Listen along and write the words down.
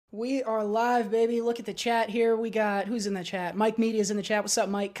We are live, baby. Look at the chat here. We got, who's in the chat? Mike Media's in the chat. What's up,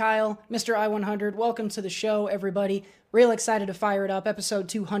 Mike? Kyle, Mr. I-100. Welcome to the show, everybody. Real excited to fire it up. Episode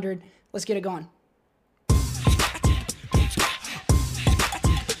 200. Let's get it going.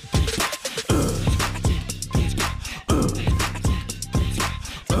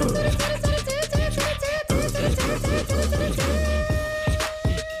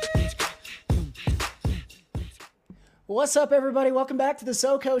 What's up, everybody? Welcome back to the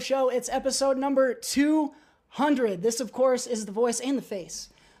SoCo Show. It's episode number 200. This, of course, is the voice and the face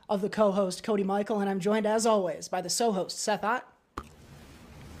of the co-host, Cody Michael, and I'm joined, as always, by the so-host, Seth Ott.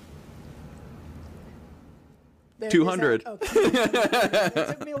 200. Okay.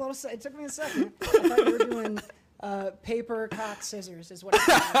 It took me a second. I thought you were doing paper, cock, scissors is what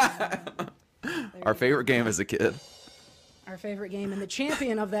Our favorite game as a kid. Our favorite game, and the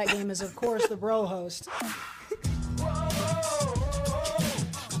champion of that game is, of course, the bro host.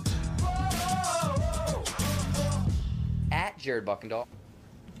 At Jared Buckendahl.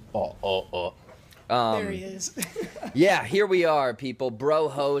 There he is. Yeah, here we are, people. Bro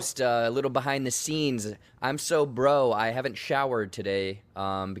host, a little behind the scenes. I'm so bro, I haven't showered today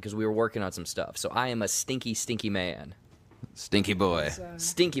because we were working on some stuff. So I am a stinky, stinky man. Stinky boy.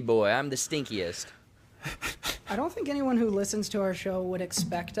 Stinky boy, I'm the stinkiest. I don't think anyone who listens to our show would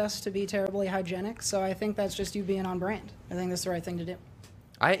expect us to be terribly hygienic, so I think that's just you being on brand. I think that's the right thing to do.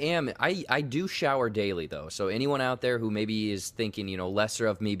 I am. I do shower daily, though. So anyone out there who maybe is thinking, lesser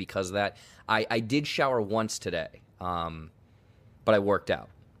of me because of that, I did shower once today, but I worked out.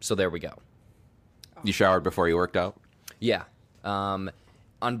 So there we go. You showered before you worked out? Yeah. On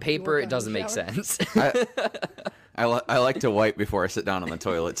paper, it doesn't make sense. I like to wipe before I sit down on the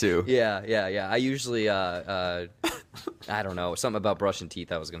toilet, too. Yeah. I usually, I don't know, something about brushing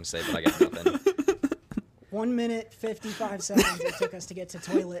teeth I was going to say, but I got nothing. 1 minute, 55 seconds it took us to get to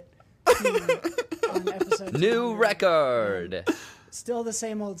toilet on episode New 200. record. Still the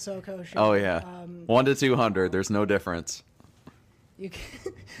same old SoCo show. Oh, yeah. 1 to 200. There's no difference.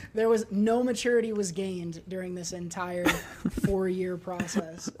 There was no maturity was gained during this entire 4-year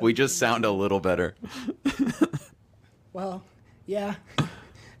process. We just sound a little better. Well, yeah.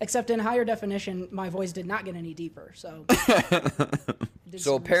 Except in higher definition, my voice did not get any deeper. So,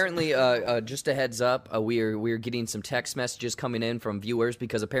 So apparently, just a heads up, we're getting some text messages coming in from viewers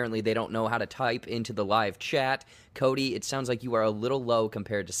because apparently they don't know how to type into the live chat. Cody, it sounds like you are a little low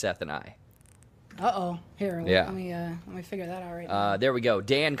compared to Seth and I. Here, Yeah. let me figure that out right now. There we go.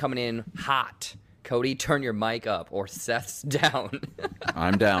 Dan coming in hot. Cody, turn your mic up, or Seth's down.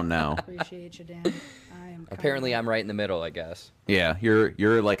 I'm down now. Appreciate you, Dan. Apparently, I'm right in the middle, I guess. Yeah,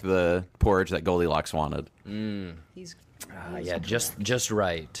 you're like the porridge that Goldilocks wanted. He's Yeah, just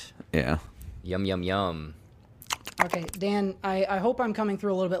right. Yeah. Yum, yum, yum. Okay, Dan, I hope I'm coming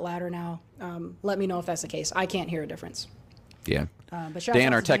through a little bit louder now. Let me know if that's the case. I can't hear a difference. Yeah. But shout Dan,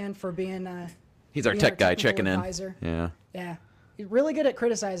 out our to tech- Dan for being He's our being tech guy technical checking advisor. in. Yeah. He's really good at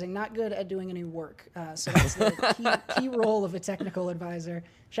criticizing, not good at doing any work. So that's the key role of a technical advisor.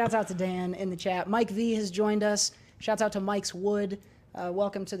 Shouts out to Dan in the chat. Mike V has joined us. Shouts out to Mike's Wood.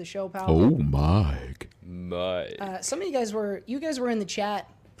 Welcome to the show, pal. Oh, Mike. Some of you guys were in the chat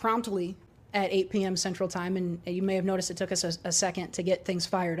promptly at 8 p.m. Central Time, and you may have noticed it took us a second to get things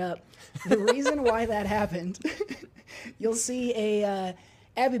fired up. The reason why that happened, you'll see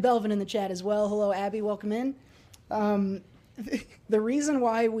Abby Belvin in the chat as well. Hello, Abby. Welcome in. The reason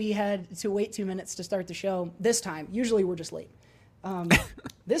why we had to wait 2 minutes to start the show this time, usually we're just late.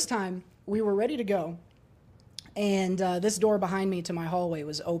 This time we were ready to go, and this door behind me to my hallway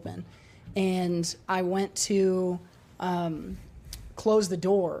was open, and I went to close the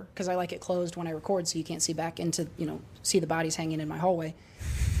door because I like it closed when I record so you can't see back into, see the bodies hanging in my hallway.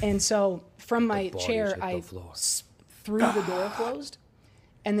 And so from my chair, I threw the door closed,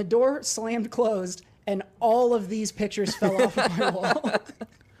 and the door slammed closed, and all of these pictures fell off of my wall.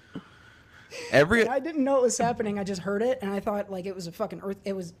 And I didn't know it was happening. I just heard it, and I thought like it was a fucking earth.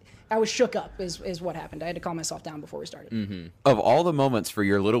 I was shook up is what happened. I had to calm myself down before we started. Mm-hmm. Of all the moments for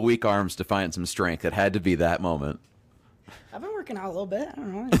your little weak arms to find some strength, it had to be that moment. I've been working out a little bit. I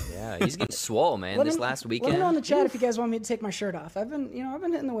don't know. Yeah, he's getting swole, man, this last weekend. Let me know in the chat if you guys want me to take my shirt off. I've been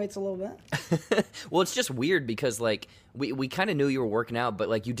hitting the weights a little bit. Well, it's just weird because, like, we kind of knew you were working out, but,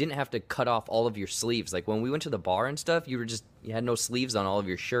 like, you didn't have to cut off all of your sleeves. Like, when we went to the bar and stuff, you had no sleeves on all of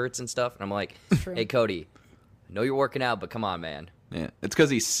your shirts and stuff. And I'm like, True. Hey, Cody, I know you're working out, but come on, man. Yeah, it's because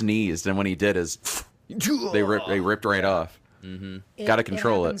he sneezed, and when he did, they ripped right off. Mm-hmm. Got to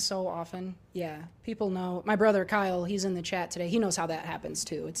control it. it. Happens so often. Yeah, people know. My brother Kyle, he's in the chat today. He knows how that happens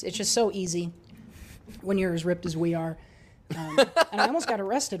too. It's just so easy when you're as ripped as we are. And I almost got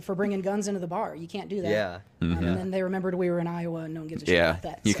arrested for bringing guns into the bar. You can't do that. Yeah. And then they remembered we were in Iowa and no one gives a shit Yeah, about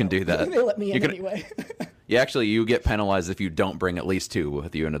that. you can do that. They let me in You can- anyway. Yeah, actually, you get penalized if you don't bring at least 2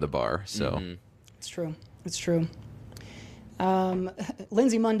 with you into the bar. So It's true. It's true.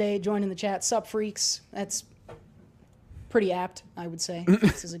 Lindsay Monday joined in the chat. Sup, freaks. That's pretty apt, I would say.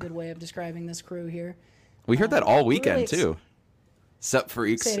 This is a good way of describing this crew here. we heard that all weekend really too. Sup,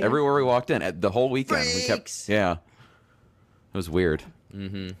 freaks! Say it again. Everywhere we walked in, the whole weekend, we Freaks! kept. Yeah, it was weird.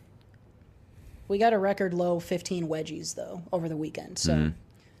 We got a record low 15 wedgies, though, over the weekend. So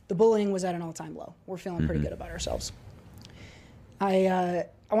the bullying was at an all-time low. We're feeling pretty good about ourselves. I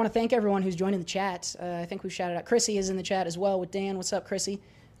want to thank everyone who's joined in the chat. I think we've shouted out. Chrissy is in the chat as well with Dan. What's up, Chrissy?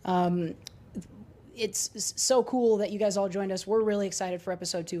 It's so cool that you guys all joined us. We're really excited for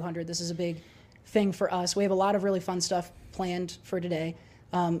episode 200. This is a big thing for us. We have a lot of really fun stuff planned for today,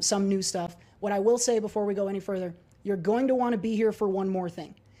 some new stuff. What I will say before we go any further, you're going to want to be here for one more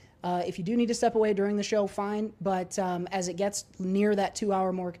thing. If you do need to step away during the show, fine. But as it gets near that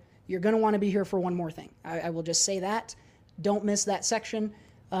 2-hour mark, you're going to want to be here for one more thing. I will just say that. Don't miss that section.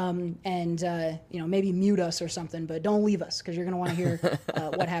 And maybe mute us or something, but don't leave us because you're going to want to hear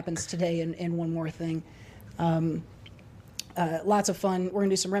what happens today in one more thing. Lots of fun. We're going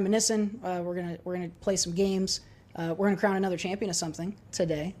to do some reminiscing. We're gonna play some games. We're going to crown another champion of something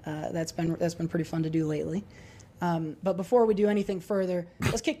today. That's been pretty fun to do lately. But before we do anything further,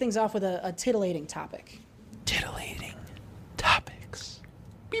 let's kick things off with a titillating topic. Titillating topics.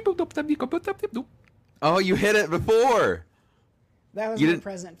 Oh, you hit it before. That was You my didn't-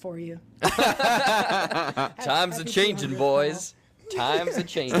 present for you. Times a Happy changing, 200th, boys. Times a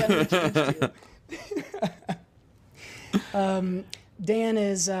changing. Dan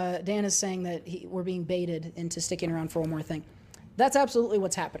is saying that we're being baited into sticking around for one more thing. That's absolutely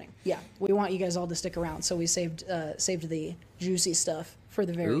what's happening. Yeah, we want you guys all to stick around, so we saved the juicy stuff for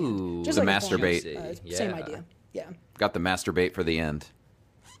the very Ooh, end. Just the like a master coin. bait. Same Yeah. idea. Yeah. Got the master bait for the end.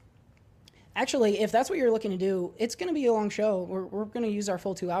 Actually, if that's what you're looking to do, it's going to be a long show. We're going to use our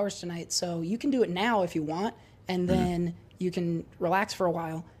full 2 hours tonight, so you can do it now if you want, and then you can relax for a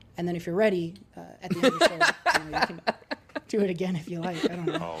while, and then if you're ready at the end of the show, you can do it again if you like. I don't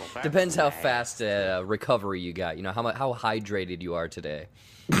know. Depends how fast recovery you got. You know how hydrated you are today.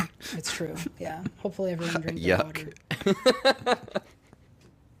 It's true. Yeah. Hopefully everyone drinks Yuck. water.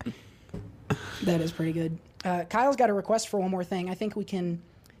 That is pretty good. Kyle's got a request for one more thing. I think we can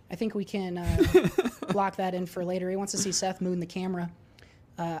lock that in for later. He wants to see Seth moon the camera.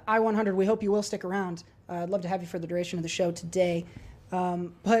 I-100, we hope you will stick around. I'd love to have you for the duration of the show today.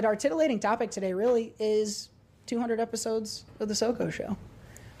 But our titillating topic today really is 200 episodes of the SoCo Show.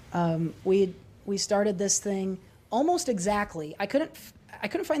 We started this thing almost exactly. I couldn't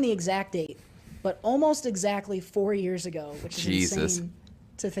find the exact date, but almost exactly 4 years ago, which is Jesus. insane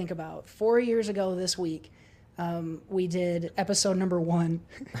to think about. 4 years ago this week, we did episode number 1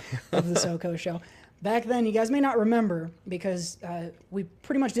 of the SoCo Show. Back then, you guys may not remember because we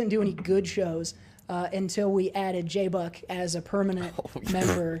pretty much didn't do any good shows until we added J-Buck as a permanent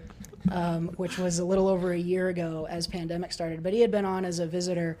member, which was a little over a year ago as pandemic started. But he had been on as a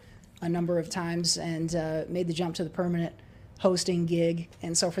visitor a number of times and made the jump to the permanent hosting gig.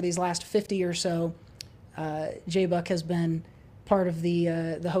 And so for these last 50 or so, J-Buck has been part of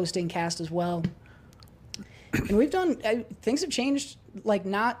the hosting cast as well. And we've done things have changed, like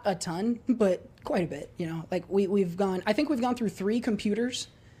not a ton, but quite a bit. You know, like we've gone. I think we've gone through 3 computers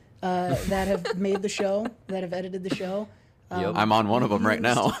that have made the show, that have edited the show. Yep. I'm on one of them right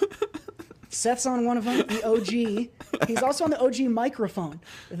now. Seth's on one of them, the OG. He's also on the OG microphone.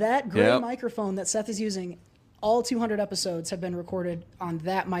 That gray Yep. microphone that Seth is using, all 200 episodes have been recorded on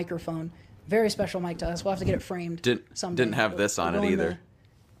that microphone. Very special mic to us. We'll have to get it framed someday. Didn't have this on it either.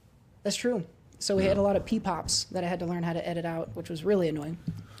 That's true. So we had a lot of P-pops that I had to learn how to edit out, which was really annoying.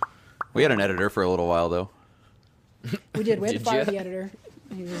 We had an editor for a little while though. We did. We had to Did fire ya? the editor.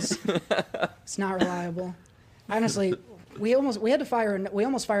 It's not reliable. Honestly, we almost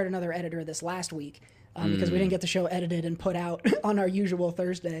fired another editor this last week because we didn't get the show edited and put out on our usual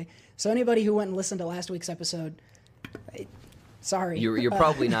Thursday. So anybody who went and listened to last week's episode, sorry. You're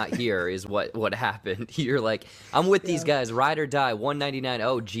probably not here is what happened. You're like, I'm with these guys, ride or die, 199.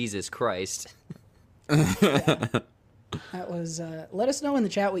 Oh, Jesus Christ. That was. Let us know in the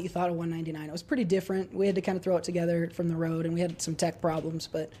chat what you thought of 199. It was pretty different. We had to kind of throw it together from the road, and we had some tech problems,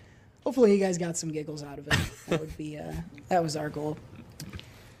 but hopefully you guys got some giggles out of it. That was our goal.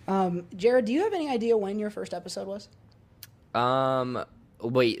 Jared, do you have any idea when your first episode was?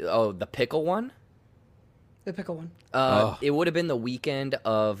 Wait, the pickle one? The pickle one. It would have been the weekend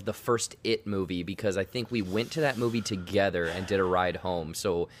of the first It movie because I think we went to that movie together and did a ride home.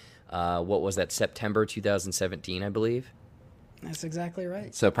 So, what was that? September 2017, I believe. That's exactly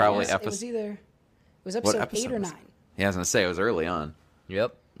right. So probably It was episode 8 or 9. Yeah, I was gonna say it was early on.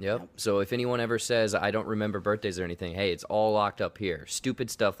 Yep. So if anyone ever says I don't remember birthdays or anything, hey, it's all locked up here. Stupid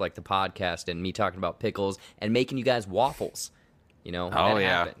stuff like the podcast and me talking about pickles and making you guys waffles. You know, Oh, that yeah.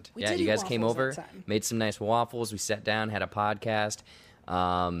 happened. We Yeah, did you eat guys came waffles over, that time. made some nice waffles. We sat down, had a podcast.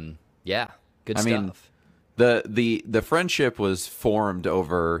 Yeah, good I stuff. mean, the friendship was formed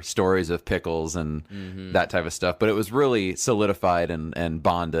over stories of pickles and that type of stuff, but it was really solidified and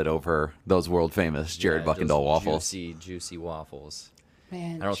bonded over those world famous Jared Yeah, Buckendahl those waffles. juicy waffles.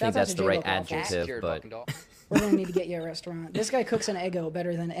 Man, I don't think shouts out that's to the right J-Lo Waffles. adjective, but We're gonna need to get you a restaurant. This guy cooks an Eggo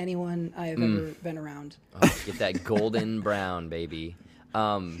better than anyone I have ever been around. get that golden brown, baby.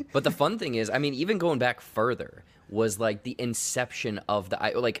 But the fun thing is, I mean, even going back further was like the inception of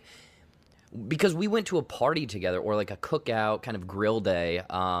because we went to a party together or like a cookout kind of grill day,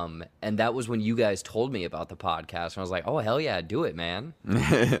 and that was when you guys told me about the podcast, and I was like, oh hell yeah, do it, man.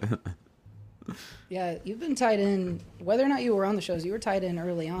 Yeah, you've been tied in. Whether or not you were on the shows, you were tied in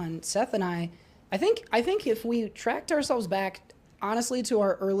early on. Seth and I think if we tracked ourselves back, honestly, to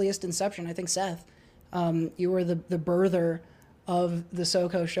our earliest inception, I think Seth, you were the birther of the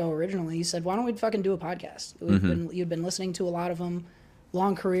SoCo show originally. You said, "Why don't we fucking do a podcast?" You'd been listening to a lot of them,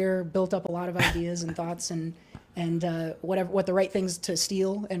 long career, built up a lot of ideas and thoughts, and what the right things to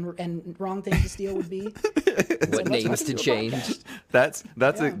steal and wrong things to steal would be. What names to change? That's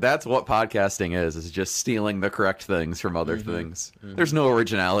what podcasting is just stealing the correct things from other things. There's no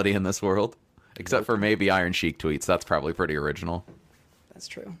originality in this world, except for maybe Iron Sheik tweets. That's probably pretty original. That's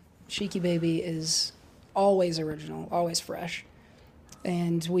true. Sheiky Baby is always original, always fresh.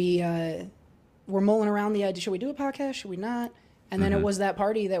 And we were mulling around the idea, should we do a podcast? Should we not? And then it was that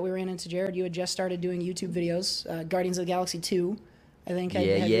party that we ran into. Jared, you had just started doing YouTube videos. Guardians of the Galaxy 2, I think,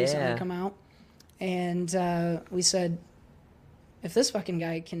 had recently come out. And we said, if this fucking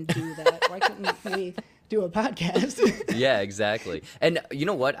guy can do that, why couldn't we do a podcast? Yeah, exactly. And you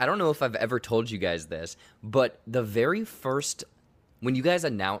know what? I don't know if I've ever told you guys this, but the very first, when you guys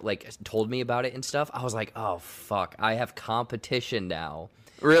told me about it and stuff, I was like, oh fuck, I have competition now.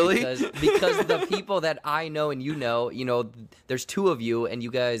 Really? Because the people that I know and you know, there's two of you, and you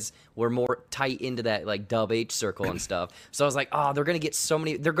guys were more tight into that like Dub H circle and stuff. So I was like, oh, they're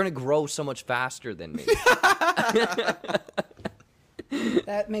gonna grow so much faster than me.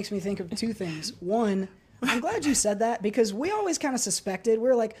 That makes me think of two things. One, I'm glad you said that because we always kind of suspected. We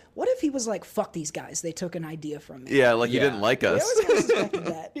were like, what if he was like, fuck these guys? They took an idea from me. Yeah, like you didn't like We us. always kind of suspected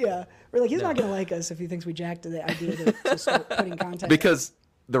that. Yeah. We're like, he's not going to like us if he thinks we jacked the idea to start putting content. Because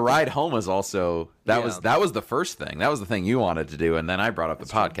the ride home was also that Yeah. was the first thing. That was the thing you wanted to do, and then I brought up the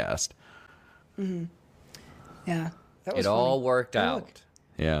podcast. Yeah. That was It all funny. worked Oh, out. look.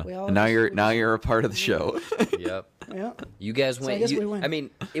 Yeah. We all And now just- you're a part of the show. Yep. Yeah. You guys I went. guess we win. I mean,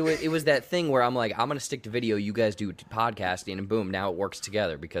 it was that thing where I'm like, I'm gonna stick to video. You guys do podcasting, and boom, now it works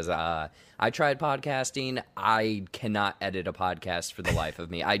together. Because I tried podcasting. I cannot edit a podcast for the life of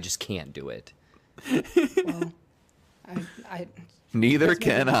me. I just can't do it. Well, I Neither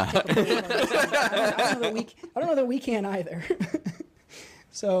can I. I don't know that we can either.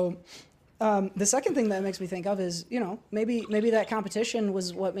 So, the second thing that makes me think of is, maybe that competition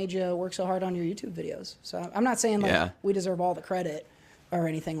was what made you work so hard on your YouTube videos. So I'm not saying like Yeah. we deserve all the credit or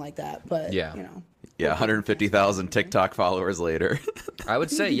anything like that, but Yeah. Yeah, 150,000 TikTok followers later. I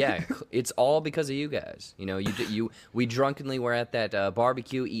would say, yeah, it's all because of you guys. We drunkenly were at that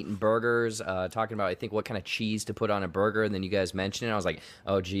barbecue eating burgers, talking about I think what kind of cheese to put on a burger, and then you guys mentioned it. I was like,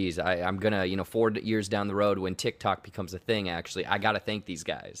 oh geez, I'm gonna 4 years down the road when TikTok becomes a thing, actually, I gotta thank these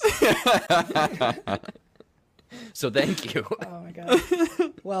guys. So thank you. Oh my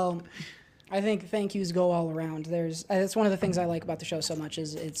god. Well, I think thank yous go all around. That's one of the things I like about the show so much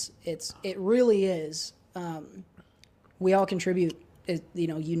is it really is. We all contribute,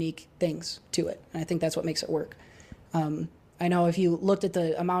 unique things to it, and I think that's what makes it work. I know if you looked at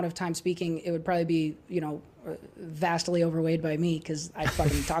the amount of time speaking, it would probably be vastly overweighed by me because I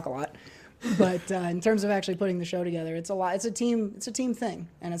fucking talk a lot. But in terms of actually putting the show together, it's a lot. It's a team thing,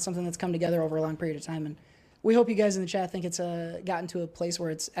 and it's something that's come together over a long period of time. And we hope you guys in the chat think it's gotten to a place where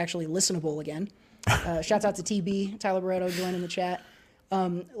it's actually listenable again. Shouts out to TB, Tyler Barreto, joining the chat.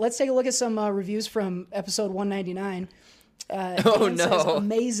 Let's take a look at some reviews from episode 199. Dan says,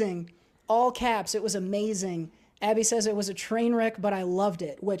 amazing. All caps, it was amazing. Abby says it was a train wreck, but I loved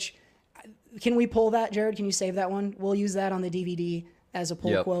it. Which, can we pull that, Jared? Can you save that one? We'll use that on the DVD as a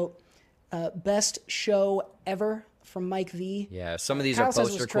pull quote. Best show ever from Mike V. Yeah, some of these Kyle are says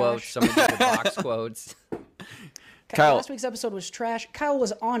it was poster quotes, trash. some of these are box quotes. Kyle- Last week's episode was trash. Kyle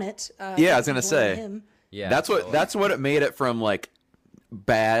was on it. Yeah, I was gonna blame say. him. Yeah, That's so, what it made it from like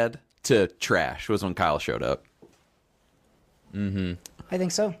bad to trash was when Kyle showed up. I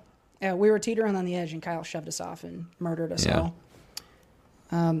think so. Yeah, we were teetering on the edge, and Kyle shoved us off and murdered us Yeah.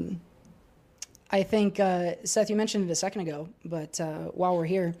 all. I think, Seth, you mentioned it a second ago, but while we're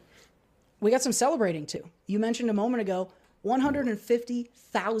here, we got some celebrating too. You mentioned a moment ago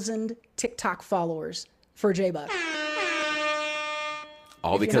 150,000 TikTok followers for J-Buck.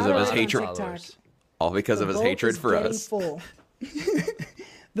 All If you're because not of his already on hatred. TikTok, All because of his boat hatred is for getting us. Full.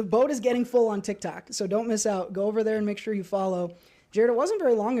 The boat is getting full on TikTok, so don't miss out. Go over there and make sure you follow. Jared, it wasn't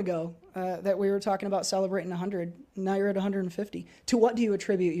very long ago that we were talking about celebrating 100. Now you're at 150. To what do you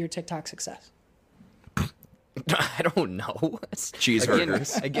attribute your TikTok success? I don't know.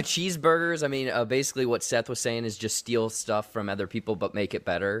 Cheeseburgers. Again, I get cheeseburgers. I mean, basically what Seth was saying is just steal stuff from other people, but make it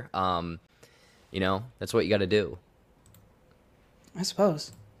better. That's what you got to do. I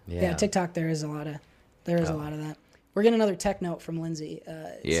suppose. Yeah, TikTok. There is a lot of that. We're getting another tech note from Lindsay.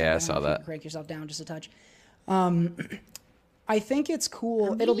 Yeah, I so saw don't know if you that. can crank yourself down just a touch. I think it's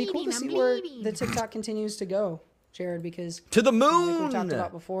cool. It'll be cool to see where the TikTok continues to go, Jared, because To the like moon! we talked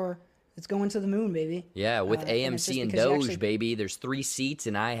about before, it's going to the moon, baby. Yeah, with and it's just AMC and because you Doge, actually- baby. There's 3 seats,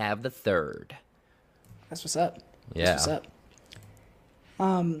 and I have the 3rd. That's what's up. Yeah. That's what's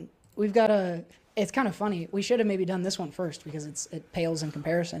up. We've got it's kind of funny. We should have maybe done this one first because it pales in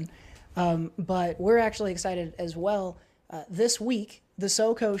comparison. But we're actually excited as well. This week, the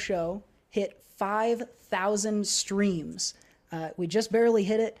SoCo show hit 5,000 streams. We just barely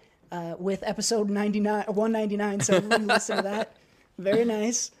hit it with episode 199, so everyone listen to that. Very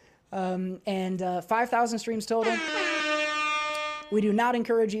nice. And 5,000 streams total. We do not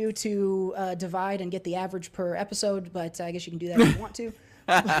encourage you to divide and get the average per episode, but I guess you can do that if you want to.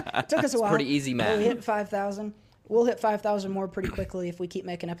 It took us a while. pretty easy but math. We hit 5,000. We'll hit 5,000 more pretty quickly if we keep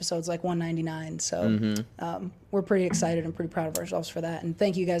making episodes like 199. So we're pretty excited and pretty proud of ourselves for that. And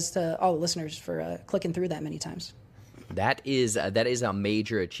thank you guys to all the listeners for clicking through that many times. That is a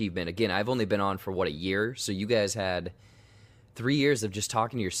major achievement. Again, I've only been on for, a year? So you guys had 3 years of just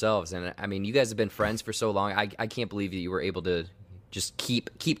talking to yourselves. And, I mean, you guys have been friends for so long. I can't believe that you were able to just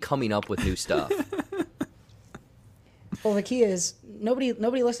keep coming up with new stuff. Well, the key is nobody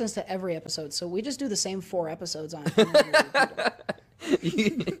listens to every episode, so we just do the same 4 episodes on.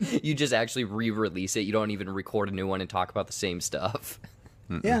 You just actually re-release it. You don't even record a new one and talk about the same stuff.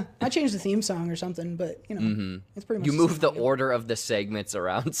 Yeah, I changed the theme song or something, but it's pretty much. You move the same thing. order of the segments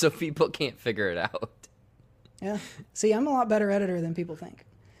around so people can't figure it out. Yeah. See, I'm a lot better editor than people think.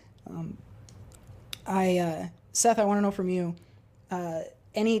 Seth, I want to know from you,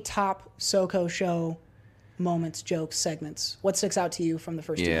 any top SoCo show moments, jokes, segments. What sticks out to you from the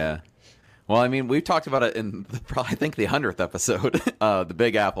first? Yeah. Well, I mean, we've talked about it in I think the 100th episode. The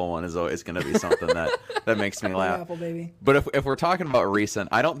Big Apple one is always going to be something that makes me laugh. Apple, baby. But if we're talking about recent,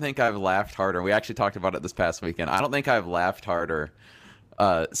 I don't think I've laughed harder. We actually talked about it this past weekend. I don't think I've laughed harder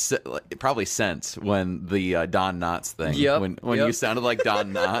probably since when the Don Knotts thing. Yep, When you sounded like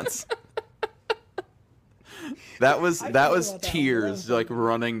Don Knotts. That was about that one. tears like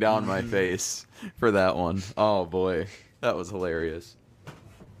running down my face for that one. Oh boy, that was hilarious.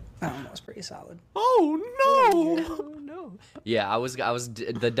 That one was pretty solid. Oh no! Yeah, I was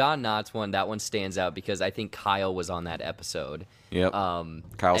the Don Knotts one. That one stands out because I think Kyle was on that episode. Yep.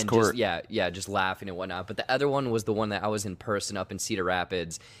 Kyle's and court. just laughing and whatnot. But the other one was the one that I was in person up in Cedar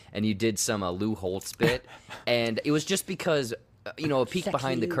Rapids, and you did some Lou Holtz bit, and it was just because a peek Sexy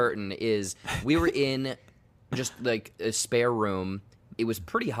behind the Lou. curtain is we were in just like a spare room. It was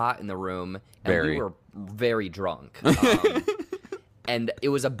pretty hot in the room, and Very. we were very drunk. And it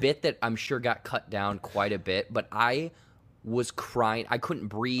was a bit that I'm sure got cut down quite a bit, but I was crying. I couldn't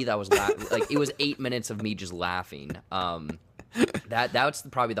breathe. I was like it was 8 minutes of me just laughing. That's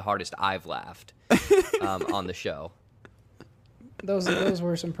probably the hardest I've laughed on the show. Those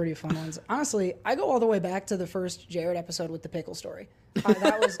were some pretty fun ones. Honestly, I go all the way back to the first Jared episode with the pickle story.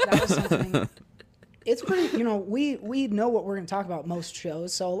 That was something. It's pretty, we know what we're going to talk about most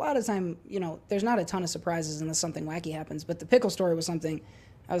shows, so a lot of time, there's not a ton of surprises unless something wacky happens, but the pickle story was something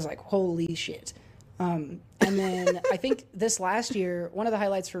I was like, holy shit. And then I think this last year, one of the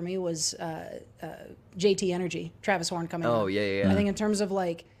highlights for me was JT Energy, Travis Horn coming on. Oh, yeah. I think in terms of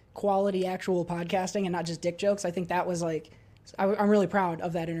like quality actual podcasting and not just dick jokes, I think that was like, I'm really proud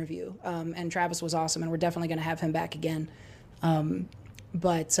of that interview. And Travis was awesome, and we're definitely going to have him back again.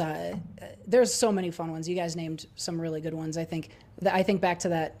 But there's so many fun ones. You guys named some really good ones. I think back to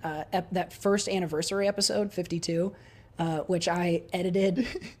that first anniversary episode, 52, which I edited.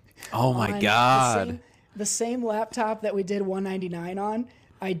 Oh my God. The same laptop that we did 199 on.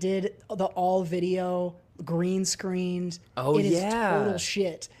 I did the all video green screened. Oh, it is yeah. total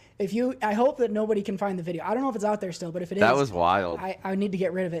shit. I hope that nobody can find the video. I don't know if it's out there still, but if it is, That was wild. I need to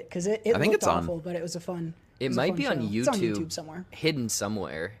get rid of it because it I think looked it's on. awful, but it was a fun. It might be on show. YouTube. It's on YouTube somewhere. Hidden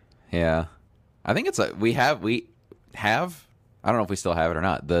somewhere. Yeah. I think it's we have I don't know if we still have it or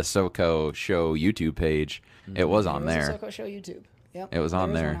not. The SoCo Show YouTube page. It was on There there. was a SoCo Show YouTube. Yep. It was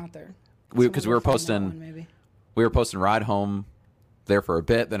on There there. one out there. Because we were Someone go find that posting one, maybe. we were posting Ride Home there for a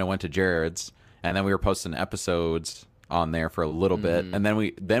bit, then it went to Jared's, and then we were posting episodes on there for a little bit, and then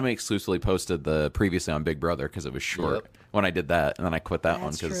we exclusively posted the previously on Big Brother because it was short when I did that, and then I quit that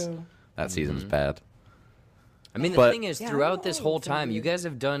one That's because true. that season was bad. I mean, the But- thing is, Yeah, I throughout don't this know whole if it's gonna time, be- you guys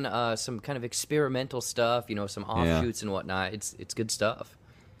have done some kind of experimental stuff, some offshoots and whatnot. It's good stuff.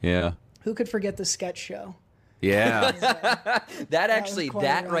 Yeah. Who could forget the sketch show? Yeah. That was actually, quite a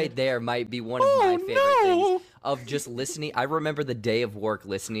that ride. right there might be one of my favorite things of just listening. I remember the day of work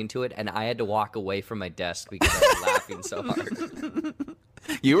listening to it, and I had to walk away from my desk because I was laughing so hard.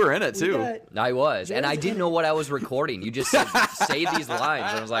 You were in it We too. got- I was, and I Jared's didn't in know it. what I was recording. You just said, say these lines.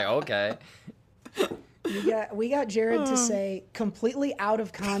 And I was like, okay. We got Jared to say completely out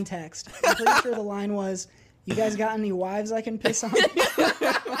of context. I'm pretty sure the line was, "You guys got any wives I can piss on?"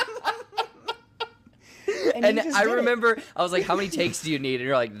 And he just I did it. remember, I was like, how many takes do you need? And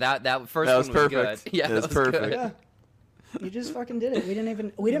you're like, that first That was one was perfect. good. Yeah, That was that perfect. good. Yeah. You just fucking did it. We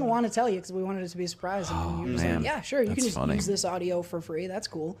didn't want to tell you because we wanted it to be a surprise. And then you were just man. like, yeah, sure, you can That's just funny. use this audio for free. That's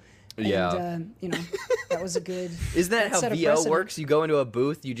cool. Yeah. And, that was a good. Isn't that how set a VO precedent. works? You go into a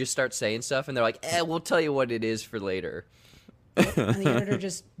booth, you just start saying stuff, and they're like, we'll tell you what it is for later. And the editor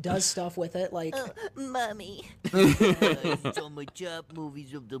just does stuff with it, like Mommy. So my top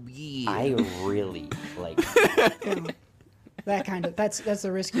movies of the year. I really like that kind of. That's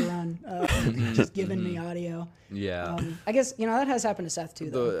the risk you run. Just giving me audio. Yeah. I guess that has happened to Seth too,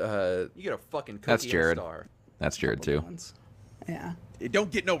 though. You get a fucking cookie That's and a Jared. star. That's Jared too. Once. Yeah. You don't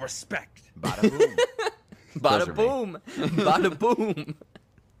get no respect. Bada boom. Those are Bada me. boom. Bada boom.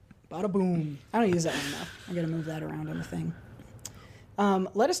 Bada boom. I don't use that one enough. I gotta move that around on the thing.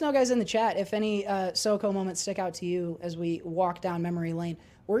 Let us know, guys, in the chat if any SoCo moments stick out to you as we walk down memory lane.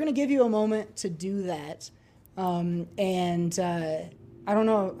 We're gonna give you a moment to do that, and I don't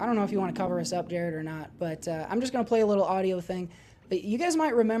know if you want to cover us up, Jared, or not, but I'm just gonna play a little audio thing. But you guys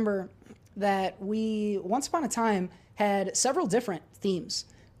might remember that we once upon a time had several different themes.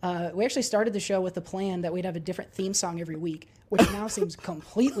 We actually started the show with the plan that we'd have a different theme song every week, which now seems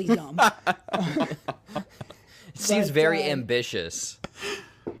completely dumb. It seems But, very ambitious.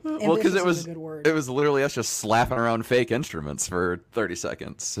 Well, because Ambitious it is was a good word. it was literally us just slapping around fake instruments for 30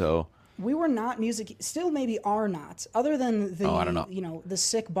 seconds. So We were not music, still maybe are not, other than the I don't know. the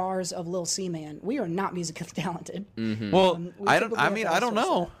sick bars of Lil C-Man. We are not musically talented. well, we I don't. typically I have mean, to I don't outsource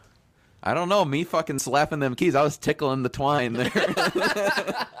know. that. I don't know. Me fucking slapping them keys. I was tickling the twine there,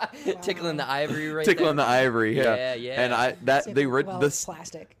 Tickling the ivory right tickling the there. ivory. Yeah, Yeah, yeah. And the Well, this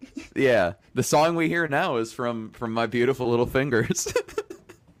plastic. yeah the song we hear now is from my beautiful little fingers,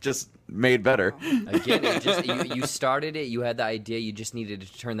 just made better. Again, it just you started it. You had the idea. You just needed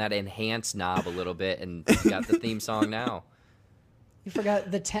to turn that enhance knob a little bit, and you got the theme song now. You forgot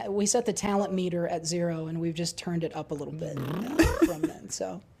we set the talent meter at 0, and we've just turned it up a little bit from then.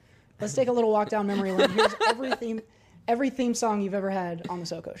 So let's take a little walk down memory lane. Here's every theme song you've ever had on the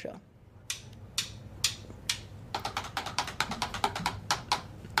SoCo Show.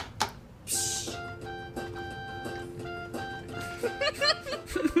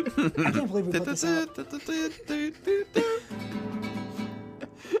 I can't believe we put this out.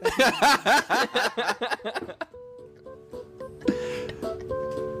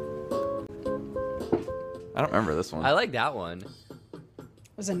 I don't remember this one. I like that one.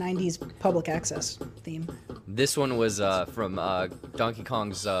 It was a 90s public access theme. This one was from Donkey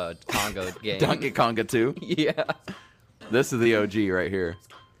Kong's Congo game. Donkey Konga 2. Yeah. This is the OG right here.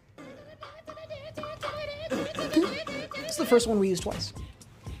 It's the first one we used twice.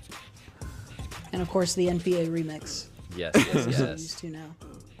 And of course, the NPA remix. Yes, yes, We're yes. used to now.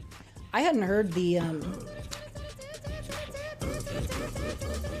 I hadn't heard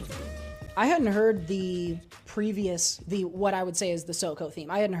the previous, what I would say is the SoCo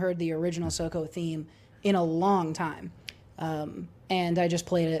theme. I hadn't heard the original SoCo theme in a long time. And I just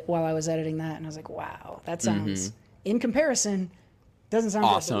played it while I was editing that, and I was like, wow, that sounds, in comparison, Doesn't sound good.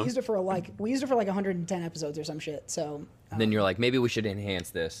 Awesome. But we used it for like 110 episodes or some shit. So Then you're like, maybe we should enhance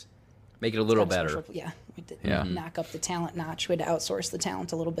this, make it a little kind of better. special. Yeah, we did Yeah. knock up the talent notch. We had to outsource the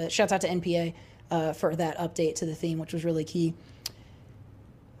talent a little bit. Shouts out to NPA for that update to the theme, which was really key.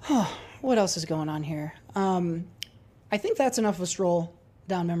 What else is going on here? I think that's enough of a stroll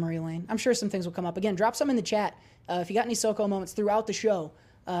down memory lane. I'm sure some things will come up. Again, drop some in the chat. If you got any SoCo moments throughout the show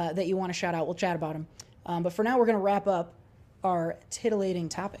that you want to shout out, we'll chat about them. But for now, we're going to wrap up our titillating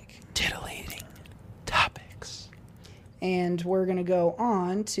topic. Titillating topics. And we're going to go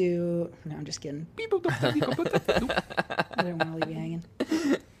on to... No, I'm just kidding. I didn't want to leave you hanging.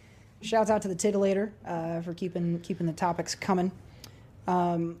 Shouts out to the Titillator for keeping the topics coming.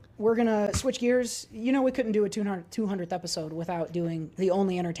 We're going to switch gears. You know we couldn't do a 200th episode without doing the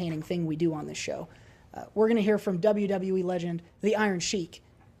only entertaining thing we do on this show. We're going to hear from WWE legend, the Iron Sheik.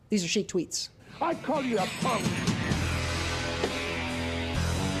 These are Sheik tweets. I call you a punk.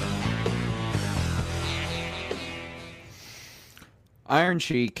 Iron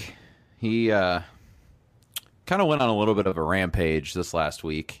Sheik, he kind of went on a little bit of a rampage this last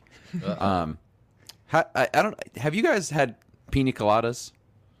week. I don't. Have you guys had pina coladas?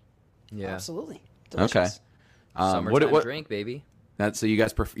 Yeah. Absolutely. Okay. Delicious. Summertime what drink, baby. so you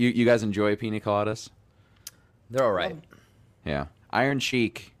guys you guys enjoy pina coladas? They're all right. Yeah. Iron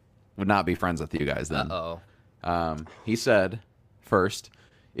Sheik would not be friends with you guys then. Uh-oh. He said, first,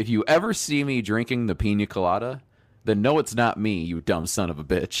 if you ever see me drinking the pina colada, then know it's not me, you dumb son of a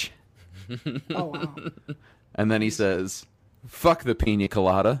bitch. Oh, wow. And then he says, fuck the pina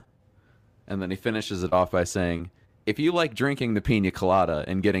colada. And then he finishes it off by saying, if you like drinking the pina colada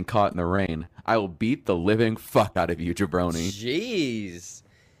and getting caught in the rain, I will beat the living fuck out of you, jabroni. Jeez.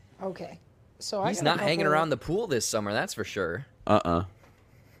 Okay. So He's not hanging around the pool this summer, that's for sure. Do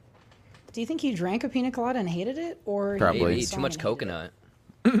you think he drank a pina colada and hated it? Or Probably. Maybe saw too it much and hated it?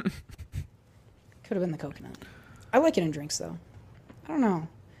 coconut. Could have been the coconut. I like it in drinks, though. I don't know.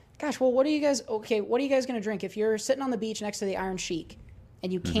 Gosh, well, what are you guys... Okay, what are you guys going to drink? If you're sitting on the beach next to the Iron Sheik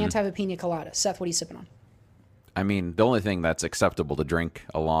and you can't have a pina colada, Seth, what are you sipping on? I mean, the only thing that's acceptable to drink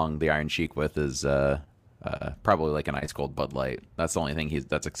along the Iron Sheik with is probably like an ice cold Bud Light. That's the only thing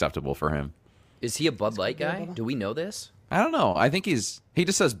that's acceptable for him. Is he a Bud Light beer, guy? Bubba. Do we know this? I don't know. I think he just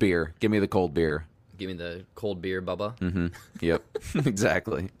says beer. Give me the cold beer. Give me the cold beer, Bubba. Yep,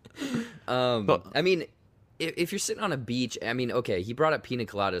 exactly. I mean, if you're sitting on a beach, I mean, okay, he brought up pina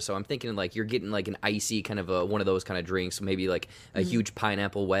colada, so I'm thinking like you're getting like an icy kind of one of those kind of drinks, maybe like a huge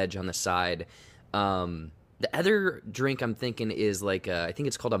pineapple wedge on the side. The other drink I'm thinking is like I think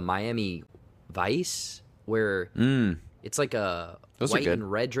it's called a Miami Vice, where it's like a Those are white good.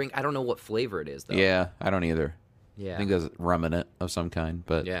 and red drink. I don't know what flavor it is though. Yeah, I don't either. Yeah. I think there's rum in it of some kind,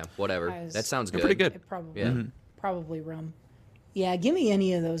 but Yeah, whatever. Guys, That sounds good. pretty good. It probably, Yeah. probably rum. Yeah, give me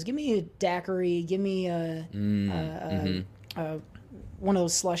any of those. Give me a daiquiri. Give me one of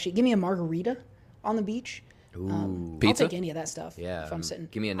those slushy. Give me a margarita on the beach. Ooh. Pizza? I'll take any of that stuff. Yeah. if I'm sitting.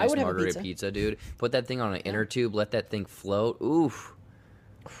 Give me a I nice would have a margarita pizza, dude. Put that thing on an inner tube, let that thing float. Oof.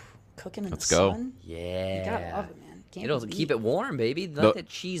 Cooking in Let's the go. sun. Yeah. You gotta love it, man. Can't It'll be beat. keep it warm, baby. Let that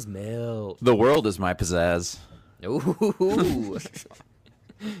cheese melt. the world is my pizzazz. Ooh.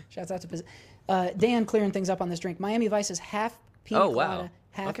 Shouts out to Dan clearing things up on this drink. Miami Vice is half pina Oh, wow. colada,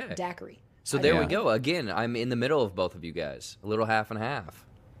 half Okay. daiquiri. So there we Yeah. go. Again, I'm in the middle of both of you guys. A little half and half.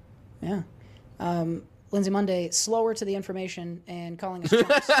 Yeah. Lindsay Monday, slower to the information and calling us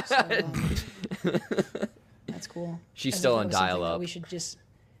chumps. So, that's cool. She's As still if it on was something that dial-up. We should just.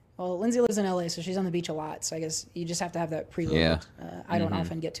 Well, Lindsay lives in LA, so she's on the beach a lot. So I guess you just have to have that preloaded. Yeah. I don't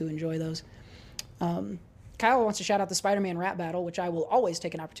often get to enjoy those. Kyle wants to shout out the Spider-Man rap battle, which I will always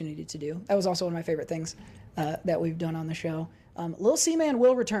take an opportunity to do. That was also one of my favorite things that we've done on the show. Lil C-Man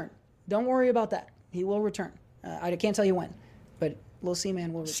will return. Don't worry about that. He will return. I can't tell you when, but Lil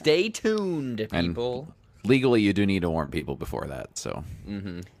C-Man will return. Stay tuned, And people. legally, you do need to warn people before that. So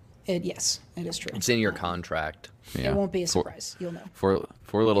Yes, it is true. It's in your contract. yeah, It won't be a surprise. You'll know. For little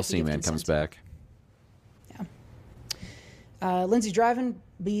have to give C-Man comes consent. back. Lindsay's driving.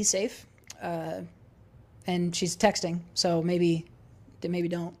 Be safe. And she's texting, so maybe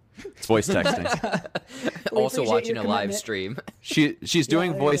don't. It's voice texting. Also appreciate watching your a live commitment. stream. She's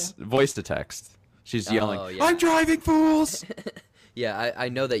doing there you voice to text. She's yelling, Oh, yeah. "I'm driving, fools!" Yeah, I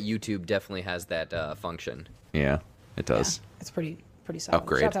know that YouTube definitely has that function. Yeah, it does. It's pretty solid.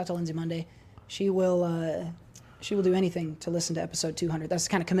 Upgrade. Shout out to Lindsay Monday. She will do anything to listen to episode 200. That's the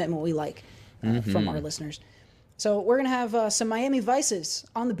kind of commitment we like from our listeners. So we're gonna have some Miami Vices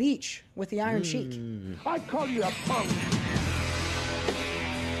on the beach with the Iron Sheik. I call you a punk.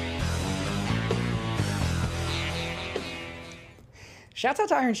 Shouts out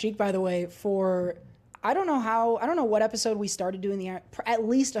to Iron Sheik, by the way, for I don't know what episode we started doing at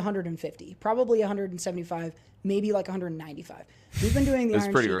least 150, probably 175, maybe like 195. We've been doing the was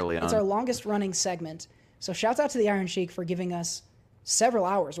Iron pretty Sheik. early It's on. our longest running segment. So shouts out to the Iron Sheik for giving us several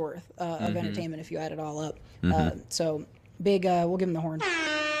hours worth of entertainment if you add it all up. So big, we'll give him the horn.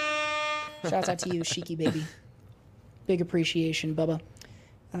 Shouts out to you, Sheiky baby. Big appreciation, Bubba.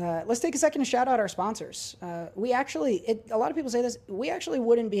 Let's take a second to shout out our sponsors. A lot of people say this, we actually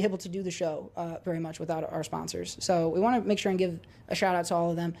wouldn't be able to do the show very much without our sponsors. So we want to make sure and give a shout out to all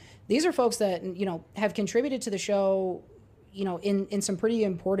of them. These are folks that, have contributed to the show, in some pretty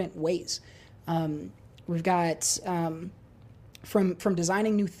important ways. We've got from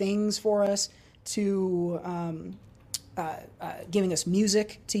designing new things for us to giving us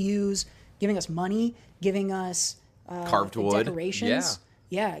music to use, giving us money, giving us Carved wood. decorations.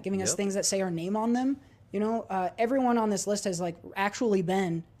 Yeah, giving us things that say our name on them. Everyone on this list has actually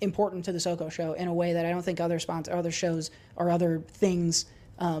been important to the SoCo show in a way that I don't think other shows or other things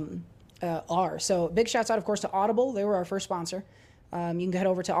are. So big shouts out, of course, to Audible. They were our first sponsor. You can head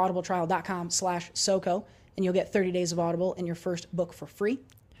over to audibletrial.com/SoCo and you'll get 30 days of Audible and your first book for free.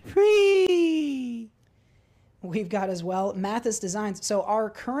 Free! We've got as well Mathis Designs. So our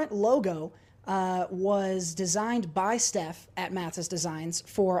current logo was designed by Steph at Mathis Designs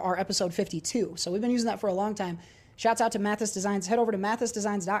for our episode 52. So we've been using that for a long time. Shouts out to Mathis Designs. Head over to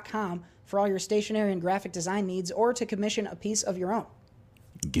mathisdesigns.com for all your stationery and graphic design needs or to commission a piece of your own.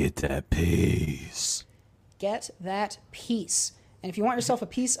 Get that piece. Get that piece. And if you want yourself a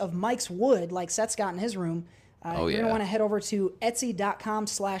piece of Mike's wood like Seth's got in his room, you're going to want to head over to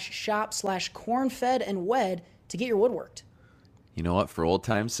etsy.com/shop/cornfedandwed to get your wood worked. You know what? For old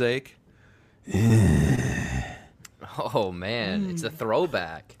time's sake, Oh man, it's a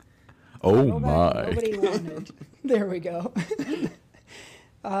throwback. oh Throwback my. nobody wanted. There we go.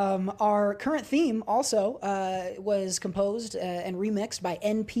 Our current theme also was composed and remixed by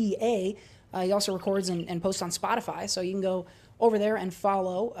NPA. He also records and posts on Spotify, so you can go over there and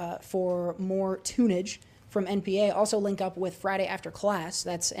follow for more tunage from NPA. Also link up with Friday After Class.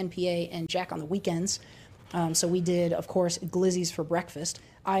 That's NPA and Jack on the weekends. So we did, of course, Glizzies for breakfast.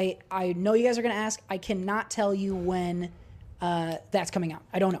 I know you guys are going to ask. I cannot tell you when that's coming out.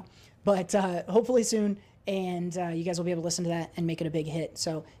 I don't know. But hopefully soon, and you guys will be able to listen to that and make it a big hit.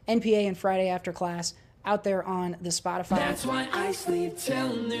 So NPA and Friday After Class out there on the Spotify. That's why I sleep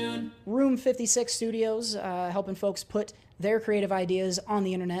till noon. Room 56 Studios, helping folks put their creative ideas on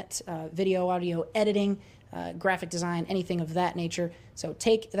the internet, video, audio, editing, graphic design, anything of that nature. So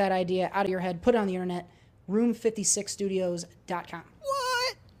take that idea out of your head, put it on the internet, room56studios.com.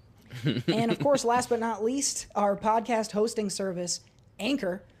 What? And of course, last but not least, our podcast hosting service,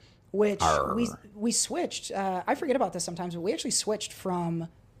 Anchor, which we switched. I forget about this sometimes, but we actually switched from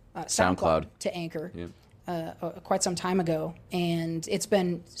SoundCloud to Anchor quite some time ago, and it's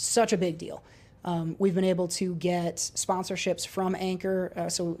been such a big deal. We've been able to get sponsorships from Anchor,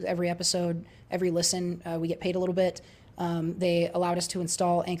 so every episode, every listen, we get paid a little bit. They allowed us to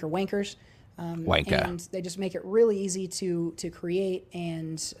install Anchor Wankers. And they just make it really easy to create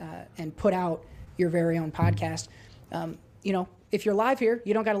and put out your very own podcast. If you're live here,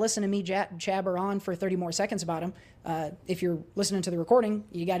 you don't got to listen to me jabber on for 30 more seconds about them. If you're listening to the recording,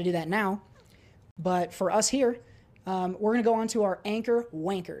 you got to do that now. But for us here, we're going to go on to our Anchor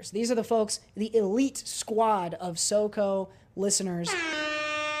Wankers. These are the folks, the elite squad of SoCo listeners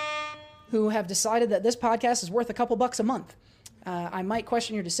who have decided that this podcast is worth a couple bucks a month. I might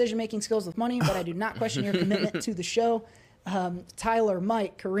question your decision-making skills with money, but I do not question your commitment to the show. Tyler,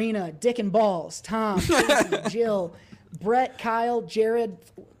 Mike, Karina, Dick and Balls, Tom, Casey, Jill, Brett, Kyle, Jared.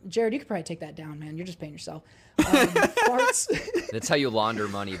 Jared, you could probably take that down, man. You're just paying yourself. Farts. That's how you launder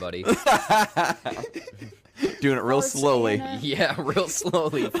money, buddy. Doing it real Farts, slowly. Anna. Yeah, real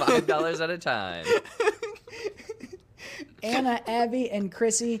slowly, $5 at a time. Anna, Abby, and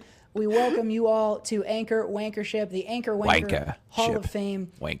Chrissy. We welcome you all to Anchor Wankership. The Anchor Wanker Hall of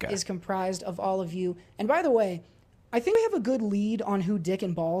Fame is comprised of all of you. And by the way, I think we have a good lead on who Dick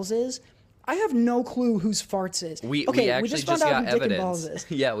and Balls is. I have no clue whose Farts is. We just just found out got who Dick and Balls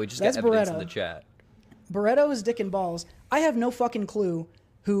evidence. is. Yeah, we just That's got evidence in Barretto. the chat. Barretto is Dick and Balls. I have no fucking clue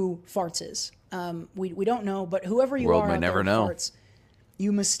who Farts is. We don't know, but whoever you World are may out never there, know. Farts,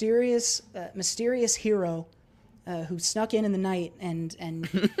 you mysterious hero who snuck in the night and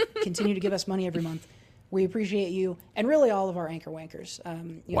continue to give us money every month. We appreciate you, and really all of our Anchor Wankers.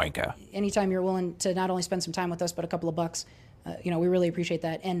 Anytime you're willing to not only spend some time with us, but a couple of bucks, we really appreciate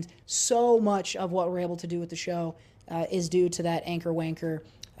that. And so much of what we're able to do with the show is due to that Anchor Wanker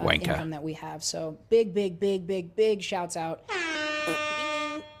income that we have. So big shouts out.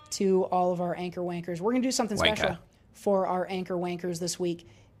 to all of our Anchor Wankers. We're going to do something Wanker. special for our Anchor Wankers this week.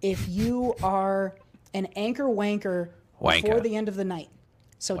 If you are an Anchor Wanker before Wanker. the end of the night,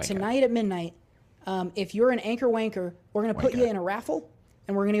 so Wanker. tonight at midnight, if you're an Anchor Wanker, we're going to put you in a raffle,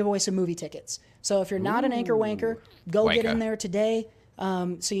 and we're going to give away some movie tickets. So if you're not an Anchor Wanker, go get Wanker. in there today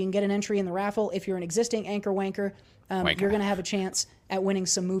so you can get an entry in the raffle. If you're an existing Anchor Wanker, Wanker. you're going to have a chance at winning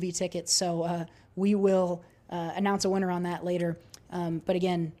some movie tickets. So we will announce a winner on that later. But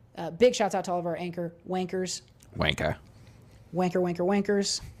again, big shouts out to all of our Anchor Wankers. Wanker.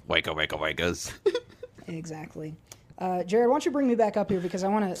 Wankers. Wankers. Exactly. Jared, why don't you bring me back up here because I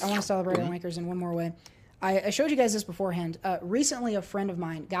want to celebrate our Wankers in one more way. I showed you guys this beforehand. Recently, a friend of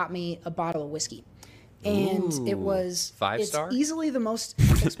mine got me a bottle of whiskey, and it was 5-star? It's easily the most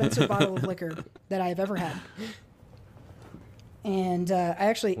expensive bottle of liquor that I have ever had. And I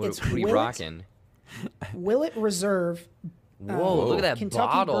actually, it's What are you rocking? Willet Reserve. Whoa, look at that Kentucky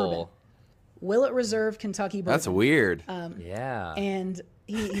bottle. bourbon. Willet Reserve Kentucky bourbon. That's weird. Yeah. And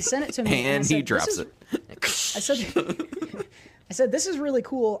he sent it to me. And I he said, drops "This is-" I said, this is really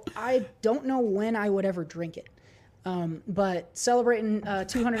cool. I don't know when I would ever drink it. But celebrating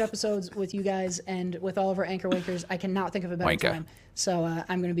 200 episodes with you guys and with all of our Anchor Wankers, I cannot think of a better Wanker. time. So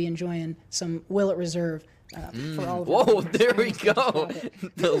I'm going to be enjoying some Willet Reserve for all of our Whoa, listeners. there I we almost just go. dropped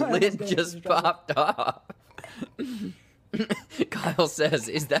it. The I almost lid did. just popped off. Kyle says,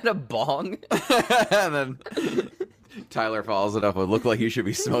 "Is that a bong?" And then Tyler follows it up with, look like you should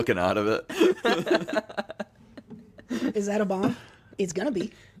be smoking out of it. Is that a bomb? It's going to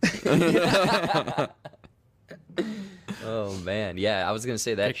be. Oh man, yeah. I was gonna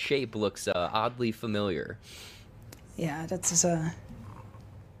say that shape looks oddly familiar. Yeah, that's just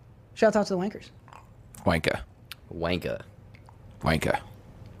shout out to the Wankers. Wanker. Wanka. Wanker.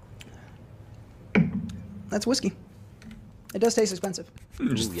 That's whiskey. It does taste expensive.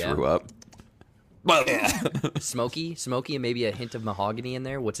 Just Ooh, yeah. threw up. Smoky, and maybe a hint of mahogany in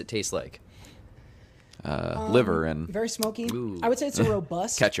there. What's it taste like? Liver and Very smoky. Ooh. I would say it's a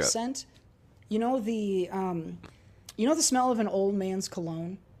robust Ketchup. scent. You know the smell of an old man's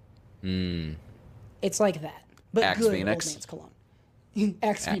cologne? It's like that. But Axe good Phoenix? old man's cologne.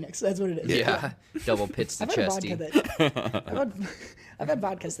 Axe Phoenix, that's what it is. Yeah, double pits the I've had a chesty. vodka that I've had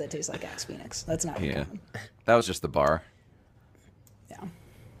vodkas that taste like Axe Phoenix. That's not yeah. common. That was just the bar. Yeah.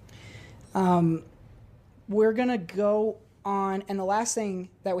 We're gonna go on, and the last thing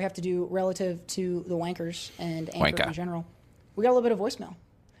that we have to do relative to the Wankers and Anchor Wanker. in general, we got a little bit of voicemail.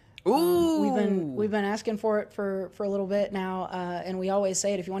 Ooh, We've been asking for it for a little bit now, and we always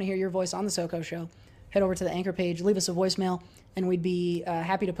say it. If you want to hear your voice on the SoCo Show, head over to the Anchor page, leave us a voicemail, and we'd be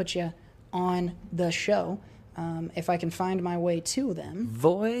happy to put you on the show. If I can find my way to them.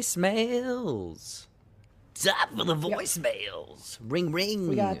 voicemails. Time for the voicemails. Ring, ring.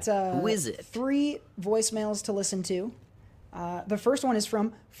 We got Who is it? 3 voicemails to listen to. The first one is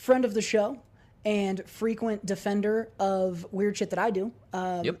from friend of the show and frequent defender of weird shit that I do,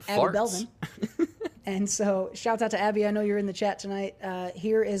 Abby farts. Belvin. And so, shouts out to Abby. I know you're in the chat tonight.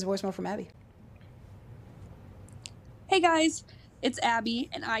 Here is a voicemail from Abby. Hey guys, it's Abby,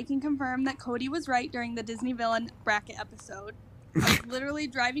 and I can confirm that Cody was right during the Disney villain bracket episode. I was literally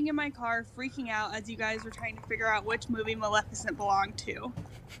driving in my car, freaking out as you guys were trying to figure out which movie Maleficent belonged to.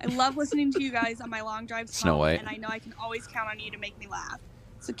 I love listening to you guys on my long drives Snow home, White. and I know I can always count on you to make me laugh.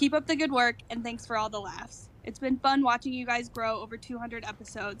 So keep up the good work, and thanks for all the laughs. It's been fun watching you guys grow over 200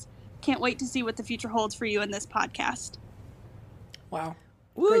 episodes. Can't wait to see what the future holds for you in this podcast. Wow.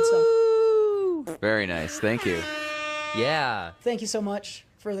 Great stuff. Woo! Very nice. Thank you. Yeah. Thank you so much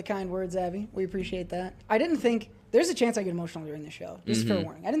for the kind words, Abby. We appreciate that. I didn't think there's a chance I get emotional during the show. Just for a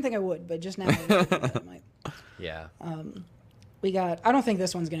warning. I didn't think I would, but just now I really think that I might. Yeah. We got. I don't think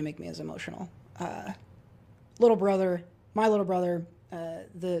this one's gonna make me as emotional. Little brother, my little brother,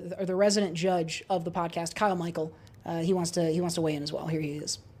 the resident judge of the podcast, Kyle Michael. He wants to weigh in as well. Here he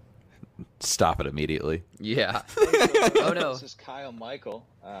is. Stop it immediately. Yeah. Oh no. This is Kyle Michael.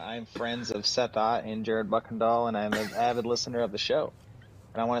 I'm friends of Seth Ott and Jared Buckendahl, and I'm an avid listener of the show.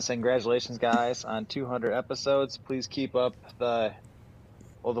 And I want to say congratulations, guys, on 200 episodes. Please keep up the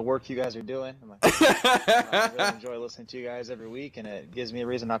work you guys are doing. I really enjoy listening to you guys every week, and it gives me a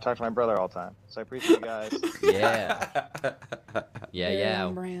reason not to talk to my brother all the time. So I appreciate you guys. Yeah. Yeah, Very yeah.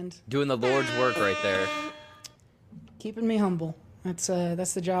 on brand. Doing the Lord's work right there. Keeping me humble. That's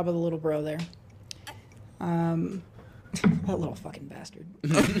the job of the little bro there. That little fucking bastard.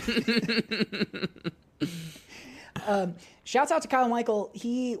 Shouts out to Kyle Michael.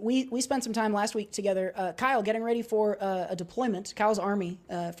 We spent some time last week together. Kyle, getting ready for a deployment. Kyle's army,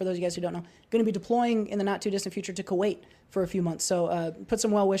 for those of you guys who don't know, going to be deploying in the not too distant future to Kuwait for a few months. So put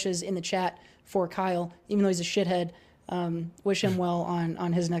some well wishes in the chat for Kyle, even though he's a shithead. Wish him well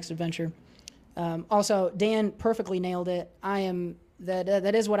on his next adventure. Also, Dan perfectly nailed it.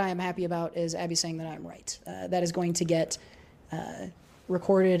 That is what I am happy about, is Abby saying that I'm right. That is going to get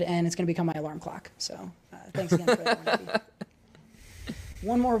recorded, and it's going to become my alarm clock. So thanks again for that one, Abby.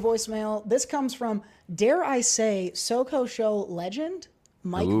 One more voicemail. This comes from, dare I say, SoCo Show legend,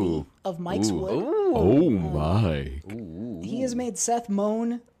 Mike B of Mike's Wood. Oh, my. He has made Seth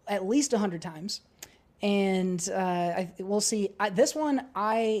moan at least 100 times. And we'll see. This one,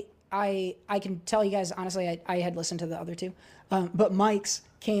 I can tell you guys, honestly, I had listened to the other two. But Mike's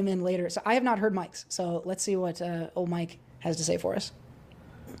came in later. So I have not heard Mike's. So let's see what old Mike has to say for us.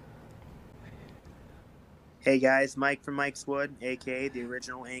 Hey guys, Mike from Mike's Wood, aka the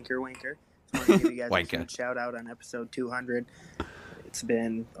original Anchor Winker. Just want to give you guys a huge shout out on episode 200. It's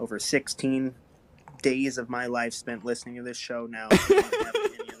been over 16 days of my life spent listening to this show now. I don't have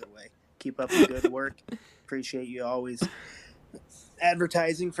it any other way. Keep up the good work. Appreciate you always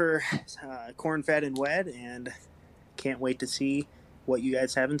advertising for Corn Fed and Wed, and can't wait to see what you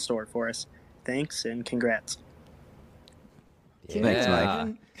guys have in store for us. Thanks and congrats. Yeah. Thanks,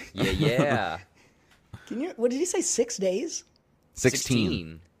 Mike. Yeah. What did he say, 6 days?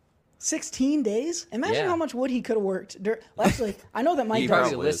 16. 16 days? Imagine how much wood he could have worked. Well, actually, I know that Mike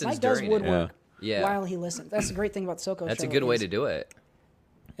does woodwork while he listens. That's the great thing about SoCo Show. That's a good way to do it.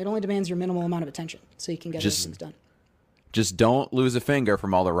 It only demands your minimal amount of attention, so you can get things done. Just don't lose a finger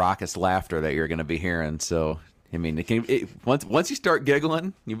from all the raucous laughter that you're going to be hearing. So, I mean, once you start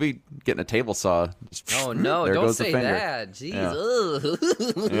giggling, you'll be getting a table saw. Oh, no, don't say that. Jeez.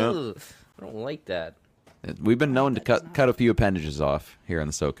 Yeah. I don't like that. We've been known to cut a few appendages off here on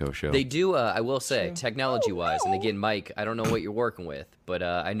the SoCo Show. They do, I will say, technology-wise, and again, Mike, I don't know what you're working with, but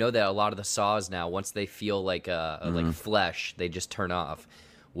I know that a lot of the saws now, once they feel like flesh, they just turn off,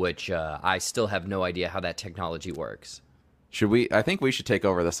 which I still have no idea how that technology works. Should we? I think we should take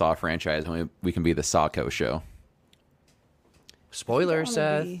over the Saw franchise, and we can be the SawCo Show. Spoiler,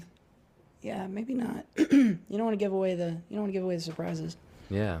 Seth. Yeah, maybe not. You don't want to give away the surprises.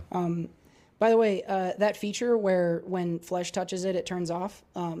 Yeah. By the way, that feature where when flesh touches it, it turns off.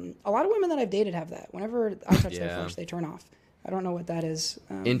 A lot of women that I've dated have that. Whenever I touch their flesh, they turn off. I don't know what that is.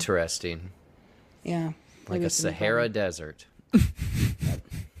 Interesting. Yeah. Like a Sahara desert.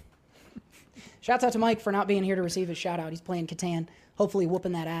 Shouts out to Mike for not being here to receive his shout out. He's playing Catan, hopefully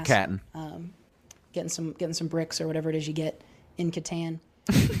whooping that ass. Catting. Getting some bricks or whatever it is you get in Catan.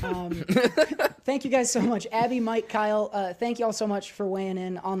 Thank you guys so much. Abby, Mike, Kyle, thank you all so much for weighing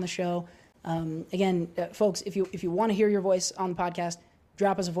in on the show. Again, folks, if you want to hear your voice on the podcast,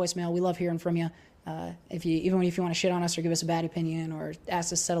 drop us a voicemail. We love hearing from you. Even if you want to shit on us or give us a bad opinion or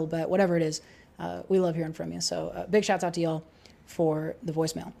ask us to settle a bet, whatever it is, we love hearing from you. So big shouts out to y'all for the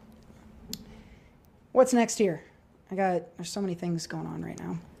voicemail. What's next here? There's so many things going on right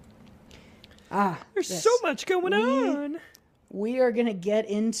now. There's so much going on. We are going to get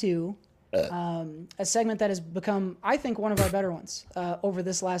into a segment that has become, I think, one of our better ones over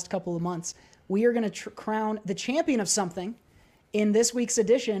this last couple of months. We are going to crown the champion of something in this week's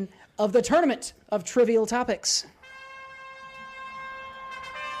edition of the Tournament of Trivial Topics.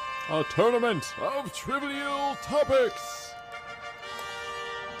 A Tournament of Trivial Topics.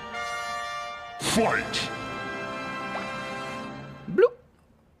 Fight! Bloop.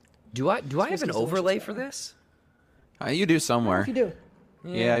 Do I have an overlay for this? You do somewhere. If you do.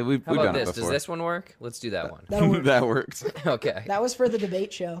 Yeah, we've How about done this? it before. Does this one work? Let's do that one. That'll work. That works. Okay. That was for the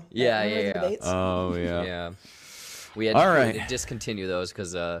debate show. Yeah, Remember the yeah. debates? Oh, yeah. Yeah. We had to discontinue those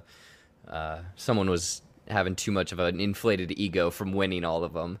because someone was having too much of an inflated ego from winning all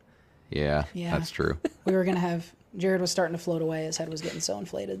of them. Yeah, Yeah. that's true. We were going to have... Jared was starting to float away. His head was getting so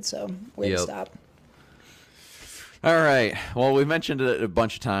inflated, so we had to stop. All right. Well, we mentioned it a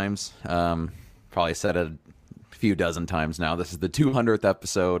bunch of times. Probably said it a few dozen times now. This is the 200th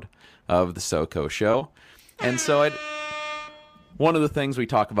episode of the SoCo Show. And so one of the things we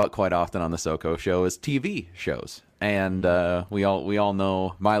talk about quite often on the SoCo Show is TV shows. And we all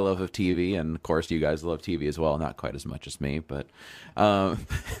know my love of TV, and of course you guys love TV as well. Not quite as much as me, but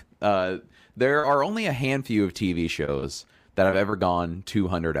there are only a handful of TV shows that have ever gone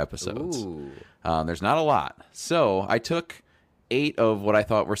 200 episodes. There's not a lot. So I took 8 of what I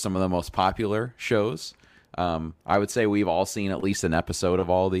thought were some of the most popular shows. I would say we've all seen at least an episode of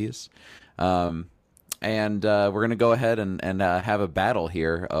all these. And we're going to go ahead and have a battle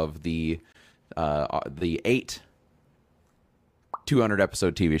here of the 8 200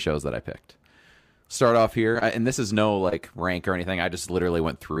 episode TV shows that I picked. Start off here, and this is no like rank or anything. I just literally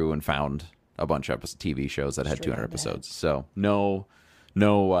went through and found a bunch of TV shows that had 200 episodes. So no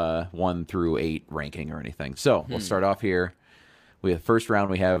 1 through 8 ranking or anything. So we'll start off here. We have first round.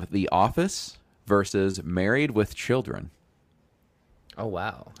 We have The Office versus Married with Children. Oh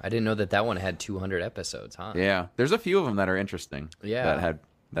wow, I didn't know that one had 200 episodes, huh? Yeah, there's a few of them that are interesting. Yeah,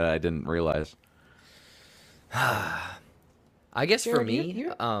 that I didn't realize. I guess Jared, for me,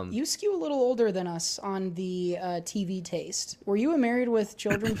 you skew a little older than us on the TV taste. Were you a Married with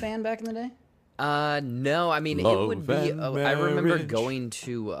Children fan back in the day? No. I mean, Love it would be. I remember marriage. going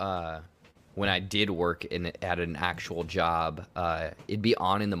to when I did work at an actual job. It'd be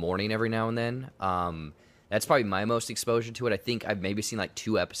on in the morning every now and then. That's probably my most exposure to it. I think I've maybe seen like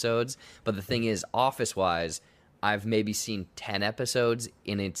 2 episodes. But the thing is, Office-wise, I've maybe seen 10 episodes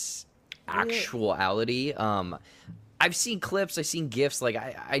in its actuality. I've seen clips, I've seen GIFs, like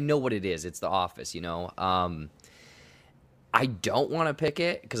I know what it is. It's The Office, you know. I don't want to pick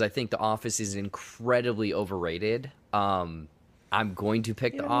it because I think The Office is incredibly overrated. I'm going to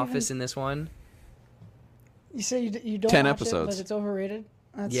pick The Office in this one. You say you don't 10 watch episodes. it, but it's overrated?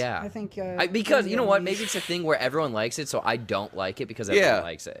 Yeah. I think... because, you know what, maybe it's a thing where everyone likes it, so I don't like it because everyone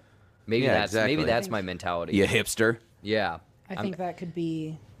likes it. Maybe that's my mentality. You hipster. Yeah. I think that could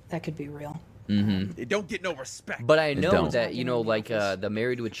be real. Mm-hmm. They don't get no respect. But I know that, you know, like the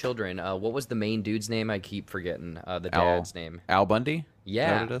Married with Children, what was the main dude's name? I keep forgetting the dad's name. Al Bundy? Yeah.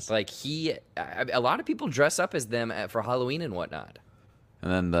 Is that what it is? Like a lot of people dress up as them for Halloween and whatnot.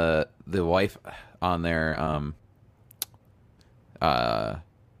 And then the wife on there,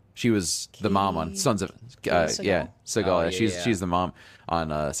 she was the mom on Sons of Seagal? Seagal. Oh, She's the mom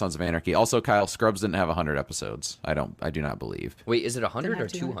on Sons of Anarchy. Also, Kyle Scrubs didn't have 100 episodes. I do not believe. Wait, is it 100 Didn't or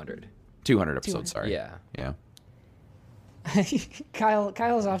have 200? 200 episodes. Sorry. Yeah.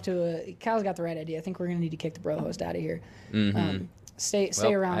 Kyle's got the right idea. I think we're gonna need to kick the bro host out of here. Mm-hmm. Stay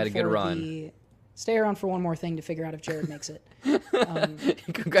Well, around. I had a good run. Stay around for one more thing to figure out if Jared makes it.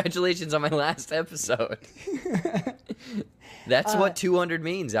 Congratulations on my last episode. That's what 200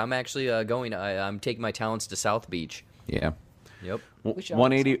 means. I'm actually I'm taking my talents to South Beach. Yeah. Yep.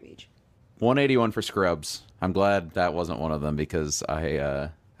 181 for Scrubs. I'm glad that wasn't one of them because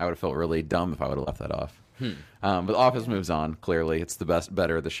I would have felt really dumb if I would have left that off. But The Office moves on. Clearly, it's the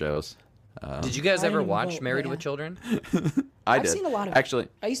better of the shows. Did you guys I ever didn't watch vote, Married yeah. with Children? I've seen a lot of it. Actually,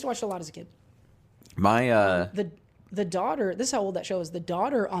 I used to watch it a lot as a kid. my The daughter. This is how old that show is. The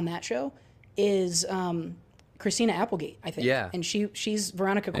daughter on that show is Christina Applegate, I think. Yeah. And she's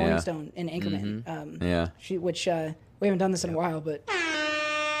Veronica Cornerstone in Anchorman. Mm-hmm. yeah. We haven't done this in a while, but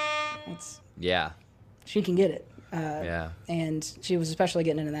Yeah. she can get it. Yeah. And she was especially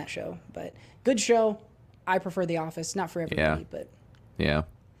getting into that show. But good show. I prefer The Office. Not for everybody, but Yeah.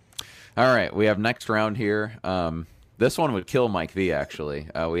 All right, we have next round here. This one would kill Mike V. Actually,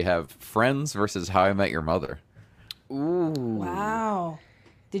 we have Friends versus How I Met Your Mother. Ooh. wow.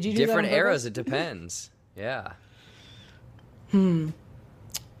 Did you do Different that on eras. purpose? It depends. Yeah. I'm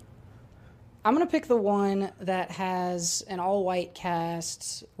going to pick the one that has an all-white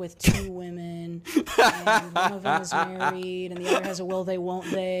cast with 2 women, and one of them is married, and the other has a will they,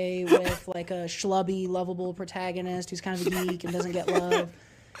 won't they, with like a schlubby, lovable protagonist who's kind of a geek and doesn't get love.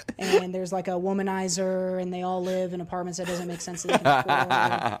 And there's like a womanizer, and they all live in apartments that doesn't make sense that they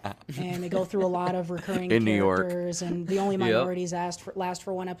can afford. And they go through a lot of recurring In New York. characters, and the only minorities last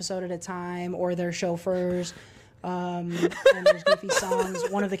for one episode at a time, or they're chauffeurs. And there's goofy songs.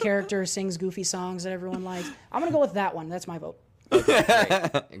 One of the characters sings goofy songs that everyone likes. I'm gonna go with that one. That's my vote.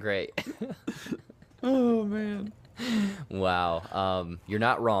 Great. Oh man. Wow. You're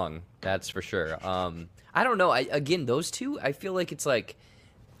not wrong. That's for sure. I don't know. Again, those two, I feel like it's like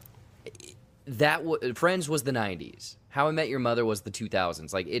Friends was the 90s. How I Met Your Mother was the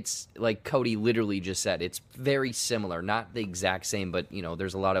 2000s. Like it's like Cody literally just said. It's very similar, not the exact same, but you know,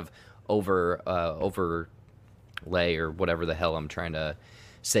 there's a lot of overlay or whatever the hell I'm trying to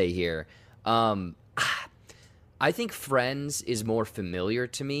say here. I think Friends is more familiar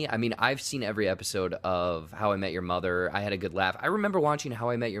to me. I mean, I've seen every episode of How I Met Your Mother. I had a good laugh. I remember watching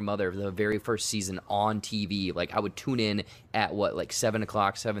How I Met Your Mother, the very first season on TV. Like, I would tune in at, 7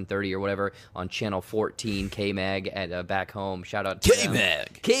 o'clock, 7:30 or whatever on Channel 14, K-Mag, at back home. Shout out to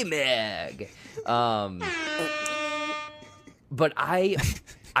K-Mag. K-Mag. But I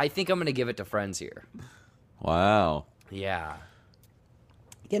think I'm going to give it to Friends here. Wow. Yeah.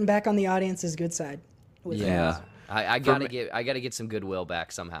 Getting back on the audience's good side. Yeah. I gotta get some goodwill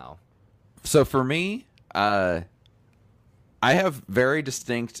back somehow. So for me, I have very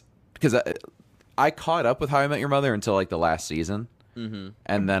distinct because I caught up with How I Met Your Mother until like the last season,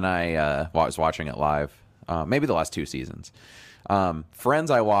 and then I was watching it live. Maybe the last 2 seasons.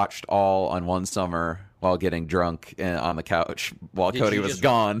 Friends I watched all on one summer while getting drunk on the couch while Cody was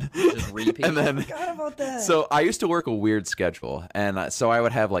gone. Just repeat. And then, I forgot about that. so I used to work a weird schedule, and so I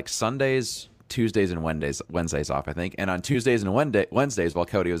would have like Sundays, Tuesdays, and Wednesdays off, I think. And on Tuesdays and Wednesdays, while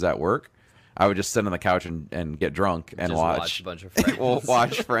Cody was at work, I would just sit on the couch and get drunk and watch a bunch of Friends.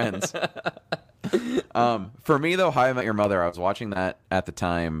 watch Friends. For me though, How I Met Your Mother, I was watching that at the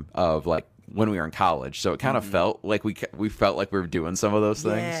time of like when we were in college, so it kind of felt like we felt like we were doing some of those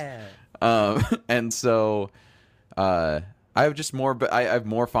things. And so I have just more, but I have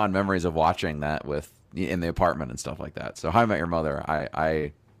more fond memories of watching that in the apartment and stuff like that. So How I Met Your Mother,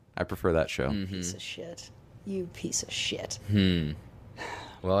 I prefer that show. Piece of shit. You piece of shit.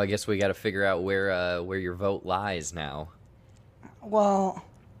 Well, I guess we got to figure out where your vote lies now. Well,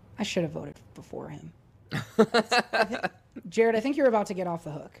 I should have voted before him. Jared, I think you're about to get off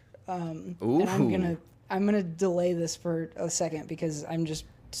the hook. And I'm gonna delay this for a second because I'm just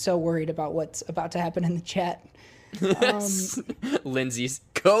so worried about what's about to happen in the chat. Lindsay's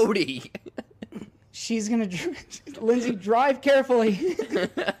Cody. She's gonna Lindsay, drive carefully.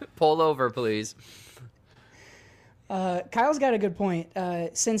 Pull over, please. Kyle's got a good point.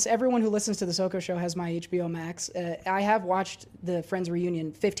 Since everyone who listens to the Soko Show has my HBO Max, I have watched the Friends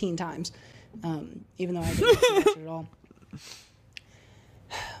reunion 15 times, even though I didn't watch it at all.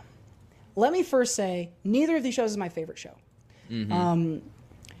 Let me first say, neither of these shows is my favorite show. And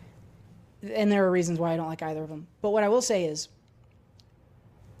there are reasons why I don't like either of them. But what I will say is,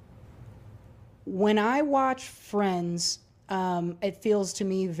 when I watch Friends, it feels to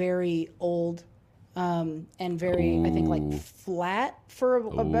me very old. And very, I think, like flat for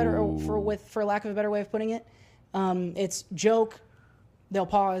a better, for lack of a better way of putting it. It's joke, they'll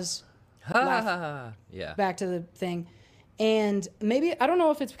pause, laugh, back to the thing, and maybe I don't know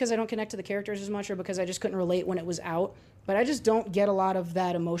if it's because I don't connect to the characters as much or because I just couldn't relate when it was out, but I just don't get a lot of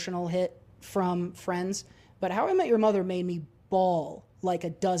that emotional hit from Friends. But How I Met Your Mother made me bawl like a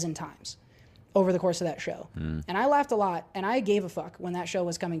dozen times over the course of that show. And I laughed a lot, and I gave a fuck when that show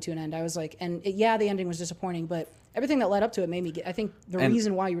was coming to an end. I was like, the ending was disappointing, but everything that led up to it made me I think the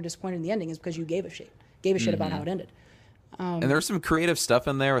reason why you were disappointed in the ending is because you gave a shit about how it ended. And there was some creative stuff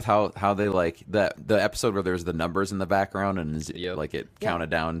in there with how they like the episode where there's the numbers in the background and like it counted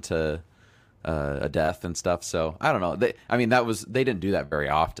down to a death and stuff. So I don't know. They didn't do that very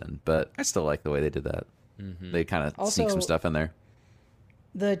often, but I still like the way they did that. They kind of sneak some stuff in there.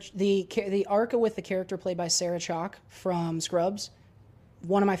 The arc with the character played by Sarah Chalke from Scrubs,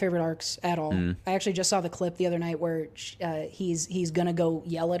 one of my favorite arcs at all. I actually just saw the clip the other night where he's gonna go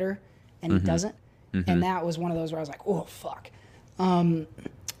yell at her and he doesn't, and that was one of those where I was like, oh fuck. I'm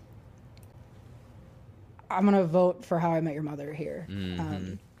gonna vote for How I Met Your Mother here,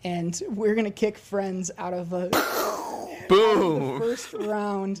 and we're gonna kick Friends out of the first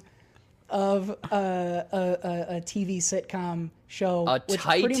round of a TV sitcom show. A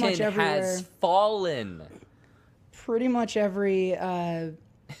titan pretty much has fallen. Pretty much every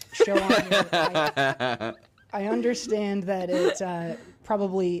show on here. I understand that it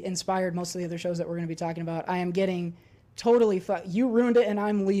probably inspired most of the other shows that we're going to be talking about. I am getting totally you ruined it, and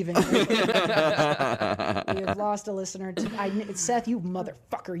I'm leaving. We have lost a listener. Seth, you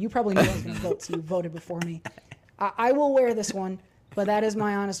motherfucker. You probably knew I was going to vote, so you voted before me. I will wear this one. But that is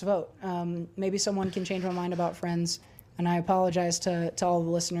my honest vote. Maybe someone can change my mind about Friends, and I apologize to all the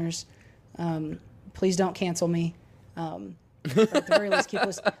listeners. Please don't cancel me. Or at the very least, keep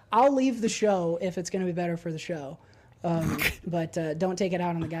listening. I'll leave the show if it's going to be better for the show. But don't take it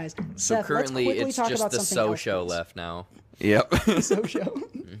out on the guys. So Seth, currently, let's quickly it's talk just about the something So else, Show please. left now. Yep. So Show.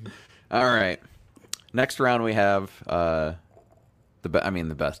 All right. Next round we have the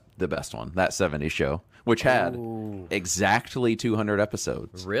best one, That 70s Show, which had exactly 200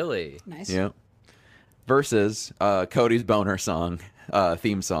 episodes. Really? Nice. Yeah. Versus Cody's boner song,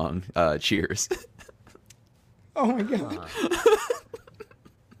 theme song, Cheers. Oh my god.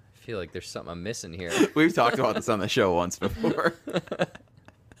 I feel like there's something I'm missing here. We've talked about this on the show once before.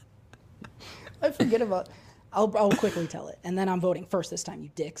 I forget about. I'll quickly tell it, and then I'm voting first this time, you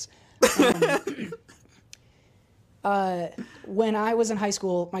dicks. When I was in high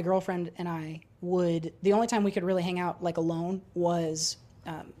school, my girlfriend and I the only time we could really hang out like alone was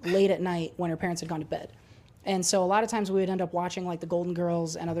late at night when her parents had gone to bed. And so a lot of times we would end up watching like the Golden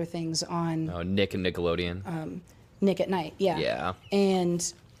Girls and other things on Nick and Nickelodeon. Nick at Night, yeah. Yeah.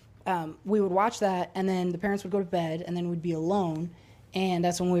 And we would watch that, and then the parents would go to bed, and then we'd be alone, and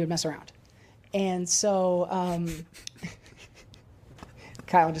that's when we would mess around. And so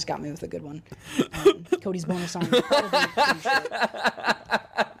Kyle just got me with a good one. Cody's bonus song is probably pretty shit.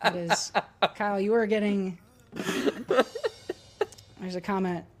 It is. Kyle, you are getting... There's a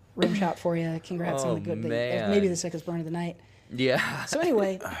comment, rim shot for you. Congrats on the good... Maybe the sickest burn of the night. Yeah. So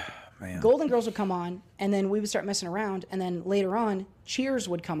anyway, Golden Girls would come on, and then we would start messing around, and then later on, Cheers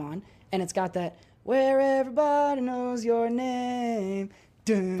would come on, and it's got that, where everybody knows your name.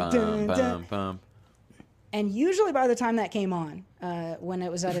 Dun, dun, dun. Bum. And usually by the time that came on, when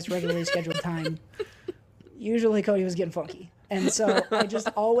it was at its regularly scheduled time, usually Cody was getting funky. And so I just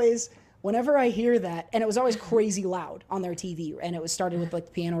always, whenever I hear that, and it was always crazy loud on their TV, and it was started with like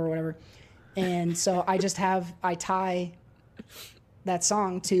the piano or whatever. And so I tie that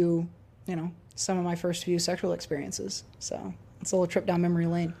song to, some of my first few sexual experiences. So it's a little trip down memory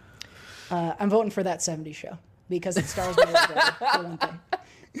lane. I'm voting for That 70s Show because it stars my little brother, for one thing.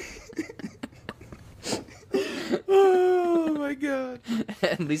 Oh my god.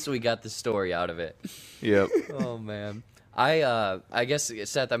 At least we got the story out of it. Yep. Oh man. I guess,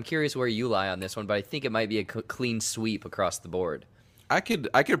 Seth, I'm curious where you lie on this one, but I think it might be a clean sweep across the board. I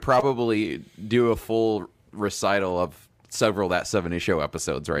could probably do a full recital of several That 70s Show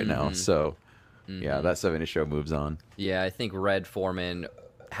episodes right now. So yeah, That 70s Show moves on. Yeah, I think Red Foreman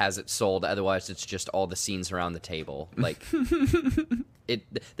has it sold. Otherwise, it's just all the scenes around the table. Like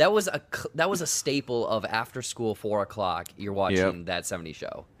that was a staple of after school 4 o'clock. You're watching That 70s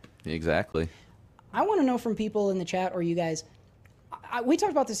Show. Exactly. I want to know from people in the chat or you guys. We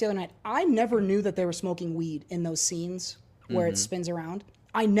talked about this the other night. I never knew that they were smoking weed in those scenes where it spins around.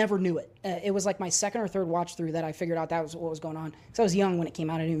 I never knew it. It was like my second or third watch through that I figured out that was what was going on. Because I was young when it came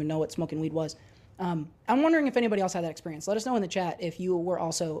out. I didn't even know what smoking weed was. I'm wondering if anybody else had that experience. Let us know in the chat if you were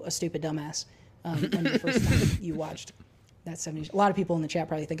also a stupid dumbass when the first time you watched That 70s. A lot of people in the chat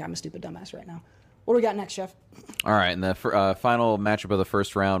probably think I'm a stupid dumbass right now. What do we got next, Chef? All right, in the final matchup of the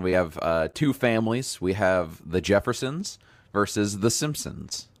first round, we have two families. We have the Jeffersons versus the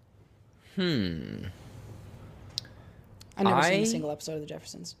Simpsons. I've never seen a single episode of the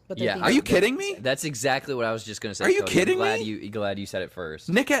Jeffersons. But are you kidding me? That's exactly what I was just going to say. Are you Cody. kidding me? Glad you said it first.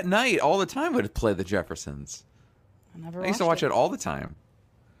 Nick at Night all the time would play the Jeffersons. I used to watch it all the time.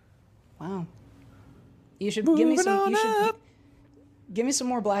 Wow. You should give me some. Give me some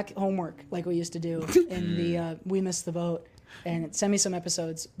more black homework like we used to do in the We Missed the Boat, and send me some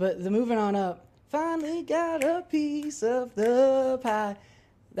episodes. But the moving on up, finally got a piece of the pie.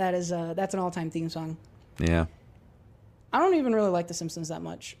 That's an all-time theme song. Yeah. I don't even really like The Simpsons that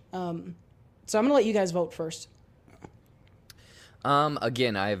much, so I'm gonna let you guys vote first.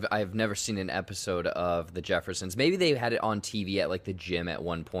 Again, I've never seen an episode of the Jeffersons. Maybe they had it on TV at like the gym at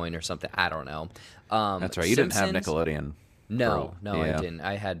one point or something. I don't know. That's right. You Simpsons, didn't have Nickelodeon. No, yeah. I didn't.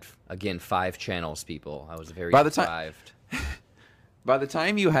 I had, again, 5 channels, people. I was very deprived. By the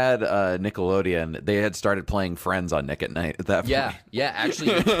time you had Nickelodeon, they had started playing Friends on Nick at Night at that point. Yeah,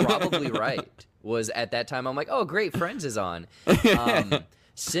 actually, you're probably right. Was at that time, I'm like, oh, great, Friends is on.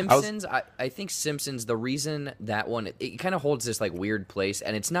 Simpsons, I think Simpsons, the reason that one, it kind of holds this like weird place,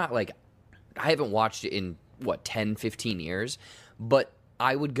 and it's not like, I haven't watched it in, 10, 15 years, but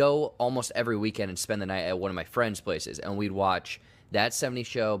I would go almost every weekend and spend the night at one of my friends' places, and we'd watch That 70s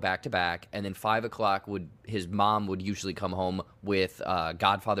Show back to back, and then 5 o'clock his mom would usually come home with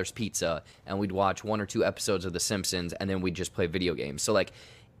Godfather's Pizza, and we'd watch 1 or 2 episodes of The Simpsons, and then we'd just play video games. So like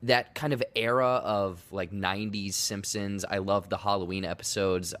that kind of era of like 90s Simpsons, I love the Halloween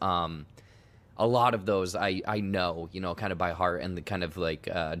episodes. A lot of those I know, kind of by heart, and the kind of like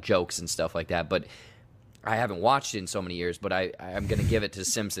jokes and stuff like that, but I haven't watched it in so many years, but I'm going to give it to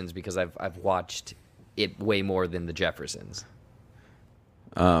Simpsons because I've watched it way more than the Jeffersons.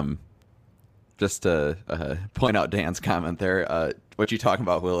 Just to point out Dan's comment there, what you talking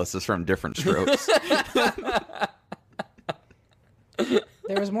about, Willis, is from Different Strokes.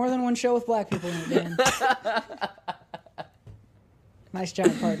 There was more than one show with black people in it, Dan. Nice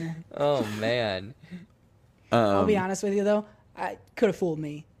job, partner. Oh, man. I'll be honest with you, though. I could have fooled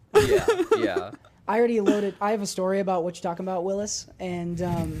me. Yeah. I already loaded. I have a story about what you're talking about, Willis, and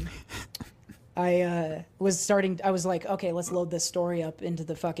I was like, okay, let's load this story up into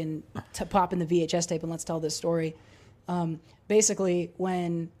the fucking pop in the VHS tape and let's tell this story. Basically,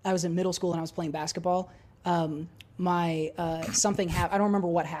 when I was in middle school and I was playing basketball, my something happened. I don't remember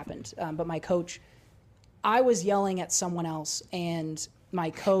what happened, but my coach, I was yelling at someone else, and my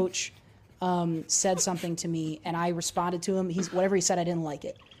coach said something to me, and I responded to him. Whatever he said, I didn't like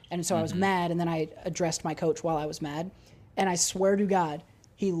it. And so I was mad, and then I addressed my coach while I was mad. And I swear to God,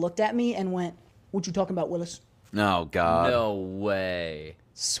 he looked at me and went, "What you talking about, Willis?" Oh, God. No way.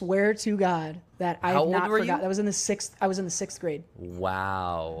 Swear to God that I How have old not were forgotten. you? That was in the sixth. I was in the 6th grade.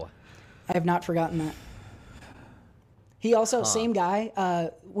 Wow. I have not forgotten that. He also same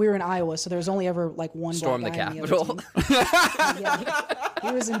guy. We were in Iowa, so there was only ever like one Storm black the guy on the other Capitol. team. Yeah,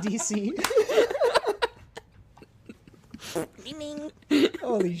 he was in DC.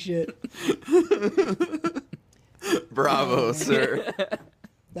 Holy shit! Bravo, sir.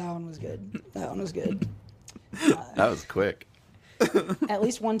 That one was good. That one was good. That was quick. At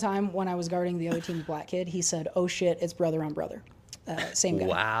least one time when I was guarding the other team's black kid, he said, "Oh shit, it's brother on brother." Same guy.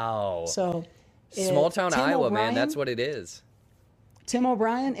 Wow. So, Small town Tim Iowa, O'Brien, man. That's what it is. Tim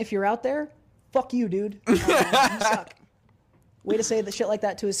O'Brien, if you're out there, fuck you, dude. You suck. Way to say the shit like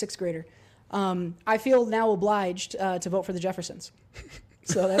that to a 6th grader. I feel now obliged to vote for the Jeffersons.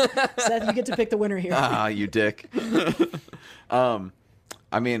 So Seth, you get to pick the winner here. Ah, you dick. I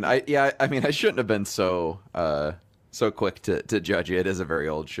mean, I shouldn't have been so quick to judge it. It is a very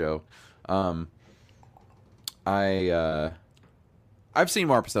old show. I've seen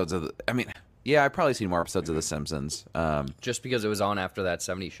more episodes of. I've probably seen more episodes of The Simpsons. Just because it was on after that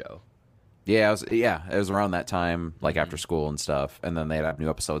 70s show. Yeah, it was around that time, like after school and stuff. And then they'd have new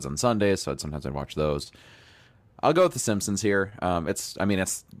episodes on Sundays, so sometimes I'd watch those. I'll go with The Simpsons here. It's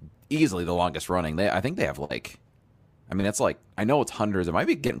easily the longest running. I think they have it's like, I know it's hundreds. It might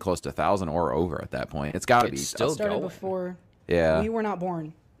be getting close to 1,000 or over at that point. It's got to be. Still started going. before. Yeah. We were not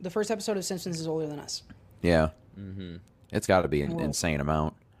born. The first episode of Simpsons is older than us. Yeah. Mm-hmm. It's got to be an insane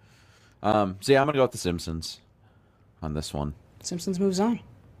amount. I'm going to go with The Simpsons on this one. Simpsons moves on.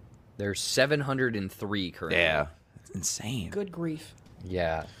 There's 703 currently. Yeah. It's insane. Good grief.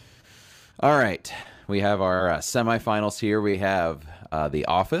 Yeah. All right. We have our semifinals here. We have The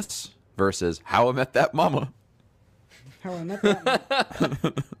Office versus How I Met That Mama. How I Met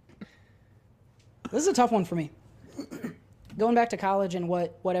That. This is a tough one for me. Going back to college and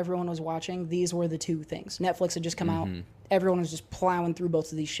what everyone was watching, these were the two things. Netflix had just come out. Everyone was just plowing through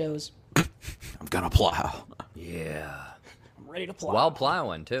both of these shows. I'm going to plow. Yeah. I'm ready to plow. While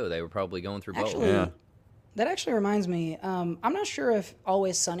plowing, too. They were probably going through both. Yeah. That actually reminds me. I'm not sure if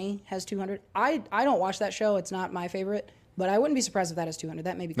Always Sunny has 200. I don't watch that show. It's not my favorite. But I wouldn't be surprised if that has 200.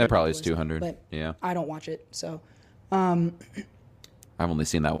 That may be. That probably is Always Sunny, 200. But yeah. I don't watch it. So. I've only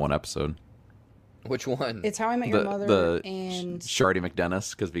seen that one episode. Which one? It's How I Met Your Mother and Shardy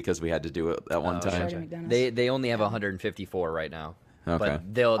McDennis, because we had to do it at one time. Shardy McDennis. They only have 154 right now. Okay.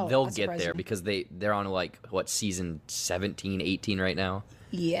 But they'll that's get there surprising. because they're on season 17, 18 right now.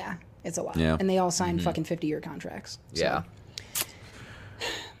 Yeah, it's a lot. Yeah. And they all signed fucking 50-year contracts. So. Yeah.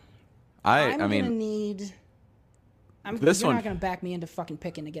 I'm gonna need. You're one- not gonna back me into fucking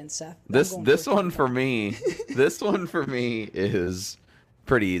picking against Seth. This one for me, this one for me is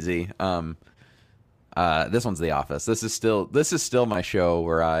pretty easy. This one's The Office. This is still my show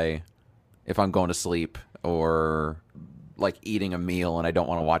where if I'm going to sleep or like eating a meal and I don't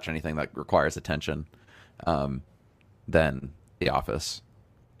want to watch anything that requires attention, then The Office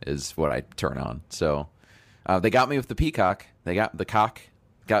is what I turn on. So they got me with the Peacock. They got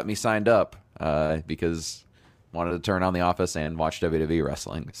me signed up because wanted to turn on The Office and watch WWE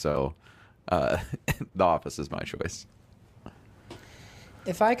wrestling. So The Office is my choice.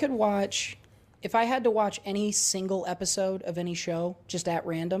 If I had to watch any single episode of any show just at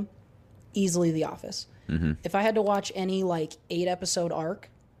random, easily The Office. Mm-hmm. If I had to watch any 8-episode arc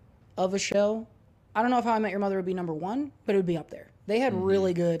of a show, I don't know if How I Met Your Mother would be number one, but it would be up there. They had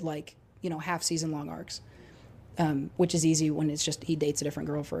really good half season long arcs, which is easy when it's just he dates a different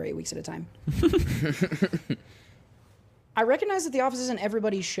girl for 8 weeks at a time. I recognize that The Office isn't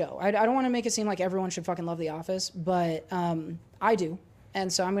everybody's show. I don't want to make it seem like everyone should fucking love The Office, but I do.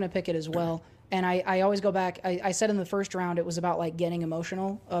 And so I'm going to pick it as well. And I always go back. I said in the first round it was about getting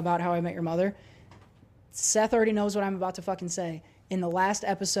emotional about How I Met Your Mother. Seth already knows what I'm about to fucking say. In the last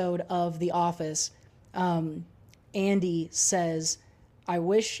episode of The Office, Andy says, I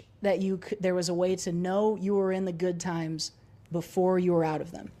wish that there was a way to know you were in the good times before you were out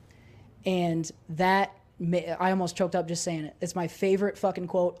of them. And that, I almost choked up just saying it. It's my favorite fucking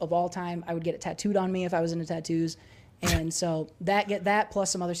quote of all time. I would get it tattooed on me if I was into tattoos. And so that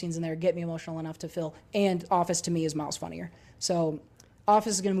plus some other scenes in there get me emotional enough to feel. And Office to me is miles funnier. So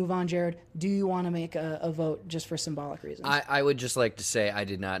Office is going to move on. Jared, do you want to make a vote just for symbolic reasons? I would just like to say I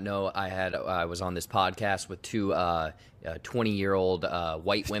did not know I was on this podcast with two 20-year-old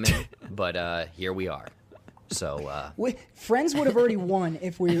white women, but here we are. So Friends would have already won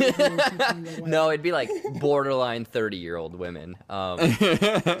if we were two. No, it'd be borderline 30-year-old women.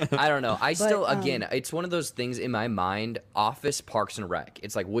 I don't know. Again, it's one of those things in my mind. Office, Parks and Rec.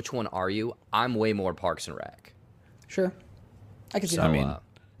 It's which one are you? I'm way more Parks and Rec. Sure. I could see So, that. I mean,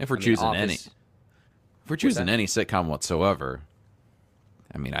 if we're choosing any sitcom whatsoever,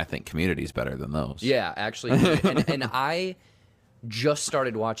 I mean, I think Community's better than those. Yeah, actually, and I just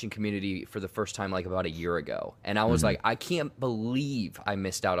started watching Community for the first time like about a year ago, and I was like, I can't believe I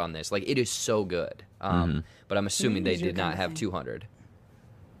missed out on this. Like, it is so good. But I'm assuming they did not have 200.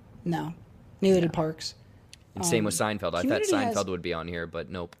 No, neither did Parks. And same with Seinfeld. I thought Community Seinfeld would be on here, but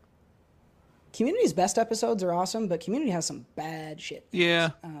nope. Community's best episodes are awesome, but Community has some bad shit.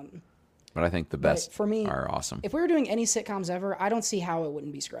 Yeah. But I think the best for me, are awesome. If we were doing any sitcoms ever, I don't see how it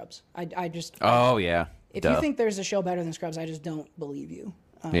wouldn't be Scrubs. I just. Oh, yeah. If you think there's a show better than Scrubs, I just don't believe you.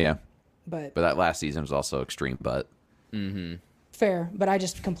 Yeah. But that last season was also extreme butt. Fair, but I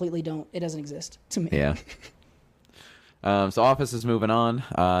just completely don't. It doesn't exist to me. Yeah. So Office is moving on.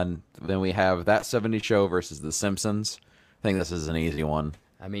 Then we have That 70s Show versus The Simpsons. I think this is an easy one.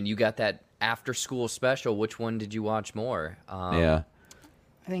 I mean, you got that after-school special. Which one did you watch more? Yeah.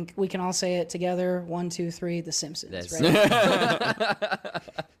 I think we can all say it together. 1, 2, 3. The Simpsons. Right?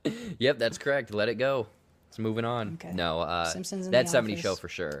 Yep, that's correct. Let it go. It's moving on. Okay. No, Simpsons and That The 70s Office. Show for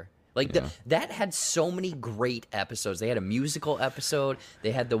sure. Like that had so many great episodes. They had a musical episode.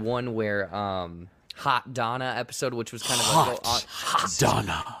 They had the one where Hot Donna episode, which was kind of Hot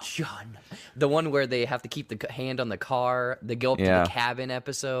Donna. John. The one where they have to keep the hand on the car. They go up to the cabin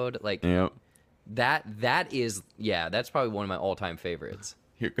episode. Like that is that's probably one of my all-time favorites.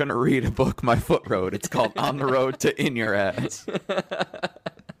 You're gonna read a book my foot wrote. It's called On the Road to In Your Ass.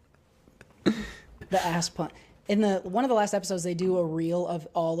 The ass pun. In one of the last episodes, they do a reel of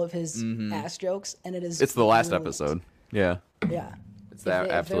all of his ass jokes, and it's the last brilliant. episode. Yeah. Yeah. It's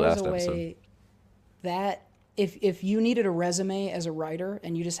after the last episode. That if you needed a resume as a writer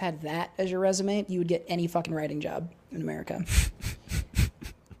and you just had that as your resume, you would get any fucking writing job in America.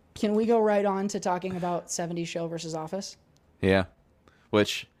 Can we go right on to talking about 70s Show versus Office? Yeah.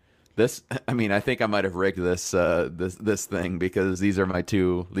 Which I mean, I think I might have rigged this this thing because these are my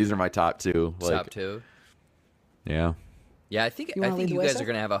top two. Top two. Yeah. Yeah, I think you guys are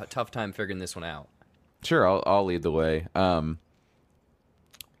gonna have a tough time figuring this one out. Sure, I'll lead the way. The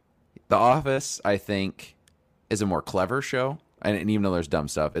Office, I think, is a more clever show, and even though there's dumb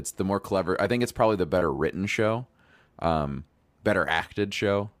stuff, it's the more clever. I think it's probably the better written show, better acted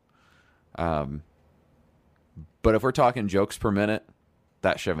show. But if we're talking jokes per minute,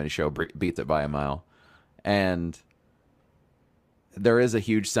 That 70s Show beats it by a mile, and there is a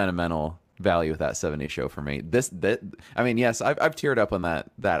huge sentimental value with That 70s Show for me. I mean, yes, I've teared up on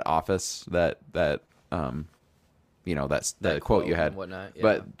that Office that that's the quote you had and whatnot, yeah.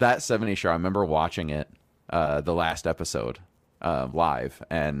 But That 70s Show, I remember watching it the last episode live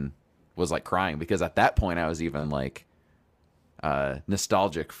and was like crying because at that point I was even like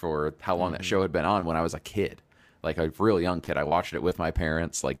nostalgic for how long that show had been on when I was a kid, like a real young kid. I watched it with my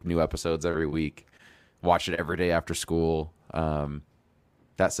parents, like new episodes every week, watched it every day after school.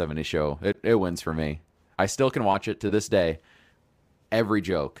 That 70s Show, it wins for me. I still can watch it to this day. Every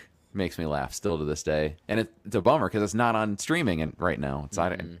joke makes me laugh still to this day, and it's a bummer because it's not on streaming right now. I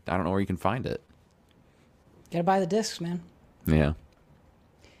don't know where you can find it. Gotta buy the discs, man. Yeah.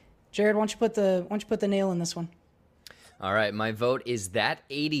 Jared, why don't you put the nail in this one? All right, my vote is That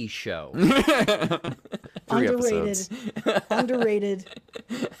 80s Show. Underrated.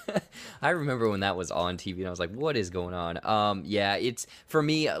 I remember when that was on TV and I was like, what is going on? Yeah, it's for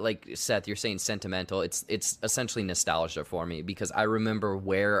me, like Seth, you're saying sentimental. It's essentially nostalgia for me because I remember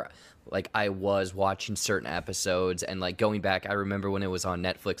where like I was watching certain episodes and like going back. I remember when it was on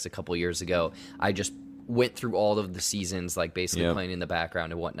Netflix a couple years ago. I just went through all of the seasons, like basically playing in the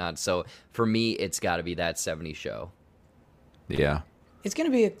background and whatnot. So for me, it's got to be That 70s Show. Yeah. It's going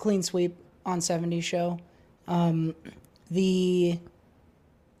to be a clean sweep on 70s Show. The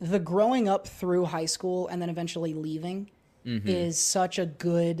growing up through high school and then eventually leaving is such a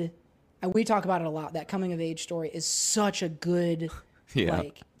good, and we talk about it a lot, that coming of age story is such a good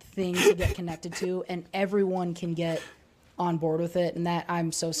like thing to get connected to, and everyone can get on board with it, and that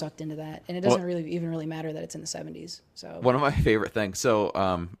I'm so sucked into that. And it doesn't really matter that it's in the 70s. So one of my favorite things, so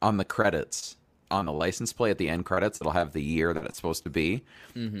on the credits, on the license plate at the end credits, it'll have the year that it's supposed to be.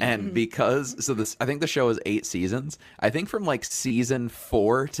 And because I think the show is 8 seasons. I think from like season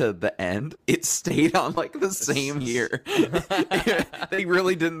 4 to the end, it stayed on like the same year. They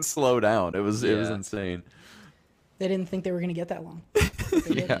really didn't slow down. It was insane. They didn't think they were going to get that long.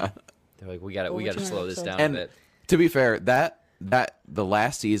 They're like, we got to slow this down a bit. To be fair, that the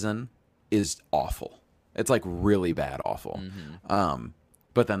last season is awful. It's like really bad awful.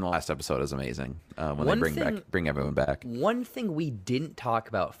 But then the last episode is amazing when they bring everyone back. One thing we didn't talk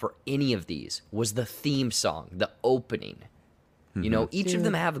about for any of these was the theme song, the opening. You know, each of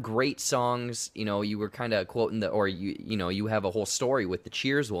them have great songs. You know, you were kind of quoting you have a whole story with the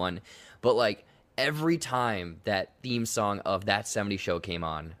Cheers one, but like every time that theme song of That 70s Show came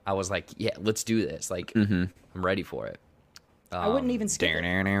on, I was like, yeah, let's do this. Like, I'm ready for it. I wouldn't even skip it.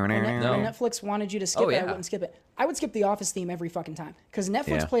 When Netflix wanted you to skip it, I wouldn't skip it. I would skip the Office theme every fucking time because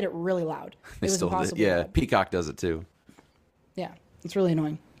Netflix played it really loud. It was impossible. Yeah, Peacock does it too. Yeah, it's really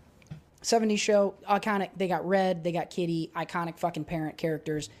annoying. 70s Show, iconic. They got Red, they got Kitty, iconic fucking parent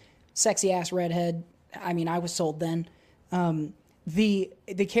characters. Sexy ass redhead. I mean, I was sold then. The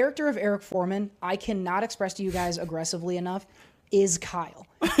character of Eric Foreman, I cannot express to you guys aggressively enough, is Kyle.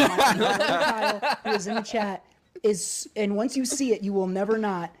 Kyle, who is in the chat, and once you see it, you will never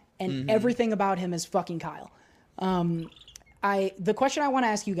not. And everything about him is fucking Kyle. The question I want to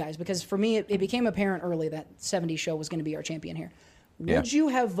ask you guys, because for me, it became apparent early that 70s Show was going to be our champion here. Would you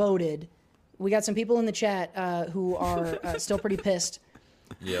have voted? We got some people in the chat who are still pretty pissed.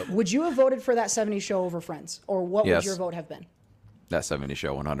 Yep. Would you have voted for That 70s Show over Friends? Or what would your vote have been? That 70s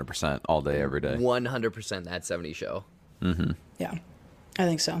Show, 100%, all day, every day. 100% That 70s Show. Yeah, I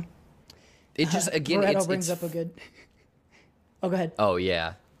think so. It just, again, Moretto brings up a good... Oh, go ahead. Oh,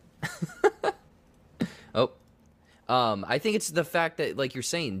 yeah. I think it's the fact that, like you're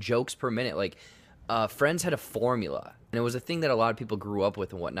saying, jokes per minute. Like, Friends had a formula, and it was a thing that a lot of people grew up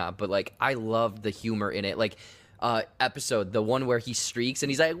with and whatnot. But like, I loved the humor in it. Like, episode, the one where he streaks and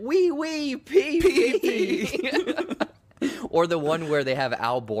he's like, wee, pee. Or the one where they have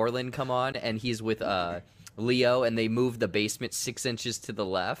Al Borland come on and he's with Leo and they move the basement 6 inches to the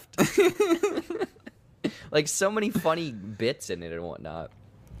left. Like, so many funny bits in it and whatnot.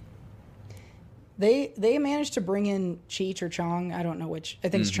 They managed to bring in Cheech or Chong, I don't know which, I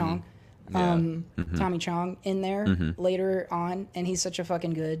think it's Chong, Tommy Chong in there later on, and he's such a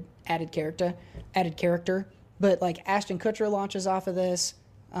fucking good added character. But like Ashton Kutcher launches off of this.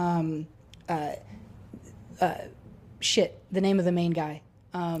 The name of the main guy.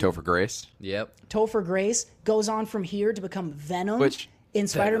 Topher Grace. Yep. Topher Grace goes on from here to become Venom in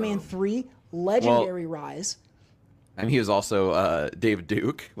Spider-Man 3, legendary rise. I mean, he was also David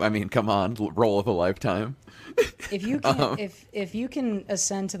Duke. I mean, come on, role of a lifetime. If you can, if you can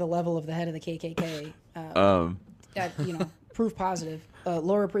ascend to the level of the head of the KKK, proof positive.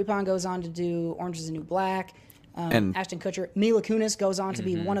 Laura Prepon goes on to do Orange Is the New Black. And Ashton Kutcher, Mila Kunis goes on to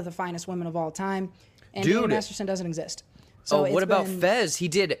be one of the finest women of all time. And David Masterson doesn't exist. So what about Fez? He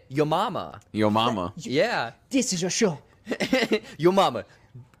did Yo Mama. Yeah. This is your show. Yo Mama.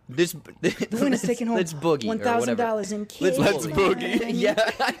 The winner's taking home Let's Boogie $1,000 in cash. Let's Boogie.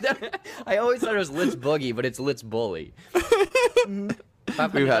 Yeah. I always thought it was Let's Boogie, but it's Let's Bully.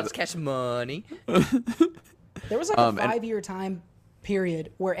 $500 cash money. There was like a 5-year time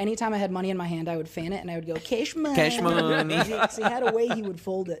period where anytime I had money in my hand, I would fan it and I would go, cash money. Cash money. He had a way he would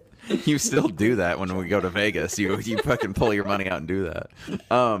fold it. You still do that when we go to Vegas. You fucking pull your money out and do that.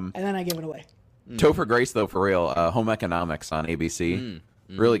 And then I give it away. Topher Grace, though, for real. Home Economics on ABC.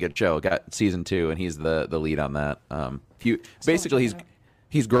 Really good show. Got season 2, and he's the lead on that. Basically,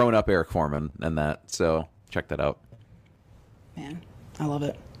 he's growing up Eric Foreman and that. So check that out. Man, I love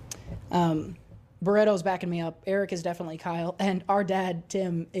it. Barretto's backing me up. Eric is definitely Kyle, and our dad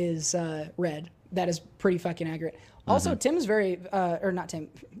Tim is Red. That is pretty fucking accurate. Also, Tim is very, or not Tim,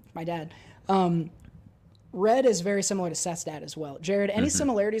 my dad. Red is very similar to Seth's dad as well. Jared, any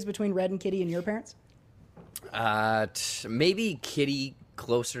similarities between Red and Kitty and your parents? Maybe Kitty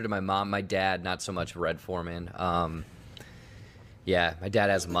closer to my mom. My dad, not so much Red Foreman. Yeah, my dad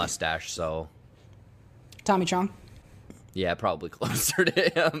has a mustache, so. Tommy Chong? Yeah, probably closer to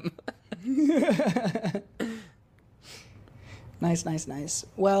him. Nice.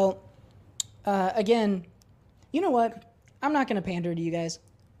 Well, again, you know what? I'm not going to pander to you guys.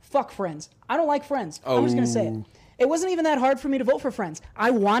 Fuck Friends. I don't like Friends. I'm just going to say it. It wasn't even that hard for me to vote for Friends.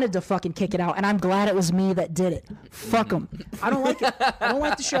 I wanted to fucking kick it out, and I'm glad it was me that did it. Fuck them. I don't like it. I don't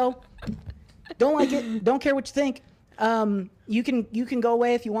like the show. Don't like it. Don't care what you think. You can go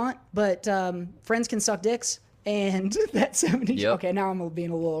away if you want, but Friends can suck dicks. And that 70s show. Okay, now I'm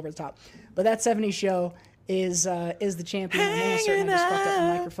being a little over the top. But that 70s show is the champion. I'm almost certain I just fucked up the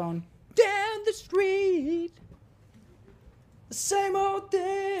microphone. Down the street. The same old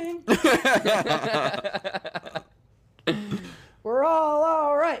thing. We're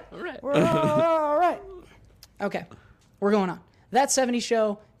all right. We're all right. Okay, we're going on. That 70s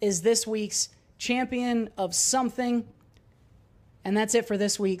show is this week's champion of something. And that's it for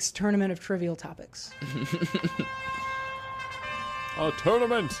this week's Tournament of Trivial Topics. A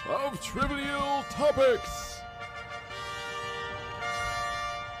tournament of trivial topics.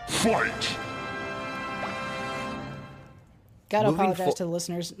 Fight! Gotta Moving apologize to the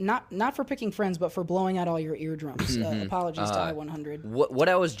listeners, not for picking Friends, but for blowing out all your eardrums. Apologies to I-100. What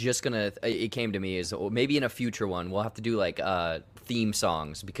I was just gonna, it came to me is maybe in a future one we'll have to do like theme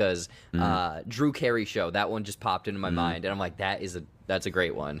songs because Drew Carey show, that one just popped into my mind, and I'm like, that's a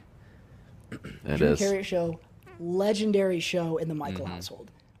great one. Drew Carey show, legendary show in the Michael household.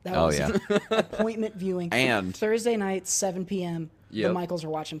 That was appointment viewing. And Thursday night, 7 p.m. The Michaels are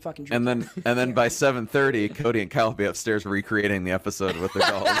watching fucking Drew. And then by 7:30, Cody and Kyle will be upstairs recreating the episode with their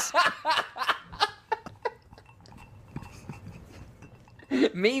dolls.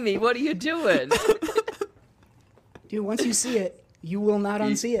 Mimi, what are you doing? Dude, once you see it, you will not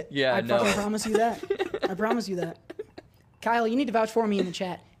unsee it. Yeah, I fucking promise you that. I promise you that. Kyle, you need to vouch for me in the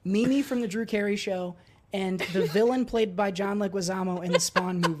chat. Mimi from the Drew Carey show and the villain played by John Leguizamo in the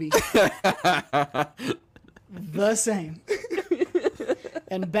Spawn movie. The same.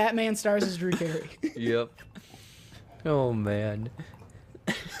 And Batman stars as Drew Carey. Yep. Oh, man.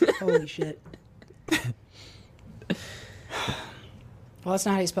 Holy shit. Well, that's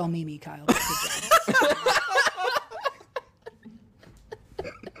not how you spell Mimi, Kyle.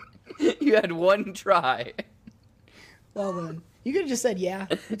 You had one try. Well then, you could have just said yeah.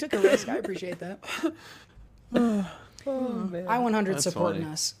 You took a risk. I appreciate that. Oh, man. I-100 That's supporting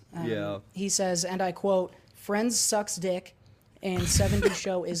funny. us. Yeah. He says, and I quote, "Friends sucks dick, and 70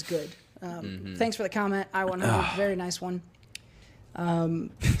 show is good." Thanks for the comment, I-100. Very nice one. I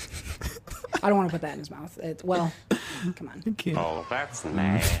don't want to put that in his mouth. Well, come on. Oh, that's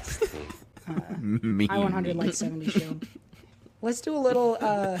nasty. I-100 like 70 show. Let's do a little.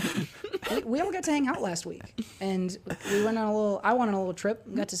 We all got to hang out last week, and we went on a little. I went on a little trip.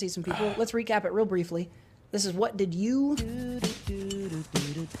 Got to see some people. Let's recap it real briefly. This is what did you?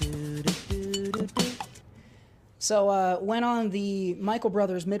 So went on the Michael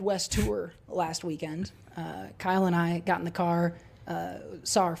Brothers Midwest tour last weekend. Kyle and I got in the car,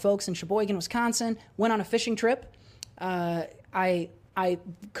 saw our folks in Sheboygan, Wisconsin. Went on a fishing trip. I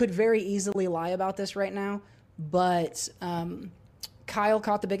could very easily lie about this right now, but Kyle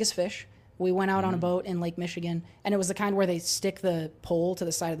caught the biggest fish. We went out on a boat in Lake Michigan, and it was the kind where they stick the pole to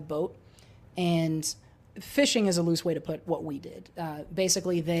the side of the boat. And fishing is a loose way to put what we did.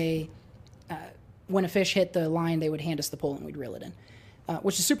 Basically, they when a fish hit the line, they would hand us the pole and we'd reel it in,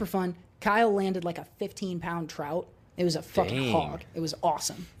 which is super fun. Kyle landed like a 15-pound trout. It was a fucking hog. It was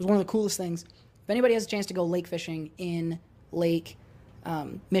awesome. It was one of the coolest things. If anybody has a chance to go lake fishing in Lake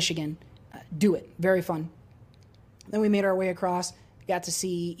Michigan, do it. Very fun. Then we made our way across, got to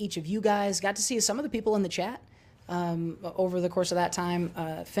see each of you guys, got to see some of the people in the chat over the course of that time.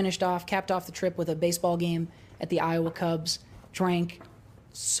 Capped off the trip with a baseball game at the Iowa Cubs, drank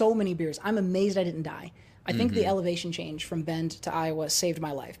so many beers. I'm amazed I didn't die. I think the elevation change from Bend to Iowa saved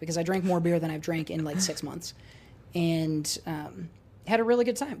my life because I drank more beer than I've drank in like 6 months. And had a really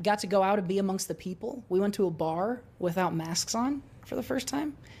good time. Got to go out and be amongst the people. We went to a bar without masks on for the first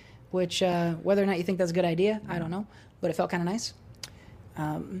time, which whether or not you think that's a good idea, I don't know, but it felt kind of nice.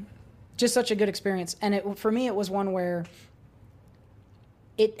 Just such a good experience. And for me, it was one where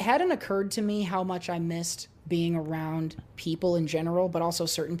it hadn't occurred to me how much I missed being around people in general, but also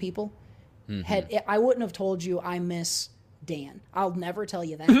certain people. I wouldn't have told you I miss Dan. I'll never tell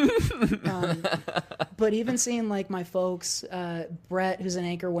you that. But even seeing like my folks, Brett, who's an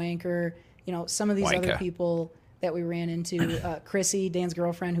anchor wanker, some of these other people that we ran into, Chrissy, Dan's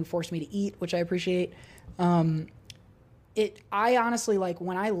girlfriend, who forced me to eat, which I appreciate. I honestly, like,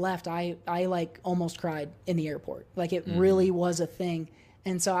 when I left, I like almost cried in the airport. Like, it really was a thing.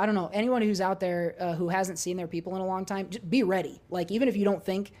 And so I don't know, anyone who's out there who hasn't seen their people in a long time, just be ready. Like, even if you don't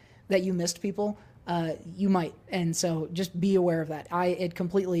think that you missed people, you might. And so just be aware of that. It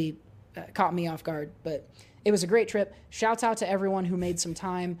completely caught me off guard, but it was a great trip. Shouts out to everyone who made some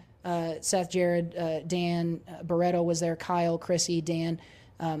time. Seth, Jared, Dan, Barreto was there, Kyle, Chrissy, Dan,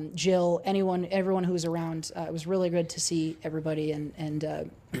 Jill, everyone who was around. It was really good to see everybody, and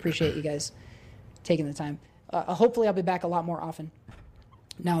appreciate you guys taking the time. Hopefully I'll be back a lot more often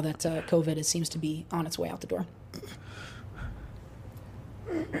now that COVID seems to be on its way out the door.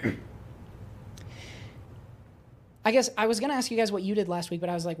 I guess I was going to ask you guys what you did last week, but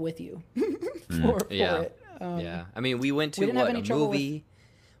I was like with you for it. Yeah. I mean, we went to a movie.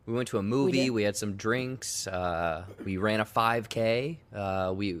 We went to a movie. We had some drinks. We ran a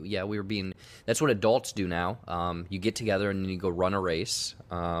 5K. We were being. That's what adults do now. You get together and then you go run a race.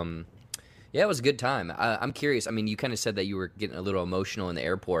 Yeah, it was a good time. I'm curious. I mean, you kind of said that you were getting a little emotional in the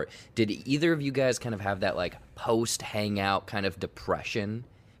airport. Did either of you guys kind of have that like post hangout kind of depression?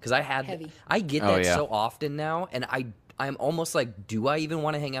 Because I get that so often now, and I'm almost like, do I even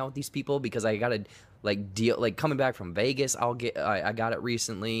want to hang out with these people? Because I gotta like coming back from Vegas. I got it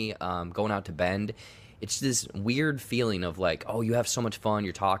recently. Going out to Bend. It's this weird feeling of like, oh, you have so much fun,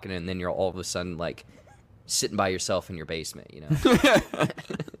 you're talking, and then you're all of a sudden like sitting by yourself in your basement, you know?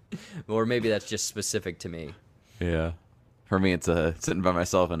 Or maybe that's just specific to me. Yeah. For me, it's sitting by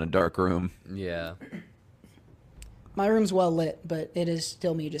myself in a dark room. Yeah. My room's well lit, but it is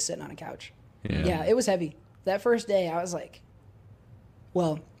still me just sitting on a couch. Yeah, it was heavy. That first day, I was like,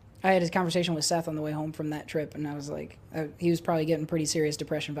 well, I had a conversation with Seth on the way home from that trip, and I was like, he was probably getting pretty serious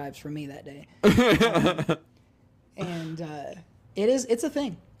depression vibes from me that day. It's a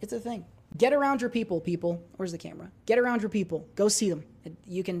thing. It's a thing. Get around your people. Where's the camera? Get around your people. Go see them.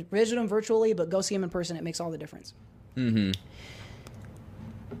 You can visit them virtually, but go see them in person. It makes all the difference. Mm-hmm.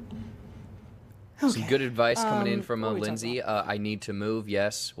 Okay. Some good advice coming in from what were we Lindsay. talking about? I need to move.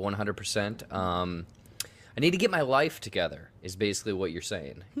 Yes, 100%. I need to get my life together is basically what you're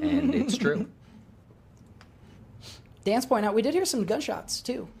saying, and it's true. Dan's pointing out we did hear some gunshots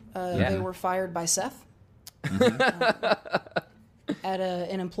too. They were fired by Seth at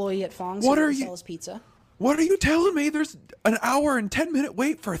an employee at Fong's who sells pizza. What are you telling me? There's an hour and 10-minute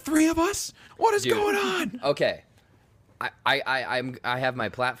wait for 3 of us? What is going on? Okay. I have my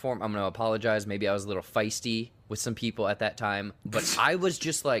platform. I'm going to apologize. Maybe I was a little feisty with some people at that time, but I was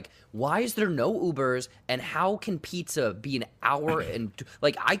just like, why is there no Ubers, and how can pizza be an hour and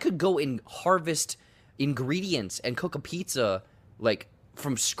like I could go and harvest ingredients and cook a pizza like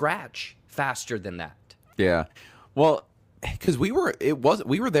from scratch faster than that. Yeah. Well, cuz we were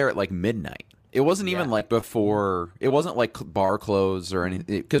there at like midnight. It wasn't even like before. It wasn't like bar close or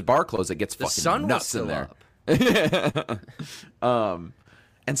anything, cuz bar close it gets fucking nuts in there.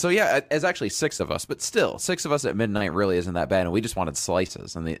 And so yeah, it's actually 6 of us, but still 6 of us at midnight really isn't that bad, and we just wanted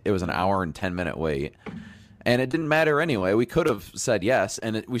slices, and it was an hour and 10-minute wait, and it didn't matter anyway. We could have said yes,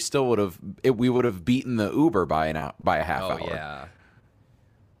 and we still would have beaten the Uber by a half hour.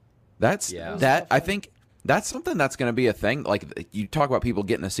 Yeah, I think that's something that's going to be a thing. Like, you talk about people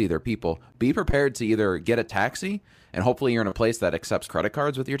getting to see their people. Be prepared to either get a taxi, and hopefully you're in a place that accepts credit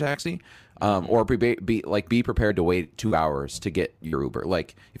cards with your taxi, or be prepared to wait 2 hours to get your Uber.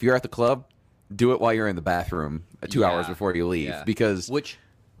 Like, if you're at the club, do it while you're in the bathroom 2 hours before you leave, because it's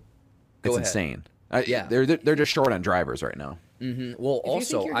insane. They're just short on drivers right now. Mm-hmm. Well, if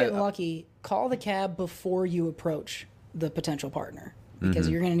also, you think you're getting lucky, call the cab before you approach the potential partner, because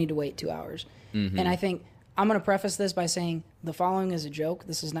you're going to need to wait 2 hours. Mm-hmm. And I think I'm going to preface this by saying the following is a joke.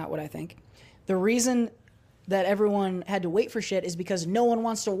 This is not what I think. The reason that everyone had to wait for shit is because no one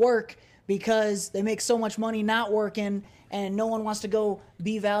wants to work, because they make so much money not working, and no one wants to go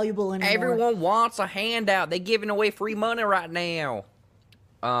be valuable anymore. Everyone wants a handout. They're giving away free money right now.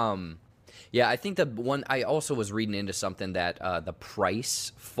 Yeah, I think I also was reading into something that the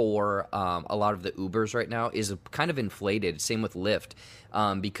price for a lot of the Ubers right now is kind of inflated. Same with Lyft,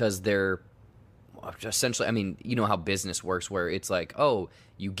 because they're essentially, I mean, you know how business works, where it's like, oh,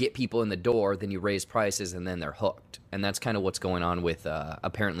 you get people in the door, then you raise prices, and then they're hooked. And that's kind of what's going on with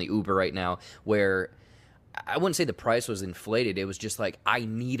apparently Uber right now, where I wouldn't say the price was inflated. It was just like, I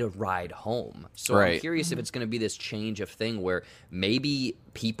need a ride home. So I'm curious if it's going to be this change of thing where maybe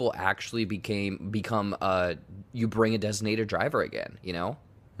people actually become you bring a designated driver again, you know?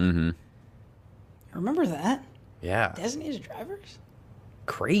 Mm-hmm. Remember that? Yeah. Designated drivers?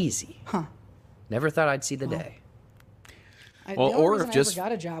 Crazy. Huh. Never thought I'd see the day. The only reason I ever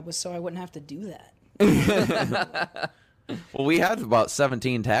got a job was so I wouldn't have to do that. Well, we had about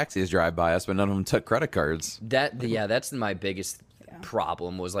 17 taxis drive by us, but none of them took credit cards. That's my biggest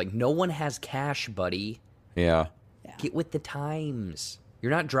problem, was like, no one has cash, buddy. Yeah. Get with the times.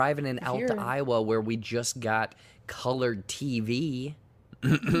 You're not driving in Alta, Iowa, where we just got colored TV.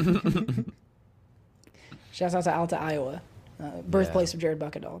 Shouts out to Alta, Iowa. Birthplace of Jared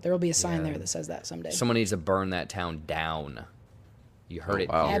Buckendall. There will be a sign there that says that someday. Someone needs to burn that town down. You heard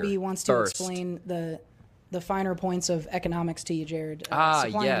it here Abby wants to first. explain the finer points of economics to you, Jared.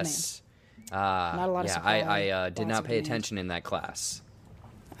 Yes. Not a lot of supply. I did not pay attention in that class.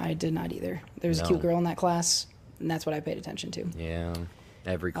 I did not either. There was a cute girl in that class, and that's what I paid attention to. Yeah,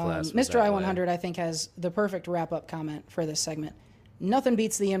 every class. Mr. I-100, I think, has the perfect wrap-up comment for this segment. Nothing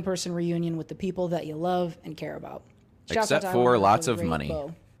beats the in-person reunion with the people that you love and care about. Except for lots of money.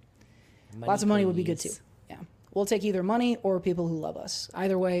 Lots of money would be good too. Yeah. We'll take either money or people who love us.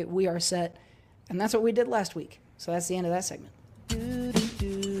 Either way, we are set. And that's what we did last week. So that's the end of that segment.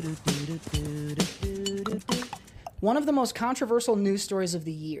 One of the most controversial news stories of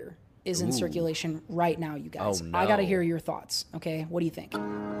the year is in circulation right now, you guys. Oh, no. I got to hear your thoughts. Okay. What do you think?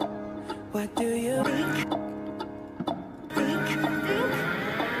 What do you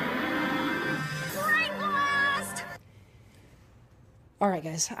All right,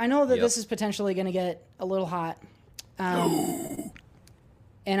 guys. I know that this is potentially going to get a little hot. And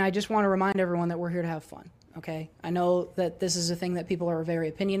I just want to remind everyone that we're here to have fun, okay? I know that this is a thing that people are very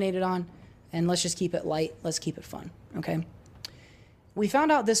opinionated on, and let's just keep it light. Let's keep it fun, okay? We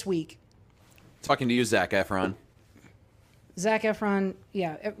found out this week. Talking to you, Zac Efron. Zac Efron,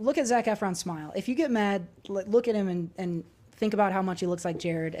 yeah. Look at Zac Efron's smile. If you get mad, look at him and think about how much he looks like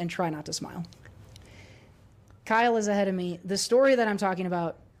Jared and try not to smile. Kyle is ahead of me. The story that I'm talking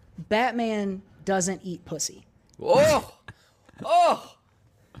about, Batman doesn't eat pussy. Oh! Oh!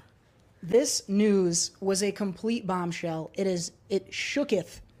 This news was a complete bombshell. It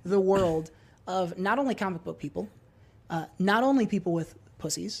shooketh the world of not only comic book people, not only people with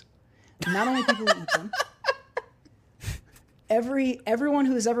pussies, not only people who eat them. Everyone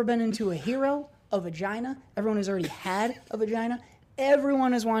who has ever been into a hero, a vagina, everyone who's already had a vagina,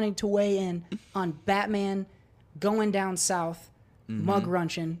 everyone is wanting to weigh in on Batman going down south, mug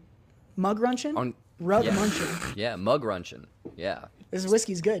runchin'. Mug runchin'? Rug munchin'. Yeah, mug runchin'. Yeah. This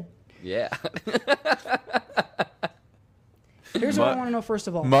whiskey's good. Yeah. Here's what I want to know first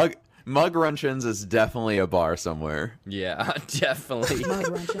of all. Mug Runchin's is definitely a bar somewhere. Yeah, definitely. Mug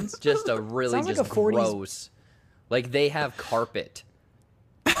Runchin's. Just a really Sounds like just a 40s gross. Like they have carpet.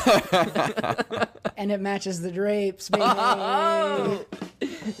 And it matches the drapes, baby. Oh!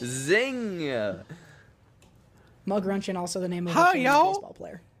 Zing! Mug Runchin, also the name of Hi, a famous y'all. baseball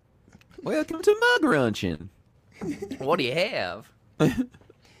player. Welcome to Mug Runchin. What do you have?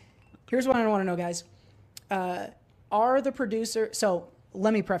 Here's what I want to know, guys. Are the producer... So,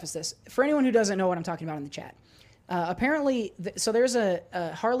 let me preface this. For anyone who doesn't know what I'm talking about in the chat. Apparently, so there's a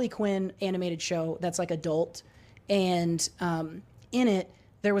Harley Quinn animated show that's like adult. And in it,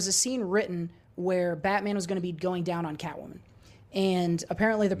 there was a scene written where Batman was going to be going down on Catwoman. And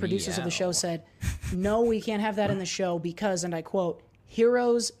apparently the producers of the show said, no, we can't have that in the show because, and I quote,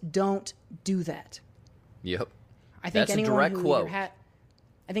 heroes don't do that. Yep. I think That's a anyone direct who quote. I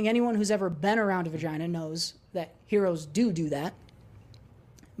think anyone who's ever been around a vagina knows that heroes do that.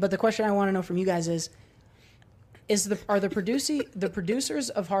 But the question I want to know from you guys are the producers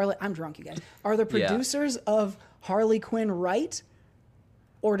of Harley? I'm drunk, you guys. Are the producers of Harley Quinn right,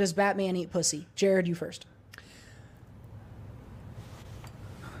 or does Batman eat pussy? Jared, you first.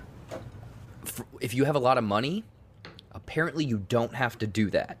 If you have a lot of money, apparently you don't have to do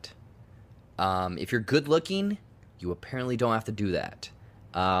that. If you're good looking, you apparently don't have to do that.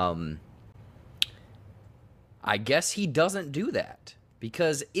 I guess he doesn't do that.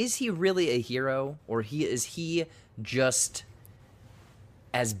 Because is he really a hero, or is he just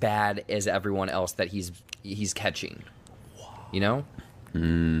as bad as everyone else that he's catching? You know?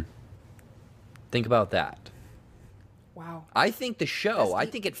 Think about that. Wow. I think I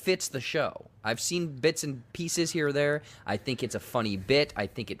think it fits the show. I've seen bits and pieces here or there. I think it's a funny bit. I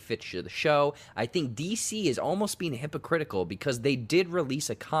think it fits the show. I think DC is almost being hypocritical because they did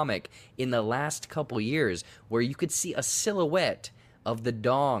release a comic in the last couple years where you could see a silhouette of the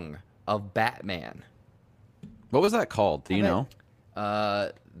dong of Batman. What was that called? Do you know?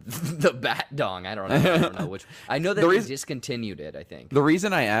 The Bat Dong. I don't know which. I know that they discontinued it, I think. The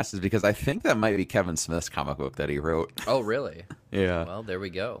reason I asked is because I think that might be Kevin Smith's comic book that he wrote. Oh, really? Yeah. Well, there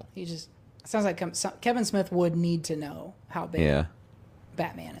we go. He just sounds like Kevin Smith would need to know how big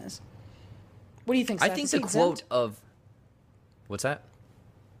Batman is. What do you think, Seth? I think the quote of... What's that?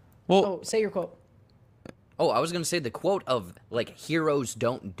 Well, say your quote. Oh, I was going to say the quote of, like, heroes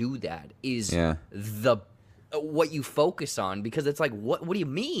don't do that is the what you focus on, because it's like, what do you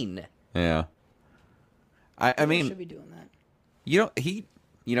mean? Yeah. I mean, should be doing that.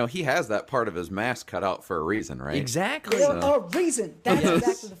 He has that part of his mask cut out for a reason, right? Exactly. For a reason. That's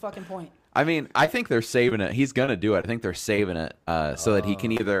exactly the fucking point. I mean, I think they're saving it. He's gonna do it. I think they're saving it so that he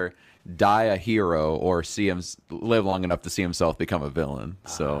can either die a hero or live long enough to see himself become a villain.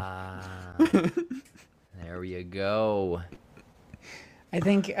 So there you go.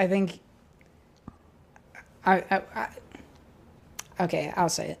 Okay, I'll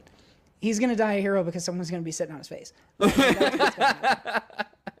say it. He's gonna die a hero because someone's gonna be sitting on his face.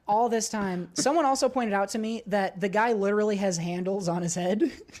 All this time, someone also pointed out to me that the guy literally has handles on his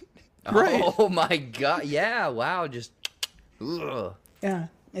head. Right. Oh my god! Yeah. Wow. Just. Ugh. Yeah,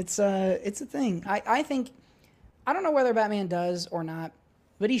 it's a thing. I think, I don't know whether Batman does or not,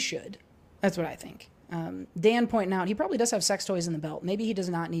 but he should. That's what I think. Dan pointing out he probably does have sex toys in the belt. Maybe he does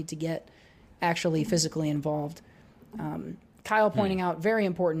not need to get actually physically involved. Kyle pointing out, very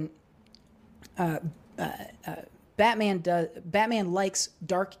important. Batman likes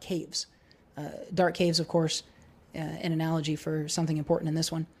dark caves. Dark caves, of course, an analogy for something important in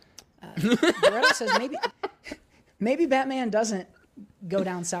this one. Doretta says maybe Batman doesn't go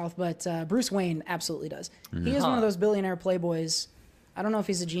down south, but Bruce Wayne absolutely does. He is one of those billionaire playboys. I don't know if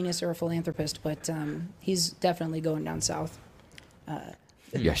he's a genius or a philanthropist, but he's definitely going down south.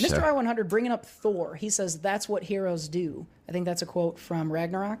 Yes, Mr. sir. I-100 bringing up Thor. He says, that's what heroes do. I think that's a quote from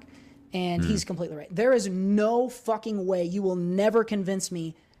Ragnarok. And he's completely right. There is no fucking way you will never convince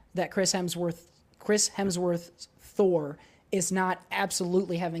me that Chris Hemsworth's Thor is not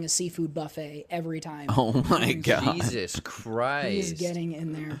absolutely having a seafood buffet every time. Oh my god. Jesus Christ. He's getting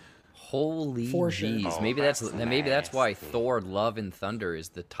in there. Holy For sure. jeez. Oh, maybe that's that's why Thor Love and Thunder is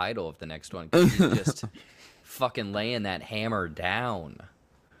the title of the next one. 'Cause he's just fucking laying that hammer down.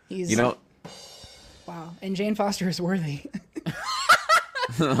 He's, You know, wow. And Jane Foster is worthy.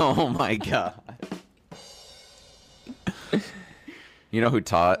 oh my god. You know who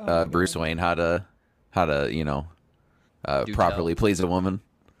taught Bruce Wayne how to Do properly please a woman?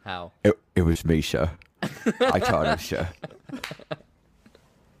 How? It was me, sir. I taught him, sir.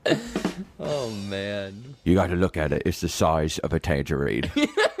 Oh man. You got to look at it. It's the size of a tangerine.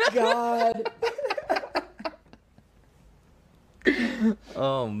 God.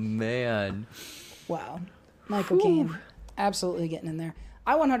 Oh man. Wow. Michael Caine, absolutely getting in there.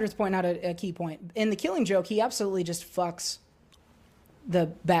 I-100's pointing out a key point. In The Killing Joke, he absolutely just fucks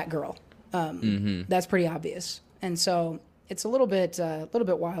the Batgirl. That's pretty obvious. And so it's a little bit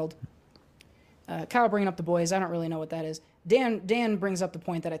wild. Kyle bringing up the boys. I don't really know what that is. Dan brings up the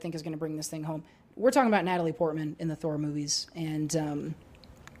point that I think is going to bring this thing home. We're talking about Natalie Portman in the Thor movies. And,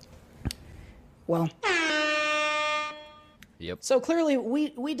 well... Yep. So clearly,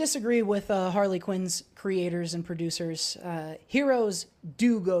 we disagree with Harley Quinn's creators and producers. Heroes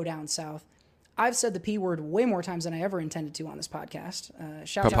do go down south. I've said the P word way more times than I ever intended to on this podcast.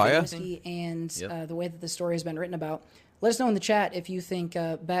 Shout out Papaya? to Whiskey and the way that the story has been written about. Let us know in the chat if you think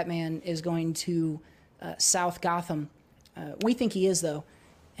Batman is going to South Gotham. We think he is, though.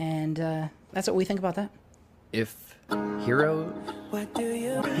 And that's what we think about that. If hero What do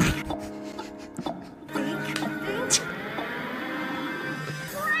you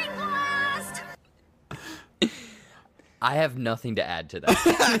I have nothing to add to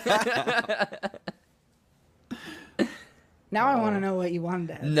that. Now I want to know what you wanted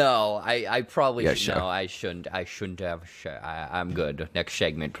to add. No, I probably Yeah, should. sure. No, I shouldn't have. I'm good. Next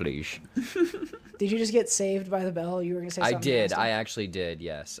segment, please. Did you just get saved by the bell? You were going to say I something did. nasty? I actually did.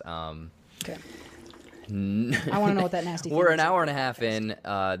 Yes. Okay. I want to know what that nasty thing We're is. an hour and a half in.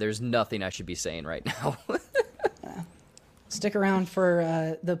 There's nothing I should be saying right now. Stick around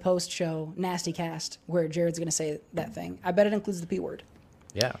for the post-show Nasty Cast, where Jared's going to say that thing. I bet it includes the P word.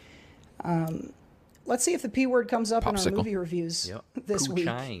 Yeah. Let's see if the P word comes up in our Popsicle. movie reviews Yep. this week.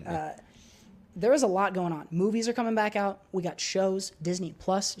 Poutine. There is a lot going on. Movies are coming back out. We got shows. Disney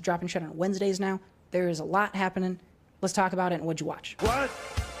Plus dropping shit on Wednesdays now. There is a lot happening. Let's talk about it and what'd you watch? What?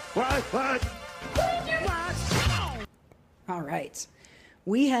 All right.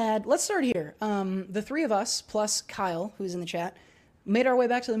 Let's start here. The three of us, plus Kyle, who's in the chat, made our way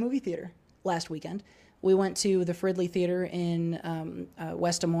back to the movie theater last weekend. We went to the Fridley Theater in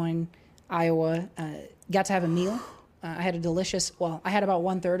West Des Moines, Iowa. Got to have a meal. I had I had about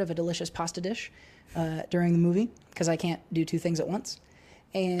 1/3 of a delicious pasta dish during the movie because I can't do two things at once.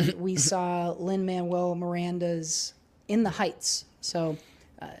 And we saw Lin-Manuel Miranda's In the Heights. So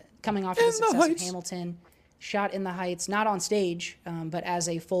coming off of the success of Hamilton, shot In the Heights, not on stage, but as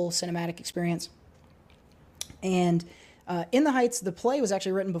a full cinematic experience. And In the Heights, the play was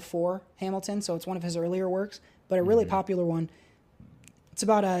actually written before Hamilton, so it's one of his earlier works, but a really popular one. It's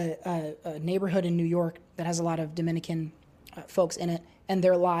about a neighborhood in New York that has a lot of Dominican folks in it and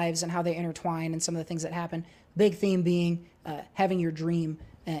their lives and how they intertwine and some of the things that happen. Big theme being having your dream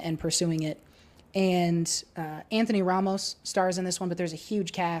and pursuing it. And Anthony Ramos stars in this one, but there's a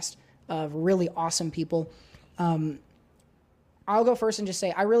huge cast of really awesome people. I'll go first and just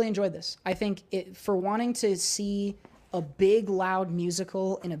say I really enjoyed this. I think for wanting to see a big, loud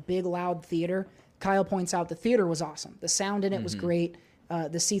musical in a big, loud theater, Kyle points out the theater was awesome. The sound in it was great.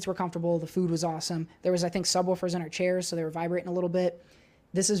 The seats were comfortable. The food was awesome. There was, I think, subwoofers in our chairs, so they were vibrating a little bit.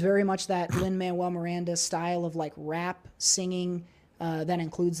 This is very much that Lin-Manuel Miranda style of like rap singing that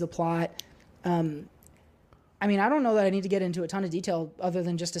includes the plot. I mean, I don't know that I need to get into a ton of detail other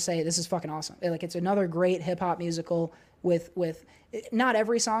than just to say this is fucking awesome. Like, it's another great hip hop musical with not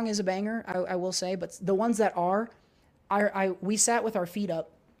every song is a banger, I will say, but the ones that are, we sat with our feet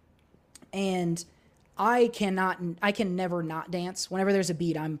up, and I can never not dance. Whenever there's a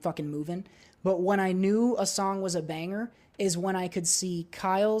beat, I'm fucking moving. But when I knew a song was a banger is when I could see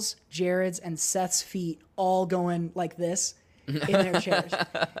Kyle's, Jared's, and Seth's feet all going like this in their chairs.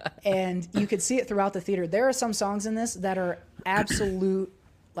 And you could see it throughout the theater. There are some songs in this that are absolute,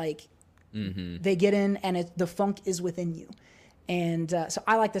 like, they get in and the funk is within you. And so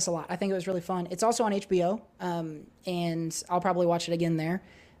I like this a lot. I think it was really fun. It's also on HBO, and I'll probably watch it again there.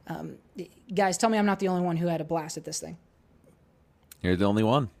 Guys, tell me I'm not the only one who had a blast at this thing. You're the only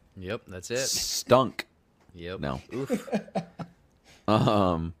one. Yep, that's it. Stunk. Yep. No.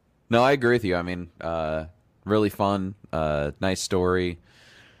 No, I agree with you. I mean, really fun, nice story,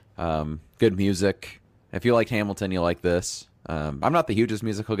 good music. If you liked Hamilton, you like this. I'm not the hugest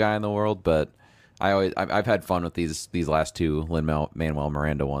musical guy in the world, but I've had fun with these last two Lin-Manuel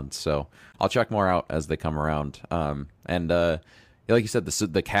Miranda ones, so I'll check more out as they come around. And like you said,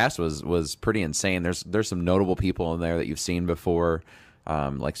 the cast was pretty insane. There's some notable people in there that you've seen before,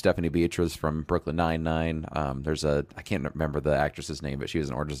 like Stephanie Beatriz from Brooklyn Nine-Nine. I can't remember the actress's name, but she was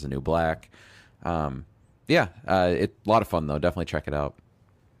in Orange Is the New Black. It's a lot of fun though. Definitely check it out.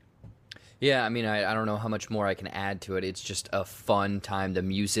 Yeah, I mean, I don't know how much more I can add to it. It's just a fun time. The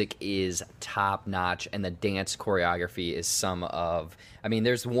music is top-notch, and the dance choreography is some of... I mean,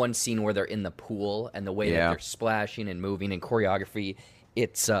 there's one scene where they're in the pool, and the way that they're splashing and moving and choreography,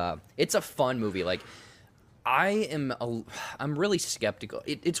 it's a fun movie. Like, I'm really skeptical.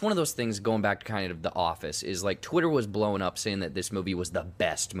 It's one of those things, going back to kind of The Office, is like Twitter was blowing up saying that this movie was the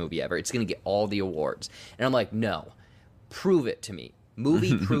best movie ever. It's going to get all the awards. And I'm like, no, prove it to me.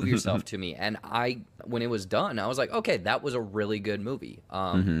 Movie, prove yourself to me. And when it was done, I was like, okay, that was a really good movie.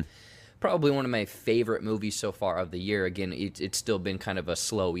 Probably one of my favorite movies so far of the year. Again, it's still been kind of a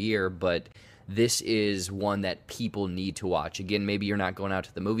slow year, but this is one that people need to watch. Again, maybe you're not going out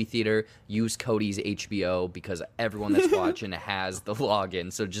to the movie theater. Use Cody's HBO because everyone that's watching has the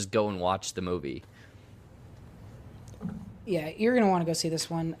login. So just go and watch the movie. Yeah, you're going to want to go see this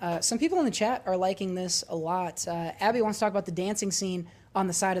one. Some people in the chat are liking this a lot. Abby wants to talk about the dancing scene on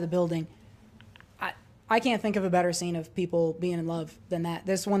the side of the building. I can't think of a better scene of people being in love than that.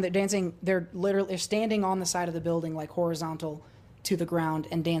 This one, they're dancing, they're standing on the side of the building, like horizontal to the ground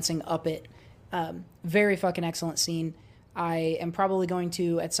and dancing up it. Very fucking excellent scene. I am probably going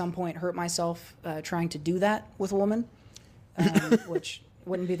to, at some point, hurt myself trying to do that with a woman, which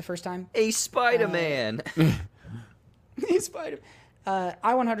wouldn't be the first time. A Spider-Man!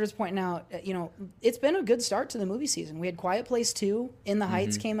 I100 is pointing out, it's been a good start to the movie season. We had Quiet Place 2, In the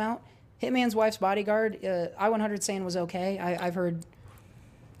Heights came out. Hitman's Wife's Bodyguard, I100 saying was okay. I've heard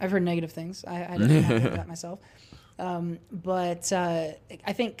negative things. I didn't have that myself. But I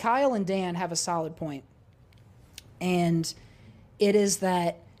think Kyle and Dan have a solid point. And it is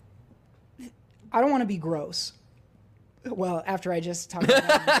that I don't want to be gross. Well, after I just talked about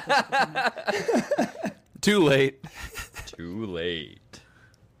that. Too late. Too late.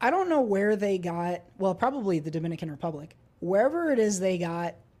 I don't know where they got, well, probably the Dominican Republic. Wherever it is they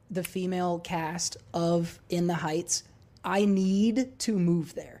got the female cast of In the Heights, I need to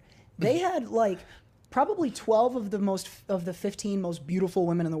move there. They had like probably 12 of the 15 most beautiful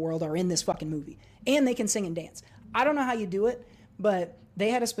women in the world are in this fucking movie. And they can sing and dance. I don't know how you do it, but they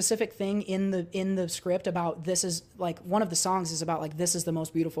had a specific thing in the script about this is like one of the songs is about like this is the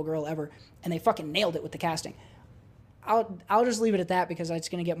most beautiful girl ever, and they fucking nailed it with the casting. I'll just leave it at that because it's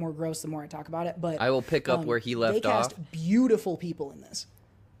going to get more gross the more I talk about it. But I will pick up where he left off. They cast beautiful people in this,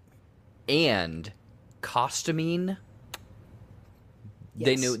 and costuming.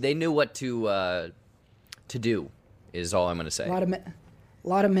 Yes. They knew what to do. Is all I'm going to say. A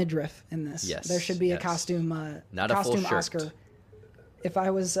lot of midriff in this. Yes, there should be a costume. Not costume a full shirt. Oscar. If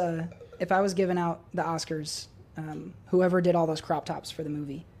I was giving out the Oscars, whoever did all those crop tops for the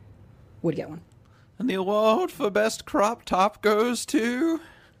movie would get one. And the award for best crop top goes to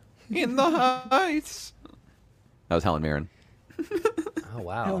In the Heights. That was Helen Mirren. Oh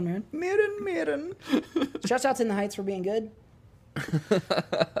wow, Helen Mirren. Mirren. Shouts out to In the Heights for being good.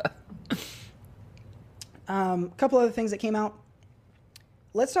 Couple other things that came out.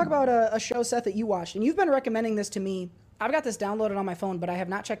 Let's talk about a show, Seth, that you watched, and you've been recommending this to me. I've got this downloaded on my phone, but I have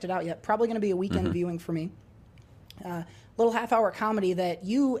not checked it out yet. Probably going to be a weekend viewing for me. Little half-hour comedy that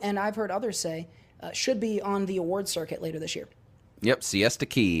you and I've heard others say should be on the awards circuit later this year. Yep, Siesta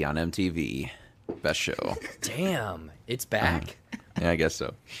Key on MTV. Best show. Damn, it's back? Yeah, I guess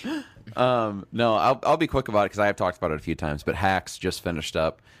so. No, I'll be quick about it because I have talked about it a few times, but Hacks just finished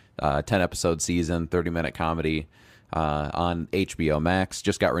up. 10-episode season, 30-minute comedy. On HBO Max,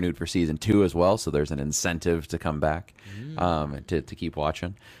 just got renewed for season 2 as well, so there's an incentive to come back to keep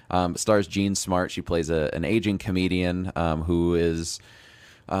watching. Stars Jean Smart. She plays an aging comedian who is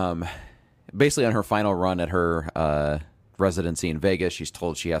basically on her final run at her residency in Vegas. She's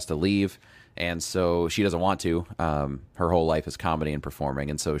told she has to leave, And so she doesn't want to. Her whole life is comedy and performing.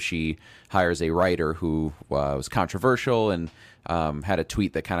 And so she hires a writer who was controversial and had a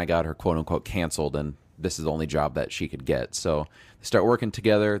tweet that kind of got her quote unquote canceled. And this is the only job that she could get. So they start working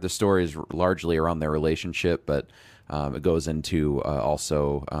together. The story is largely around their relationship, but it goes into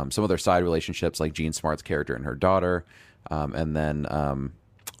also some of their side relationships, like Jean Smart's character and her daughter. And then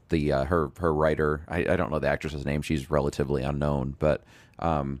her writer, I don't know the actress's name. She's relatively unknown, but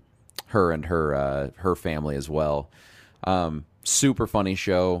her and her family as well. Super funny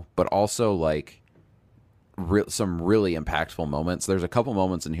show, but also like some really impactful moments. There's a couple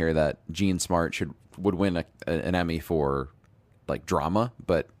moments in here that Jean Smart would win an Emmy for like drama,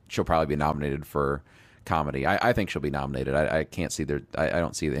 but she'll probably be nominated for comedy. I think she'll be nominated. I can't see I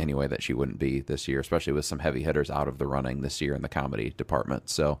don't see any way that she wouldn't be this year, especially with some heavy hitters out of the running this year in the comedy department.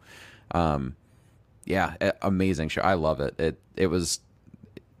 So, yeah, amazing show. I love it. It was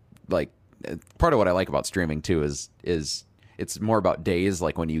like part of what I like about streaming too is it's more about days,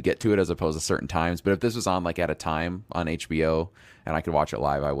 like when you get to it as opposed to certain times. But if this was on like at a time on HBO and I could watch it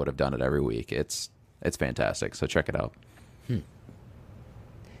live, I would have done it every week. It's fantastic. So check it out.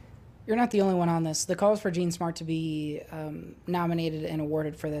 You're not the only one on this. The calls for Jean Smart to be nominated and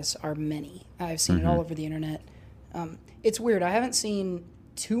awarded for this are many. I've seen it all over the internet. It's weird. I haven't seen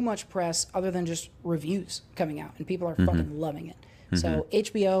too much press other than just reviews coming out, and people are fucking loving it. So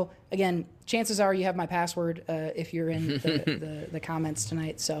HBO, again, chances are you have my password if you're in the comments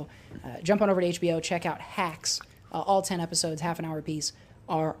tonight. So jump on over to HBO, check out Hacks. All 10 episodes, half an hour apiece,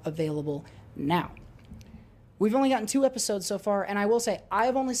 are available now. We've only gotten 2 episodes so far, and I will say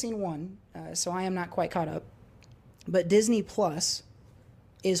I've only seen 1, so I am not quite caught up. But Disney Plus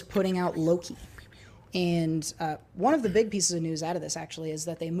is putting out Loki. And one of the big pieces of news out of this, actually, is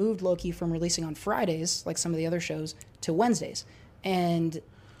that they moved Loki from releasing on Fridays, like some of the other shows, to Wednesdays. And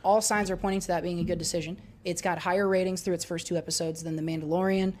all signs are pointing to that being a good decision. It's got higher ratings through its first 2 episodes than The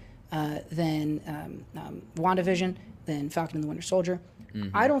Mandalorian, than WandaVision, than Falcon and the Winter Soldier.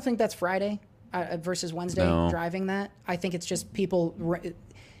 I don't think that's Friday versus Wednesday driving that. I think it's just people...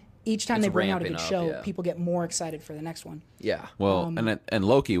 Each time they bring out a good show, people get more excited for the next one. Yeah. Well, and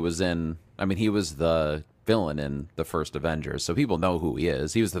Loki was in... I mean, he was the villain in the first Avengers, so people know who he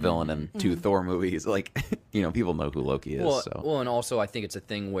is. He was the villain in 2 Thor movies. Like, people know who Loki is. Well, and also I think it's a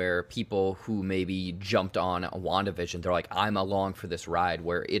thing where people who maybe jumped on WandaVision, they're like, I'm along for this ride,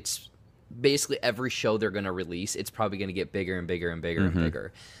 where it's basically every show they're going to release, it's probably going to get bigger and bigger and bigger and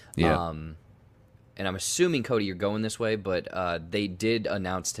bigger. Yeah. And I'm assuming, Cody, you're going this way, but they did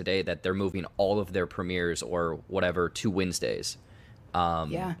announce today that they're moving all of their premieres or whatever to Wednesdays.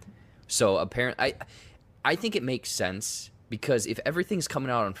 Yeah. So apparently, I think it makes sense, because if everything's coming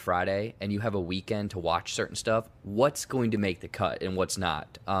out on Friday and you have a weekend to watch certain stuff, what's going to make the cut and what's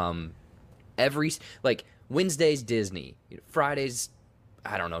not? Wednesdays Disney, Fridays,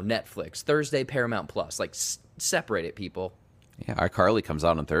 I don't know, Netflix, Thursday Paramount Plus. Like, separate it, people. Yeah, iCarly comes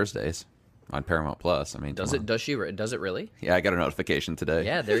out on Thursdays on Paramount Plus. I mean, does it really? Yeah, I got a notification today.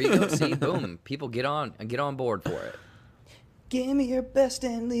 Yeah, there you go. See, boom, people get on board for it. Give me your best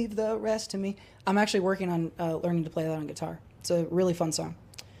and leave the rest to me. I'm actually working on learning to play that on guitar. It's a really fun song.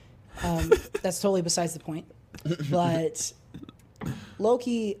 That's totally besides the point. But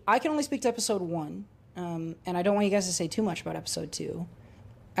Loki, I can only speak to episode 1, and I don't want you guys to say too much about episode 2.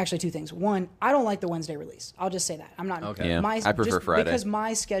 Actually, 2 things. 1, I don't like the Wednesday release. I'll just say that. I'm not. Okay. Yeah, I prefer Friday. Because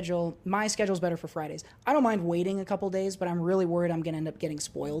my schedule's better for Fridays. I don't mind waiting a couple days, but I'm really worried I'm going to end up getting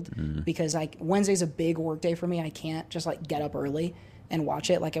spoiled because Wednesday's a big work day for me. I can't just get up early and watch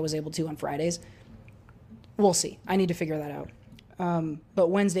it like I was able to on Fridays. We'll see. I need to figure that out. But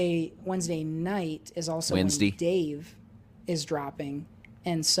Wednesday night is also when Dave is dropping,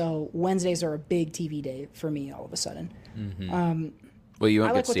 and so Wednesdays are a big TV day for me all of a sudden. Well, you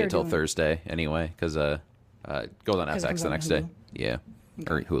won't get to see it till Thursday anyway, because it goes on FX the next day. Yeah.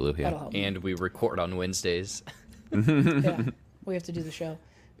 Okay. Or Hulu, yeah. And we record on Wednesdays. Yeah, we have to do the show.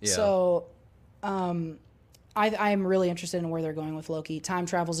 Yeah. So I'm really interested in where they're going with Loki. Time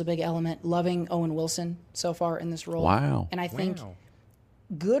travel's a big element. Loving Owen Wilson so far in this role. Wow. And I think,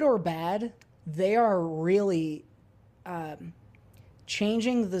 good or bad, they are really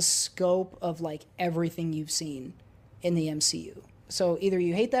changing the scope of everything you've seen in the MCU. So either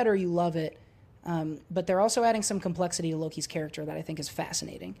you hate that or you love it, but they're also adding some complexity to Loki's character that I think is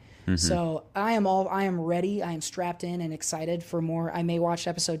fascinating. So I am ready. I am strapped in and excited for more. I may watch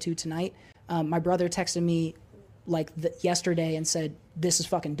episode 2 tonight. My brother texted me yesterday and said, "This is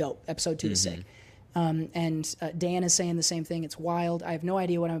fucking dope. Episode 2 is sick." And Dan is saying the same thing. It's wild. I have no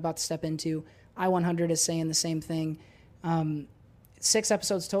idea what I'm about to step into. I100 is saying the same thing. 6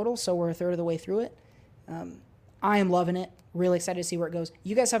 episodes total, so we're a third of the way through it. I am loving it. Really excited to see where it goes.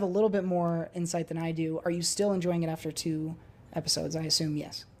 You guys have a little bit more insight than I do. Are you still enjoying it after 2 episodes? I assume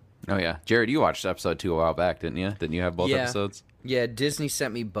yes. Oh yeah, Jared, you watched episode 2 a while back, didn't you? Didn't you have both episodes? Yeah, Disney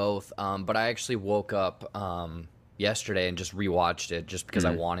sent me both, but I actually woke up yesterday and just rewatched it just because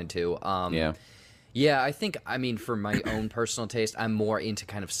I wanted to. Yeah, I think, I mean, for my own personal taste, I'm more into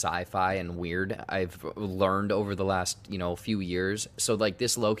kind of sci-fi and weird. I've learned over the last, few years. So, like,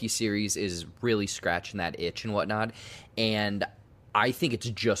 this Loki series is really scratching that itch and whatnot. And I think it's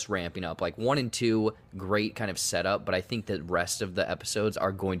just ramping up. Like, 1 and 2, great kind of setup. But I think the rest of the episodes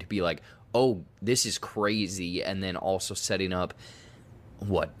are going to be like, oh, this is crazy. And then also setting up,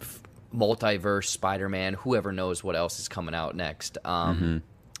 multiverse, Spider-Man, whoever knows what else is coming out next.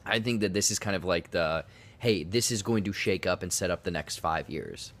 I think that this is kind of like hey, this is going to shake up and set up the next 5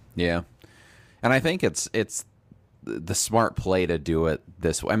 years. Yeah. And I think it's the smart play to do it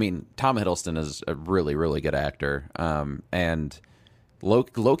this way. I mean, Tom Hiddleston is a really, really good actor. And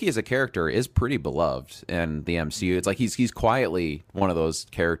Loki as a character is pretty beloved in the MCU. It's like he's quietly one of those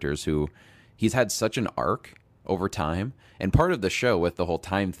characters who he's had such an arc over time. And part of the show with the whole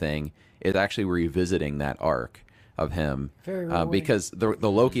time thing is actually revisiting that arc of him, because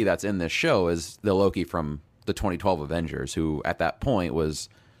the Loki that's in this show is the Loki from the 2012 Avengers, who at that point was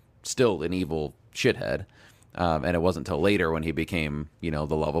still an evil shithead, and it wasn't until later when he became, the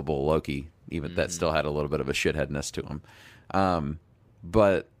lovable Loki, even that still had a little bit of a shitheadness to him.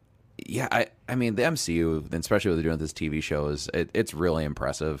 But yeah, I mean the MCU, especially what they're doing with this TV show, it's really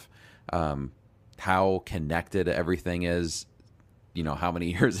impressive. How connected everything is. How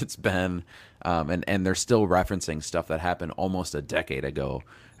many years it's been, and they're still referencing stuff that happened almost a decade ago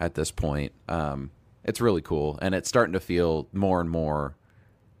at this point. It's really cool, and it's starting to feel more and more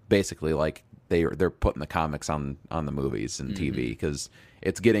basically like they're putting the comics on the movies and TV, because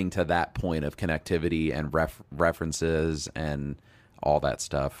it's getting to that point of connectivity and references and all that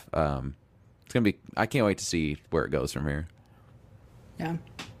stuff. It's gonna be. I can't wait to see where it goes from here. Yeah.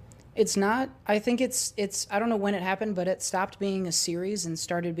 It's not, I think it's, I don't know when it happened, but it stopped being a series and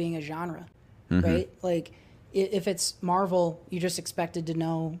started being a genre, right? Like, if it's Marvel, you're just expected to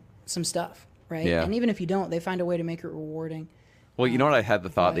know some stuff, right? Yeah. And even if you don't, they find a way to make it rewarding. Well, you know what I had the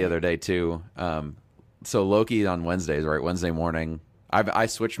thought the other day, too? So Loki on Wednesdays, right? Wednesday morning. I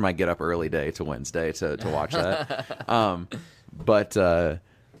switched my get up early day to Wednesday to watch that.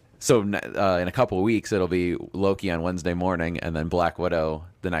 So in a couple of weeks, it'll be Loki on Wednesday morning and then Black Widow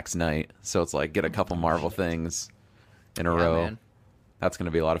the next night. So it's like get a couple Marvel things in a row. Man. That's going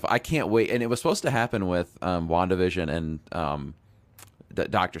to be a lot of fun. I can't wait. And it was supposed to happen with WandaVision and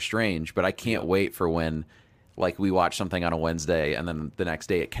Doctor Strange, but I can't wait for when we watch something on a Wednesday and then the next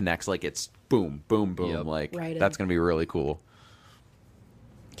day it connects like it's boom, boom, boom. Yep. That's going to be really cool.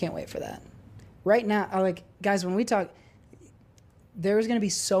 Can't wait for that. Right now, guys, when we talk... There's going to be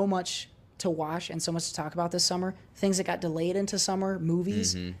so much to watch and so much to talk about this summer. Things that got delayed into summer,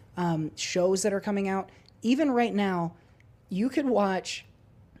 movies, shows that are coming out. Even right now, you could watch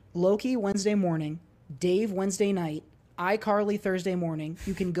Loki Wednesday morning, Dave Wednesday night, iCarly Thursday morning.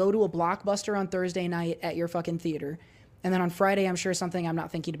 You can go to a Blockbuster on Thursday night at your fucking theater. And then on Friday, I'm sure something I'm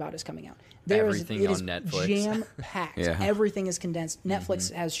not thinking about is coming out. Everything on Netflix. Jam-packed. Yeah. Everything is condensed.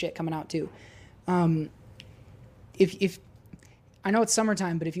 Netflix has shit coming out too. If I know it's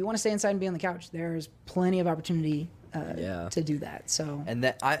summertime, but if you want to stay inside and be on the couch, there's plenty of opportunity to do that. So, and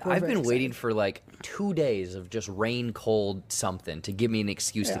that I've been waiting for 2 days of just rain cold something to give me an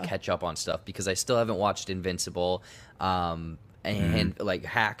excuse to catch up on stuff, because I still haven't watched Invincible, and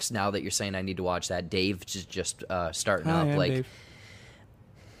Hacks. Now that you're saying I need to watch that, Dave just starting up. Dave.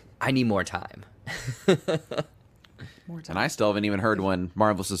 I need more time. And I still haven't even heard when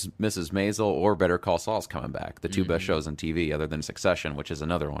Marvelous Mrs. Maisel or Better Call Saul's coming back. The two best shows on TV, other than Succession, which is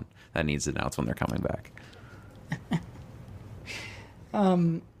another one that needs to announce when they're coming back.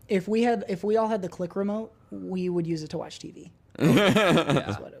 If we all had the click remote, we would use it to watch TV.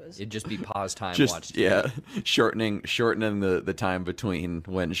 That's what it was. It'd just be pause time. Watch TV. Yeah, shortening the time between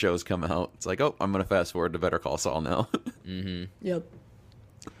when shows come out. It's like, oh, I'm gonna fast forward to Better Call Saul now. Yep.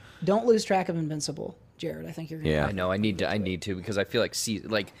 Don't lose track of Invincible, Jared. I think you're gonna. Yeah, I know. I need to because I feel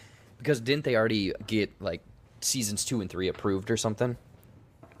because didn't they already get seasons 2 and 3 approved or something?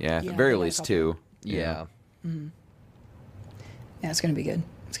 Yeah, at the very least 2. Yeah. Mm-hmm. Yeah, it's gonna be good.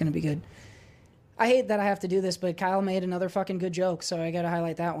 It's gonna be good. I hate that I have to do this, but Kyle made another fucking good joke, so I gotta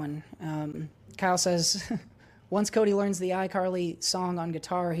highlight that one. Kyle says, once Cody learns the iCarly song on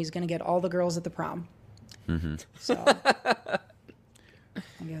guitar, he's gonna get all the girls at the prom. So,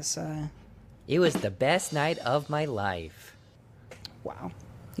 I guess. It was the best night of my life. Wow.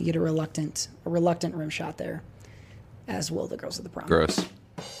 You get a reluctant rim shot there, as will the girls of the prom. Gross.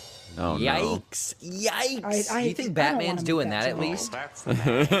 Oh, Yikes. no. Yikes. You think Batman's doing that at least?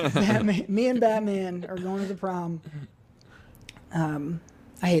 Batman, me and Batman are going to the prom. I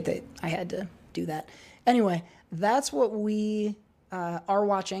hate that I had to do that. Anyway, that's what we are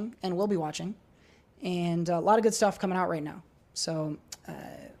watching and will be watching. And a lot of good stuff coming out right now. So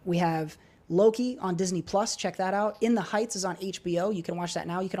we have Loki on Disney Plus. Check that out. In the Heights is on HBO. You can watch that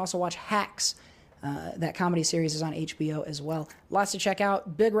now. You can also watch Hacks. That comedy series is on HBO as well. Lots to check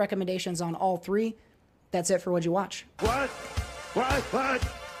out. Big recommendations on all three. That's it for What'd You Watch. What?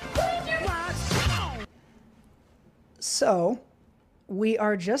 So, we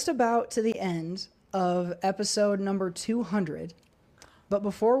are just about to the end of episode number 200. But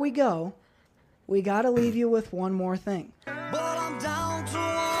before we go, we got to leave you with one more thing. But I'm down to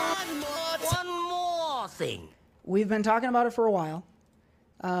one more thing. We've been talking about it for a while.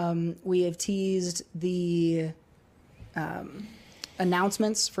 We have teased the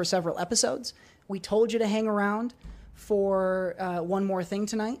announcements for several episodes. We told you to hang around for one more thing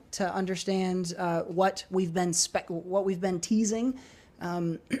tonight to understand what we've been teasing,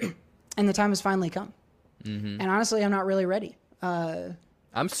 and the time has finally come. And honestly, I'm not really ready.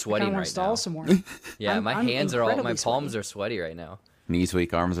 I'm sweating right stall now. Some more. Yeah, my hands are all, my palms sweaty. are sweaty right now. Knees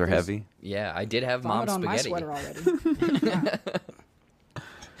weak, arms are heavy. Yeah, I did have mom's On my spaghetti. sweater already. Yeah.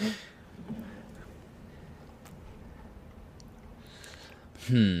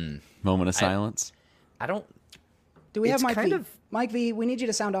 Moment of silence. I don't. Do we have It's Mike kind V? of- Mike V, we need you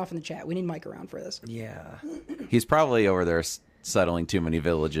to sound off in the chat. We need Mike around for this. Yeah. He's probably over there settling too many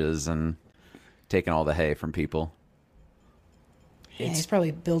villages and taking all the hay from people. Yeah, he's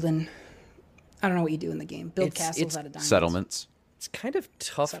probably building. I don't know what you do in the game. Build castles out of diamonds. Settlements. It's kind of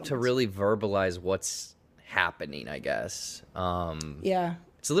tough to really verbalize what's happening, I guess. Yeah.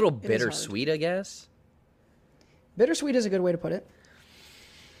 It's a little It is hard. bittersweet, I guess. Bittersweet is a good way to put it.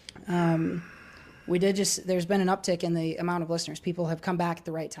 There's been an uptick in the amount of listeners. People have come back at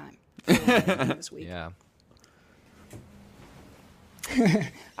the right time this week. Yeah.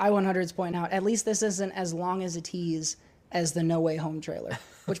 I100's pointing out, at least this isn't as long as a tease as the No Way Home trailer.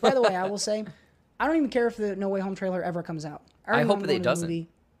 Which, by the way, I will say, I don't even care if the No Way Home trailer ever comes out. I already know hope I'm that going it to the doesn't. movie.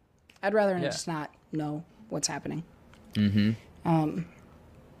 I'd rather Yeah. just not know what's happening. Mm-hmm.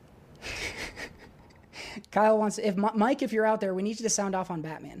 Kyle wants, Mike, if you're out there, we need you to sound off on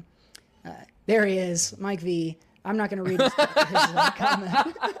Batman. There he is, Mike V. I'm not going to read his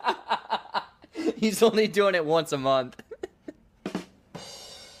comment. He's only doing it once a month.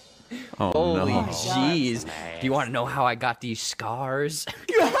 Oh, Holy no. jeez. Do you want to know how I got these scars?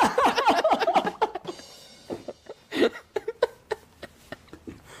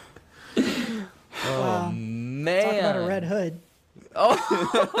 Oh, man. Talk about a red hood.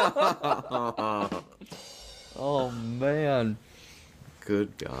 Oh, man.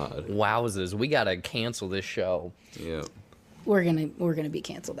 Good God. Wowzers. We got to cancel this show. Yeah. We're gonna be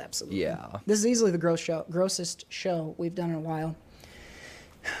canceled, absolutely. Yeah. This is easily the grossest show we've done in a while.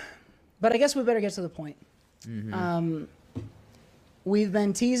 But I guess we better get to the point. We've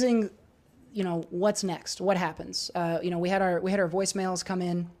been teasing, what's next, what happens. We had our voicemails come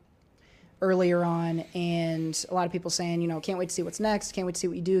in earlier on, and a lot of people saying, can't wait to see what's next, can't wait to see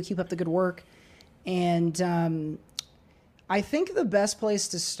what you do, keep up the good work. And I think the best place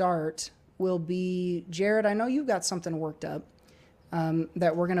to start will be, Jared, I know you've got something worked up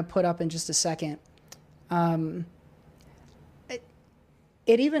that we're going to put up in just a second. Okay,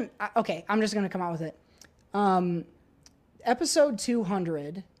 I'm just going to come out with it. Episode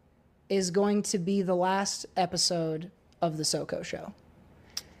 200 is going to be the last episode of the SoCo show.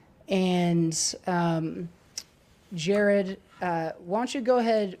 And Jared, why don't you go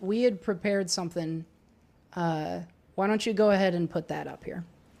ahead? We had prepared something. Why don't you go ahead and put that up here?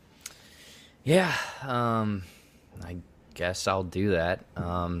 Yeah, I guess I'll do that.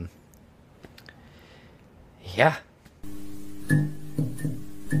 Yeah.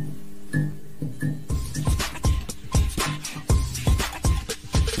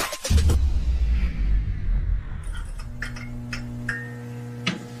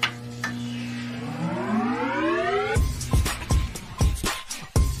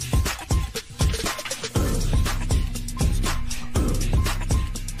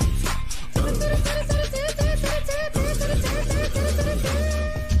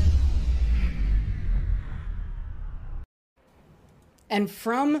 And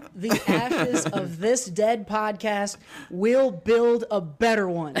from the ashes of this dead podcast, we'll build a better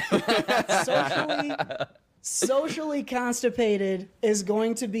one. Socially Constipated is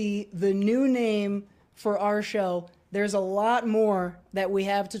going to be the new name for our show. There's a lot more that we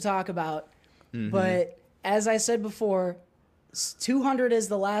have to talk about. But as I said before, 200 is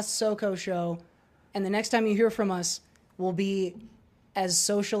the last SoCo show, and the next time you hear from us will be as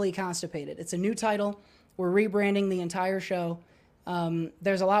Socially Constipated. It's a new title. We're rebranding the entire show.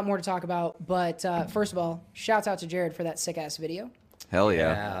 There's a lot more to talk about, but first of all, shouts out to Jared for that sick-ass video. Hell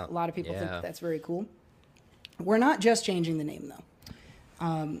yeah. A lot of people think that's very cool. We're not just changing the name,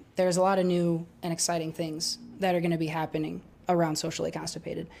 though. There's a lot of new and exciting things that are going to be happening around Socially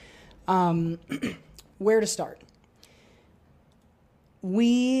Constipated. Where to start?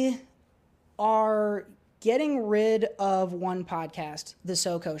 We are getting rid of one podcast, The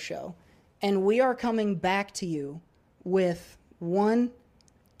SoCo Show, and we are coming back to you with 1,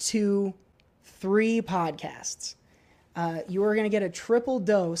 2, 3 podcasts. You are going to get a triple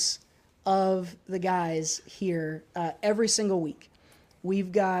dose of the guys here every single week.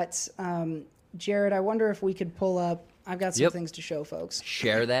 We've got, Jared, I wonder if we could pull up, I've got some things to show folks.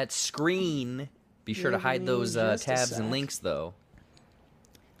 Share that screen. Be sure to hide those tabs and links, though.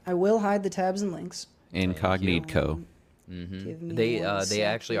 I will hide the tabs and links. Incognito. They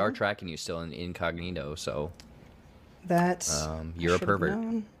actually are tracking you still in incognito, so that's you're a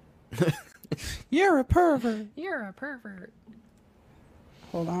pervert. You're a pervert. You're a pervert.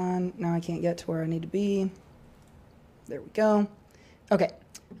 Hold on. Now I can't get to where I need to be. There we go. Okay.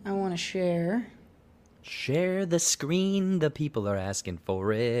 I want to share. Share the screen. The people are asking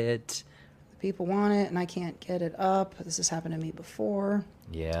for it. The people want it, and I can't get it up. This has happened to me before.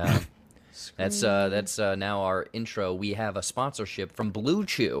 Yeah. That's now our intro. We have a sponsorship from Blue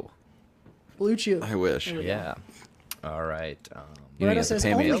Chew. Blue Chew. I wish. Yeah. All right. Bretto says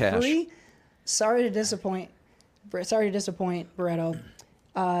only 3. Sorry to disappoint. Bretto.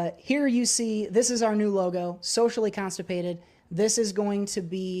 Here you see, this is our new logo, Socially Constipated. This is going to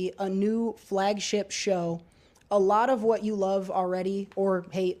be a new flagship show. A lot of what you love already, or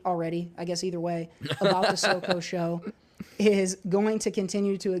hate already, I guess either way, about the SoCo show is going to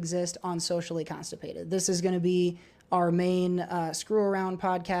continue to exist on Socially Constipated. This is going to be our main screw around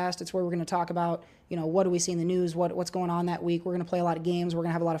podcast. It's where we're going to talk about, what do we see in the news, what's going on that week. We're going to play a lot of games. We're going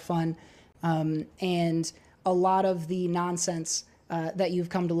to have a lot of fun. And a lot of the nonsense that you've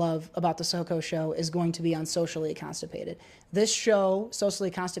come to love about the SoCo show is going to be on Socially Constipated. This show,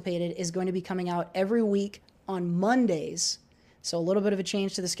 Socially Constipated, is going to be coming out every week on Mondays. So a little bit of a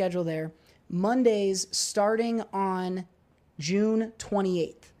change to the schedule there. Mondays starting on June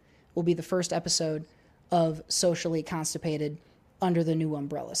 28th will be the first episode of Socially Constipated under the new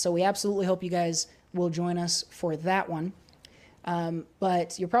umbrella. So we absolutely hope you guys will join us for that one.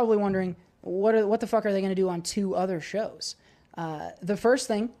 But you're probably wondering, what the fuck are they going to do on 2 other shows? The first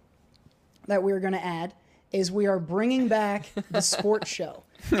thing that we're going to add is we are bringing back the sports show.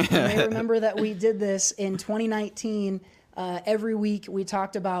 You may remember that we did this in 2019. Every week we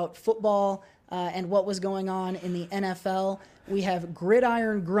talked about football and what was going on in the NFL. We have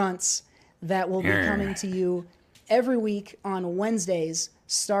Gridiron Grunts that will be coming to you every week on Wednesdays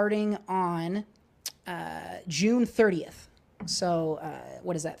starting on June 30th. So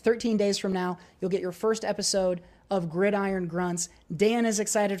what is that? 13 days from now, you'll get your first episode of Gridiron Grunts. Dan is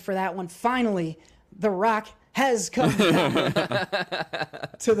excited for that one. Finally, The Rock has come down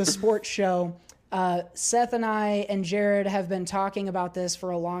to the sports show. Seth and I and Jared have been talking about this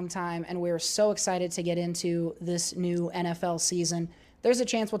for a long time, and we're so excited to get into this new NFL season. There's a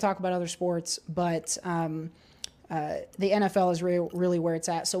chance we'll talk about other sports, but the NFL is really where it's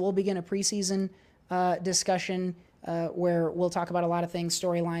at. So we'll begin a preseason discussion where we'll talk about a lot of things,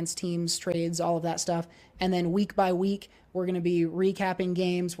 storylines, teams, trades, all of that stuff. And then week by week, we're going to be recapping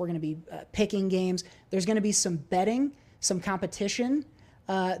games. We're going to be picking games. There's going to be some betting, some competition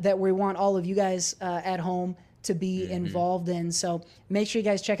that we want all of you guys at home to be involved in. So make sure you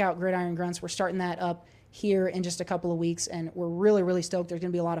guys check out Gridiron Grunts. We're starting that up here in just a couple of weeks, and we're really, really stoked. There's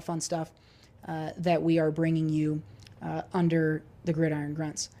going to be a lot of fun stuff that we are bringing you under the Gridiron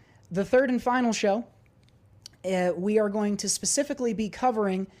Grunts. The third and final show, we are going to specifically be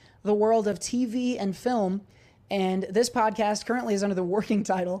covering the world of TV and film, and this podcast currently is under the working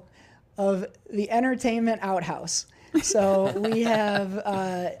title of The Entertainment Outhouse. So we have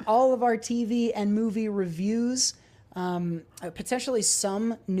all of our TV and movie reviews, potentially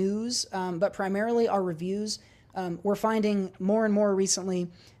some news, but primarily our reviews. We're finding more and more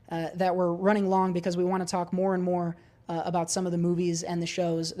recently that we're running long because we want to talk more and more about some of the movies and the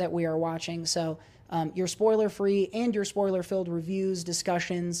shows that we are watching. So your spoiler-free and your spoiler-filled reviews,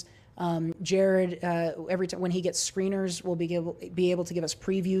 discussions. Jared, every time when he gets screeners, will be able to give us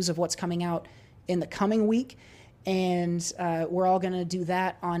previews of what's coming out in the coming week. And we're all going to do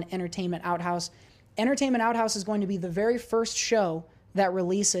that on Entertainment Outhouse. Entertainment Outhouse is going to be the very first show that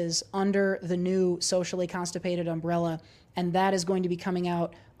releases under the new Socially Constipated umbrella, and that is going to be coming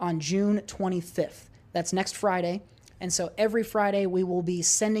out on June 25th. That's next Friday. And so every Friday we will be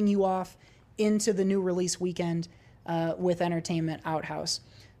sending you off into the new release weekend with Entertainment Outhouse.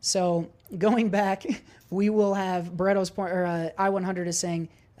 So going back, we will have Barretto's point, or I100 is saying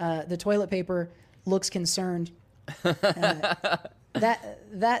the toilet paper looks concerned. That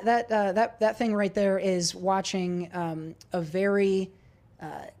thing right there is watching a very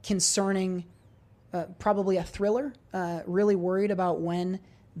concerning, probably a thriller. Really worried about when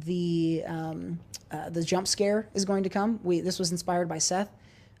the jump scare is going to come. This was inspired by Seth.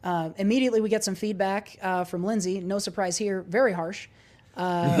 Immediately we get some feedback from Lindsay. No surprise here. Very harsh.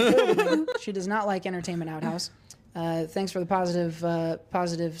 She does not like Entertainment Outhouse. Thanks for the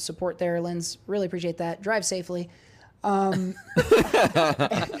positive support there, Linz. Really appreciate that. Drive safely. So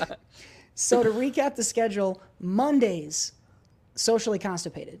to recap the schedule, Mondays, Socially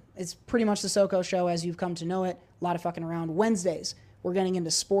Constipated. It's pretty much the SoCo show as you've come to know it. A lot of fucking around. Wednesdays, we're getting into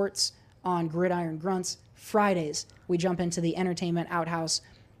sports on Gridiron Grunts. Fridays, we jump into the Entertainment Outhouse,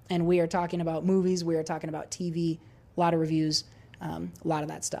 and we are talking about movies. We are talking about TV, a lot of reviews, a lot of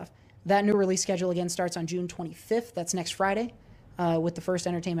that stuff. That new release schedule, again, starts on June 25th. That's next Friday with the first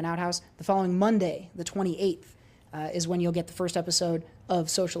Entertainment Outhouse. The following Monday, the 28th, is when you'll get the first episode of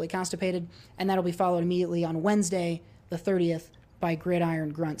Socially Constipated, and that'll be followed immediately on Wednesday, the 30th, by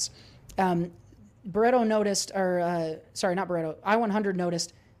Gridiron Grunts. Barretto noticed, or sorry, not Barretto, I100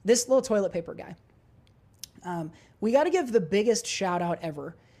 noticed this little toilet paper guy. We got to give the biggest shout out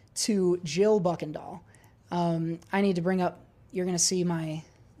ever to Jill Buckendahl. I need to bring up. You're gonna see my.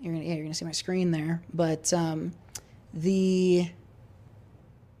 You're gonna see my screen there, but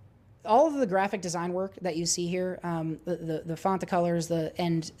all of the graphic design work that you see here, the font, the colors,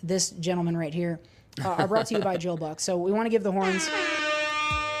 and this gentleman right here are brought to you by Jill Buck. So we want to give the horns.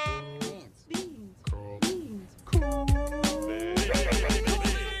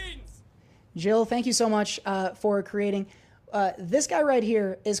 Jill, thank you so much for creating. This guy right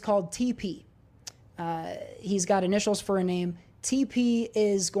here is called TP. He's got initials for a name. TP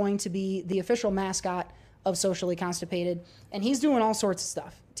is going to be the official mascot of Socially Constipated, and he's doing all sorts of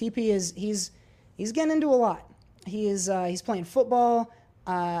stuff. TP is he's getting into a lot. He's playing football.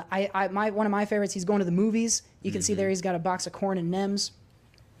 One of my favorites. He's going to the movies. You can see there he's got a box of corn and Nems,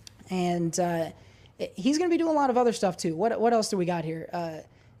 and he's going to be doing a lot of other stuff too. What else do we got here?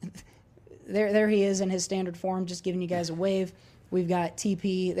 There he is in his standard form, just giving you guys a wave. We've got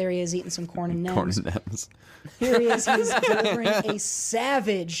TP. There he is eating some corn and Nems. Corn and Nems. Here he is. He's delivering a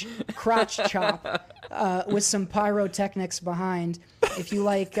savage crotch chop with some pyrotechnics behind. If you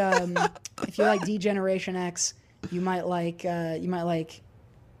like Degeneration X, you might like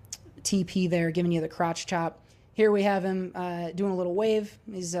TP there, giving you the crotch chop. Here we have him doing a little wave.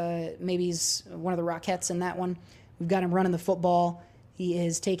 He's maybe he's one of the Rockettes in that one. We've got him running the football. He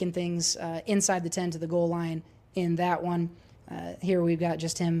is taking things inside the 10 to the goal line in that one. Here we've got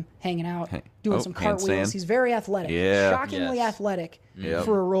just him hanging out, doing some cartwheels. He's very athletic, shockingly athletic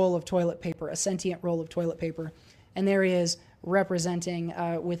for a roll of toilet paper, a sentient roll of toilet paper. And there he is representing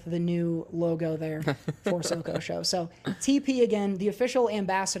with the new logo there for SoCo Show. So TP, again, the official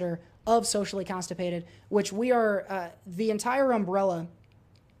ambassador of Socially Constipated, which we are, the entire umbrella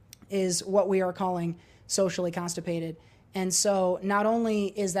is what we are calling Socially Constipated. And so not only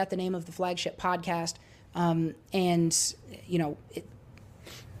is that the name of the flagship podcast, and you know,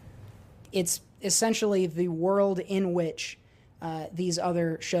 it's essentially the world in which these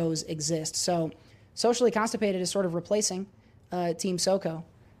other shows exist. So Socially Constipated is sort of replacing Team SoCo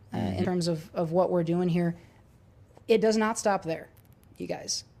in terms of what we're doing here. It does not stop there, you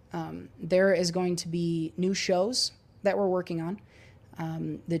guys. There is going to be new shows that we're working on.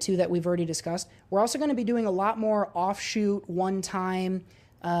 The two that we've already discussed. We're also going to be doing a lot more offshoot, one-time,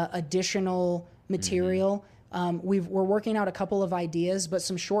 additional material. We're working out a couple of ideas, but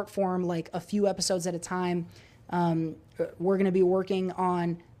some short form, like a few episodes at a time. We're going to be working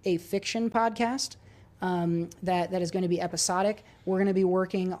on a fiction podcast that is going to be episodic. We're going to be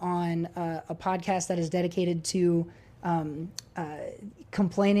working on a podcast that is dedicated to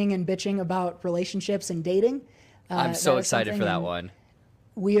complaining and bitching about relationships and dating. I'm so excited for that one.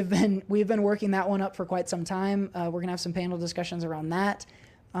 We've been working that one up for quite some time. We're gonna have some panel discussions around that.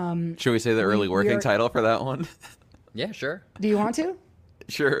 Should we say the early working title for that one? Yeah, sure. Do you want to?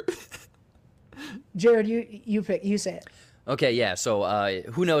 Sure. Jared, you pick. You say it. Okay, yeah. So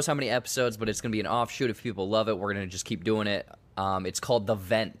who knows how many episodes, but it's gonna be an offshoot. If people love it, we're gonna just keep doing it. It's called The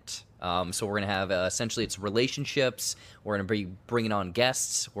Vent. So we're going to have essentially it's relationships. We're going to be bringing on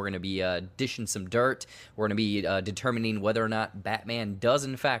guests. We're going to be dishing some dirt. We're going to be determining whether or not Batman does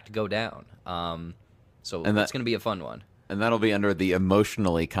in fact go down. So that's going to be a fun one. And that'll be under the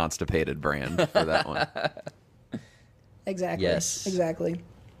emotionally constipated brand for that one. Exactly. Yes. Exactly.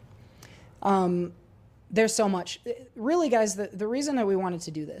 There's so much. Really, guys, the reason that we wanted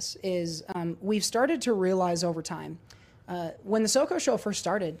to do this is we've started to realize over time, when the SoCo show first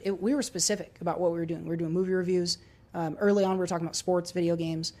started, we were specific about what we were doing. We were doing movie reviews. Early on, we were talking about sports, video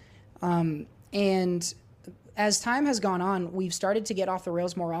games. And as time has gone on, we've started to get off the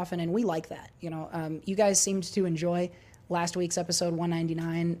rails more often, and we like that. You guys seemed to enjoy last week's episode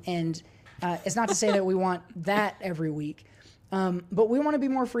 199, and it's not to say that we want that every week. But we want to be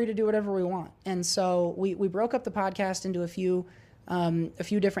more free to do whatever we want. And so we broke up the podcast into a few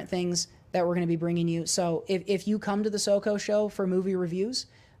different things that we're going to be bringing you. So if you come to the SoCo show for movie reviews,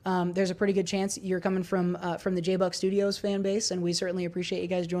 there's a pretty good chance you're coming from the J-Buck Studios fan base, and we certainly appreciate you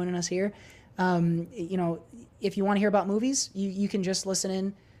guys joining us here. If you want to hear about movies, you can just listen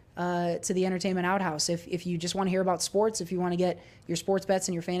in to the Entertainment Outhouse. If you just want to hear about sports, if you want to get your sports bets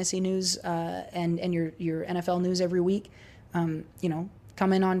and your fantasy news and your NFL news every week,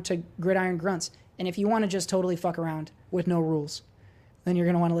 come in on to Gridiron Grunts. And if you want to just totally fuck around with no rules, then you're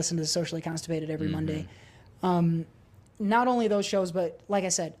going to want to listen to the Socially Constipated every Monday. Not only those shows, but like I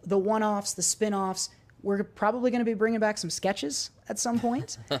said, the one-offs, the spin-offs, we're probably going to be bringing back some sketches at some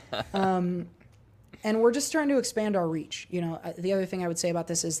point. And we're just trying to expand our reach. The other thing I would say about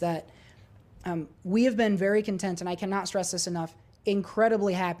this is that we have been very content, and I cannot stress this enough,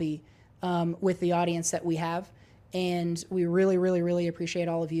 incredibly happy with the audience that we have. And we really, really, really appreciate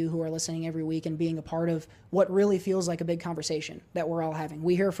all of you who are listening every week and being a part of what really feels like a big conversation that we're all having.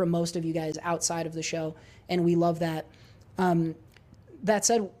 We hear from most of you guys outside of the show, and we love that. That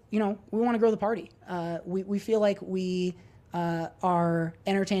said, we want to grow the party. We feel like we are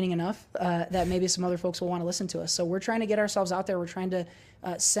entertaining enough that maybe some other folks will want to listen to us. So we're trying to get ourselves out there. We're trying to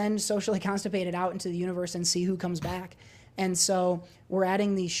send Socially Constipated out into the universe and see who comes back. And so we're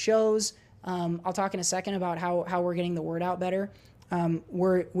adding these shows. I'll talk in a second about how we're getting the word out better.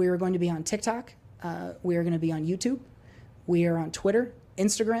 We're going to be on TikTok. We are going to be on YouTube. We are on Twitter,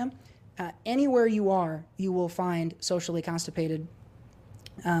 Instagram. Anywhere you are, you will find Socially Constipated.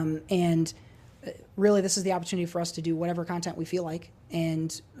 And really, this is the opportunity for us to do whatever content we feel like.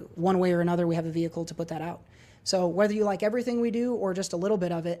 And one way or another, we have a vehicle to put that out. So whether you like everything we do or just a little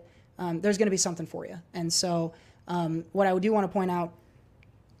bit of it, there's going to be something for you. And so what I do want to point out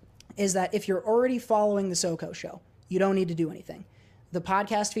is that if you're already following the SoCo show, you don't need to do anything. The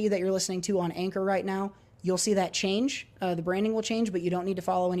podcast feed that you're listening to on Anchor right now, you'll see that change. The branding will change, but you don't need to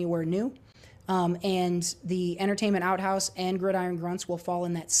follow anywhere new. And the Entertainment Outhouse and Gridiron Grunts will fall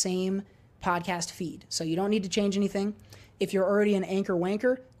in that same podcast feed. So you don't need to change anything. If you're already an Anchor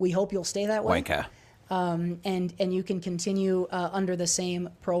wanker, we hope you'll stay that way. Wanker. And you can continue under the same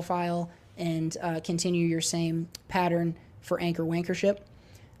profile and continue your same pattern for Anchor wankership.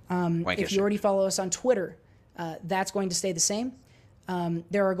 If you already follow us on Twitter, that's going to stay the same.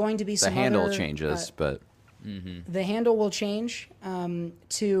 There are going to be some the handle other, changes, but the handle will change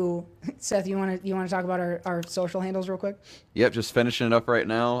to Seth. You want to talk about our social handles real quick? Yep, just finishing it up right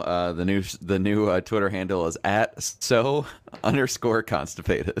now. The new Twitter handle is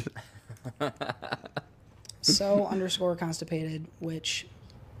 @so_constipated. So_constipated, which,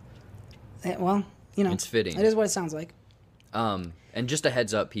 well, it's fitting. It is what it sounds like. And just a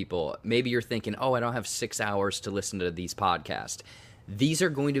heads up, people, maybe you're thinking, I don't have 6 hours to listen to these podcasts. These are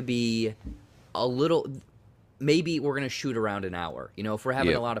going to be maybe we're going to shoot around an hour. If we're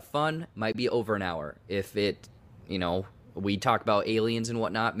having a lot of fun, might be over an hour. If we talk about aliens and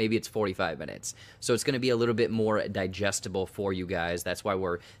whatnot, maybe it's 45 minutes. So it's going to be a little bit more digestible for you guys. That's why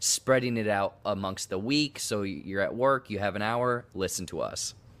we're spreading it out amongst the week. So you're at work, you have an hour, listen to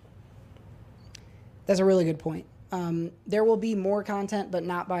us. That's a really good point. There will be more content, but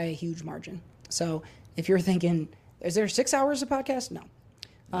not by a huge margin. So if you're thinking, is there 6 hours of podcast? No.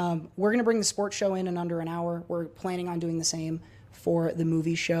 We're going to bring the sports show in under an hour. We're planning on doing the same for the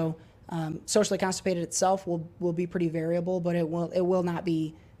movie show. Socially Constipated itself will be pretty variable, but it will not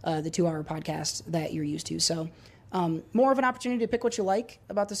be the 2-hour podcast that you're used to. So more of an opportunity to pick what you like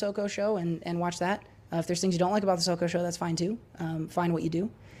about the SoCo show and watch that. If there's things you don't like about the SoCo show, that's fine too. Find what you do.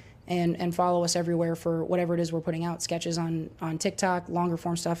 And follow us everywhere for whatever it is we're putting out. Sketches on TikTok, longer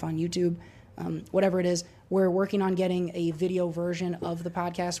form stuff on YouTube, whatever it is. We're working on getting a video version of the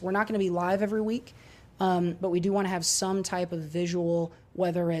podcast. We're not going to be live every week, but we do want to have some type of visual,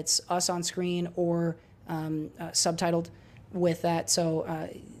 whether it's us on screen or subtitled. with that. So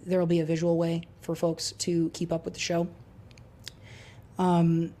there will be a visual way for folks to keep up with the show.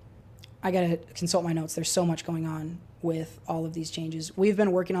 I got to consult my notes. There's so much going on with all of these changes. We've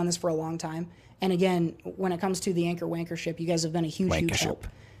been working on this for a long time. And again, when it comes to the Anchor Wankership, you guys have been a huge help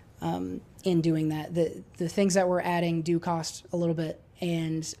in doing that. The things that we're adding do cost a little bit.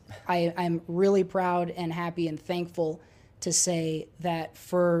 And I'm really proud and happy and thankful to say that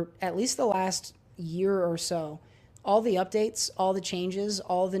for at least the last year or so, all the updates, all the changes,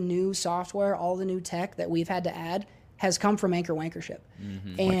 all the new software, all the new tech that we've had to add has come from Anchor Wankership.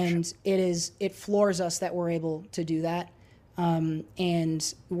 And it floors us that we're able to do that.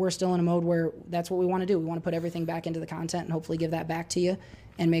 And we're still in a mode where that's what we want to do. We want to put everything back into the content and hopefully give that back to you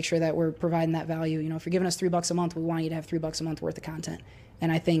and make sure that we're providing that value. You know, if you're giving us $3 a month, we want you to have $3 a month worth of content.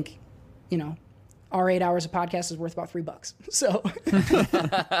 And I think, you know, our 8 hours of podcast is worth about $3. So,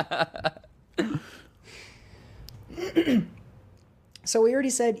 so we already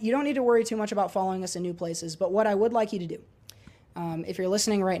said you don't need to worry too much about following us in new places. But what I would like you to do, if you're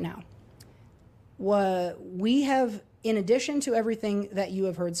listening right now, we have, in addition to everything that you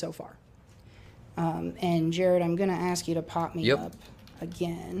have heard so far, and Jared, I'm going to ask you to pop me up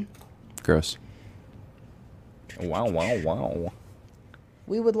again. Gross. Wow.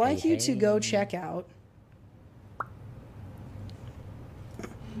 We would like you to go check out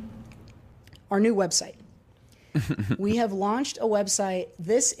our new website. We have launched a website.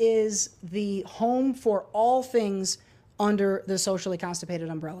 This is the home for all things under the Socially Constipated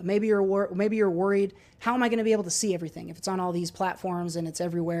umbrella. Maybe you're worried, how am I going to be able to see everything if it's on all these platforms and it's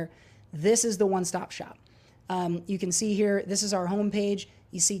everywhere? This is the one-stop shop. You can see here, this is our homepage.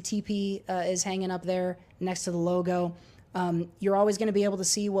 You see TP is hanging up there next to the logo. You're always going to be able to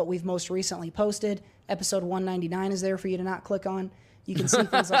see what we've most recently posted. Episode 199 is there for you to not click on. You can see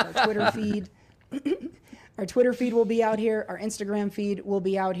things like our Twitter feed. Our Twitter feed will be out here. Our Instagram feed will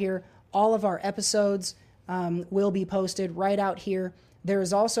be out here. All of our episodes will be posted right out here. There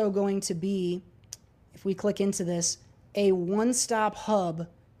is also going to be, if we click into this, a one-stop hub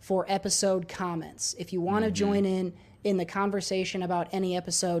for episode comments. If you want to join in the conversation about any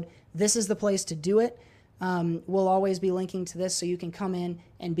episode, this is the place to do it. We'll always be linking to this so you can come in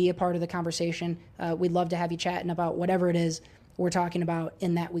and be a part of the conversation. We'd love to have you chatting about whatever it is we're talking about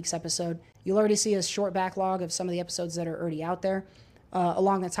in that week's episode. You'll already see a short backlog of some of the episodes that are already out there.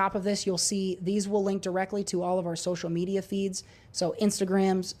 Along the top of this, you'll see these will link directly to all of our social media feeds. So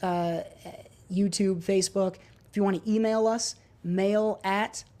Instagrams, YouTube, Facebook. If you want to email us,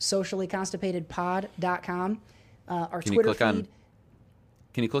 mail@sociallyconstipatedpod.com. Our Twitter feed.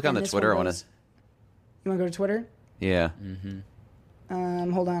 Can you click on the Twitter? You want to go to Twitter? Yeah.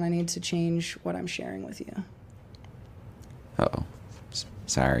 Hold on. I need to change what I'm sharing with you. Uh-oh.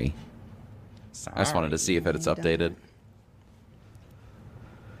 Sorry. I just wanted to see if it's updated.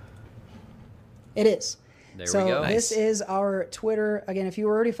 It is. There we go. This is our Twitter. Again, if you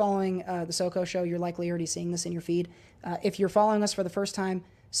were already following the SoCo Show, you're likely already seeing this in your feed. If you're following us for the first time,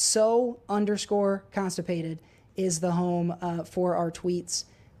 so_constipated is the home for our tweets.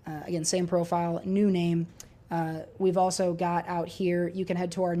 Again, same profile, new name. We've also got out here, you can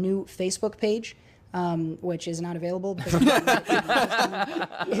head to our new Facebook page, which is not available because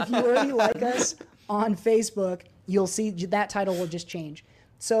if you already like us on Facebook, you'll see that title will just change.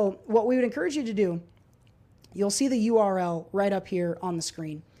 So what we would encourage you to do, you'll see the URL right up here on the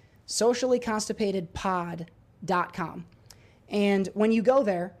screen, sociallyconstipatedpod.com. And when you go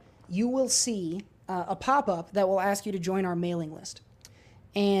there, you will see a pop-up that will ask you to join our mailing list.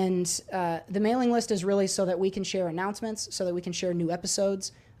 And the mailing list is really so that we can share announcements, so that we can share new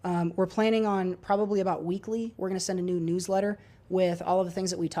episodes. We're planning on probably about weekly. We're going to send a new newsletter with all of the things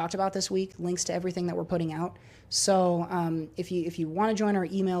that we talked about this week, links to everything that we're putting out. So if you want to join our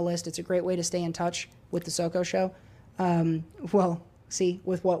email list, it's a great way to stay in touch with the SoCo Show.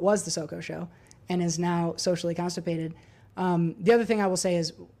 With what was the SoCo Show and is now Socially Constipated. The other thing I will say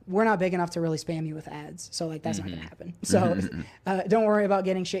is we're not big enough to really spam you with ads. So that's not going to happen. So don't worry about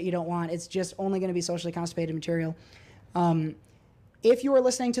getting shit you don't want. It's just only going to be Socially Constipated material. If you are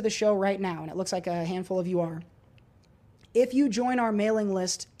listening to the show right now, and it looks like a handful of you are, if you join our mailing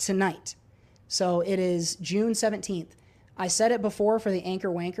list tonight, so it is June 17th, I said it before for the Anchor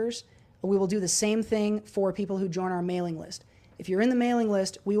Wankers, we will do the same thing for people who join our mailing list. If you're in the mailing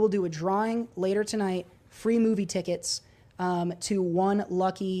list, we will do a drawing later tonight, free movie tickets to one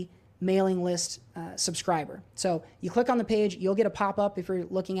lucky mailing list subscriber. So you click on the page, you'll get a pop-up if you're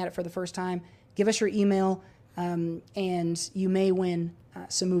looking at it for the first time. Give us your email, and you may win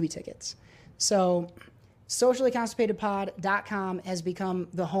some movie tickets. So sociallyconstipatedpod.com has become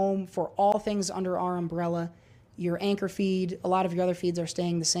the home for all things under our umbrella. your Anchor feed. A lot of your other feeds are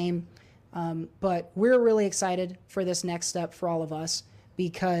staying the same. But we're really excited for this next step for all of us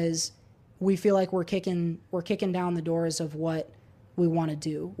because we feel like we're kicking down the doors of what we want to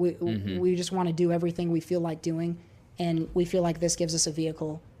do. We just want to do everything we feel like doing, and we feel like this gives us a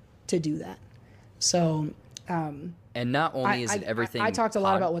vehicle to do that. So, and not only is it everything... I talked a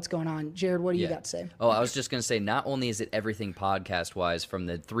lot about what's going on. Jared, what do you got to say? Oh, I was just going to say, not only is it everything podcast-wise, from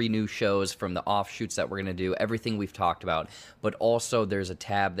the 3 new shows, from the offshoots that we're going to do, everything we've talked about, but also there's a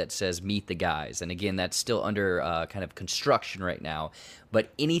tab that says Meet the Guys. And again, that's still under kind of construction right now.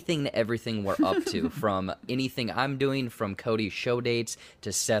 But anything to everything we're up to, from anything I'm doing, from Cody's show dates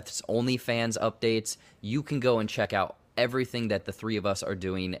to Seth's OnlyFans updates, you can go and check out everything that the 3 of us are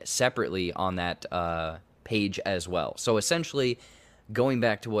doing separately on that page as well. So essentially, going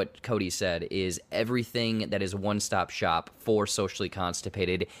back to what Cody said, is everything that is one-stop shop for Socially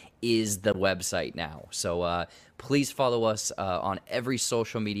Constipated is the website now. So please follow us on every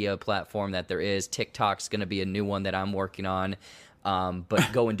social media platform that there is. TikTok's going to be a new one that I'm working on, but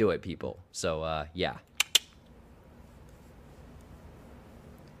go and do it, people. So yeah.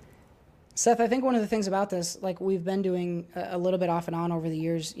 Seth, I think one of the things about this, like we've been doing a little bit off and on over the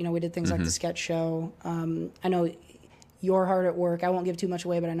years, we did things like the sketch show. I know you're hard at work. I won't give too much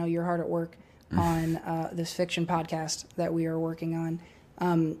away, but I know you're hard at work on this fiction podcast that we are working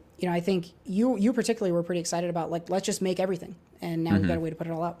on. I think you particularly were pretty excited about, like, let's just make everything. And now we've got a way to put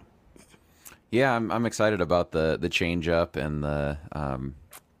it all out. Yeah, I'm excited about the change up and the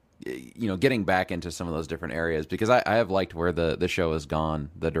getting back into some of those different areas, because I have liked where the show has gone,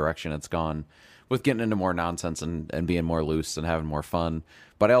 the direction it's gone, with getting into more nonsense and being more loose and having more fun.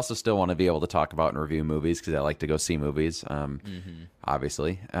 But I also still want to be able to talk about and review movies, because I like to go see movies,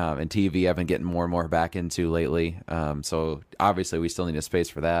 obviously. And TV I've been getting more and more back into lately. So obviously we still need a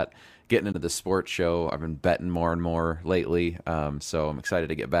space for that. Getting into the sports show, I've been betting more and more lately. So I'm excited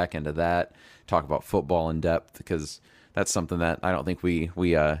to get back into that, talk about football in depth, because that's something that I don't think we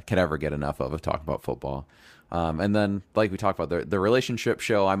can ever get enough of talking about football. And then, like we talked about, the relationship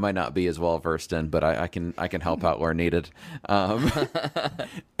show, I might not be as well versed in, but I can help out where needed.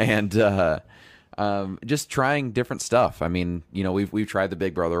 And just trying different stuff. I mean, we've tried the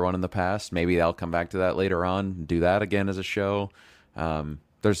Big Brother one in the past. Maybe I'll come back to that later on and do that again as a show.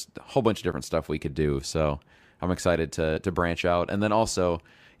 There's a whole bunch of different stuff we could do. So I'm excited to branch out. And then also,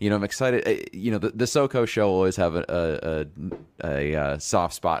 I'm excited. The SoCo show will always have a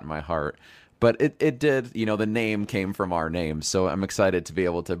soft spot in my heart, but it did. The name came from our name, so I'm excited to be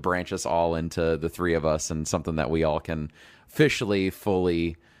able to branch us all into the 3 of us and something that we all can officially,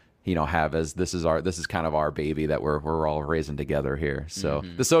 fully, have as this is kind of our baby that we're all raising together here. So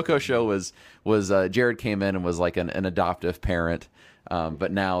the SoCo show was Jared came in and was like an adoptive parent,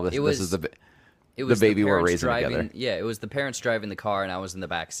 but now this is the. It was the baby we're raising together. Yeah, it was the parents driving the car, and I was in the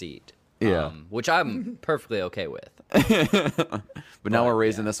back seat. Yeah, which I'm perfectly okay with. But now we're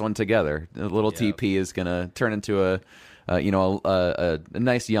raising this one together. The little TP is gonna turn into a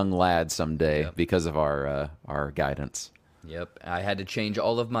nice young lad someday because of our guidance. Yep, I had to change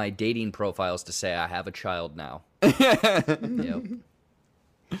all of my dating profiles to say I have a child now. Yep.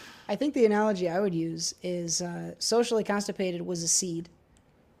 I think the analogy I would use is Socially Constipated was a seed.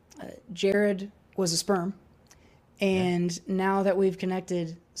 Jared was a sperm, and now that we've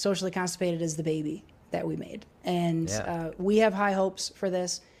connected, Socially Constipated is the baby that we made, and we have high hopes for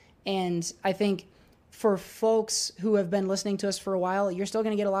this. And I think for folks who have been listening to us for a while, you're still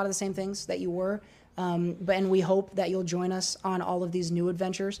going to get a lot of the same things that you were, and we hope that you'll join us on all of these new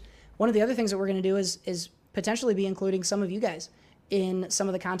adventures. One of the other things that we're going to do is potentially be including some of you guys in some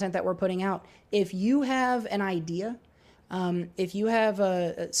of the content that we're putting out. If you have an idea, if you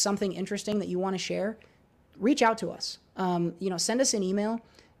have something interesting that you want to share, reach out to us. Send us an email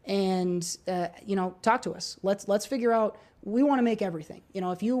and talk to us. Let's figure out. We want to make everything.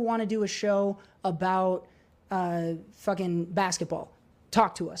 If you want to do a show about fucking basketball,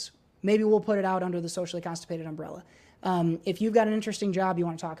 talk to us. Maybe we'll put it out under the Socially Constipated umbrella. If you've got an interesting job you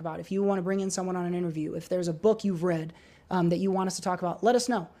want to talk about, if you want to bring in someone on an interview, if there's a book you've read that you want us to talk about, let us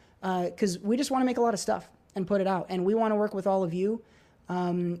know. Because we just want to make a lot of stuff and put it out. And we want to work with all of you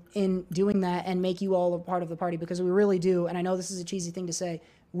in doing that and make you all a part of the party, because we really do. And I know this is a cheesy thing to say.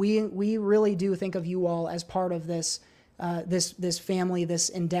 We really do think of you all as part of this this family, this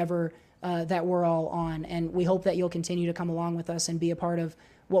endeavor that we're all on. And we hope that you'll continue to come along with us and be a part of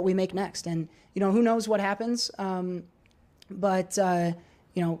what we make next. And, who knows what happens. But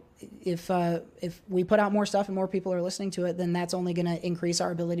if we put out more stuff and more people are listening to it, then that's only going to increase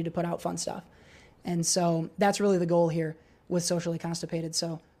our ability to put out fun stuff. And so that's really the goal here with Socially Constipated.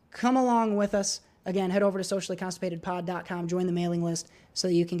 So come along with us. Again, head over to sociallyconstipatedpod.com, join the mailing list so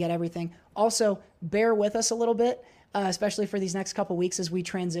that you can get everything. Also, bear with us a little bit, especially for these next couple weeks as we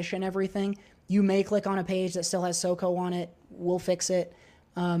transition everything. You may click on a page that still has SoCo on it. We'll fix it.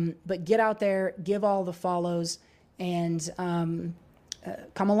 But get out there, give all the follows, and come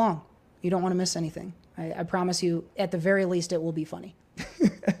along. You don't want to miss anything. I promise you, at the very least, it will be funny.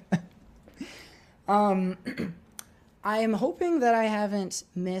 I am hoping that I haven't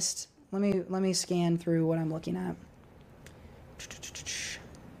missed. Let me scan through what I'm looking at.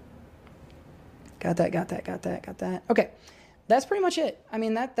 Got that. Okay, that's pretty much it. I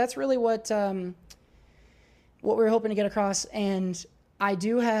mean, that's really what we were hoping to get across. And I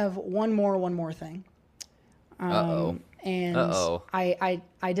do have one more thing. And I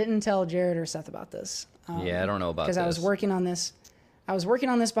didn't tell Jared or Seth about this. Yeah, I don't know about this. Because I was working on this. I was working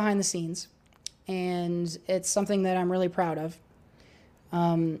on this behind the scenes, and it's something that I'm really proud of.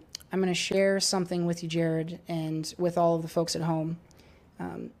 I'm going to share something with you, Jared, and with all of the folks at home.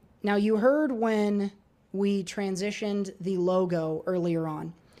 Now, you heard when we transitioned the logo earlier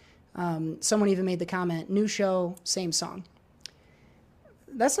on. Someone even made the comment, new show, same song.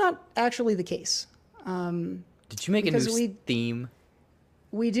 That's not actually the case. Did you make a new theme?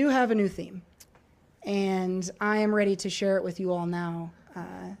 We do have a new theme. And I am ready to share it with you all now,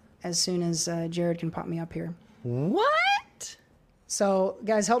 as soon as Jared can pop me up here. What? So,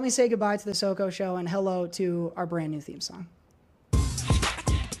 guys, help me say goodbye to the SoCo Show and hello to our brand new theme song.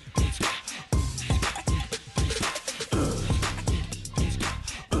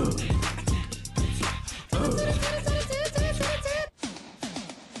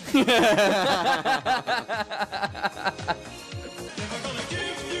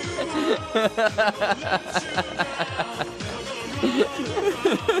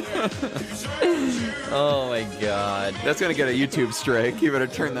 Oh my god. That's gonna get a YouTube strike. You better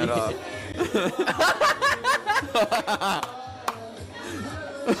turn that off.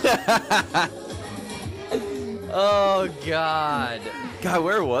 Oh god. God,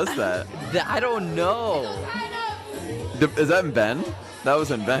 where was that? I don't know. Is that in Bend? That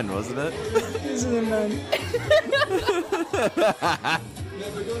was in Bend, wasn't it? This is in Bend.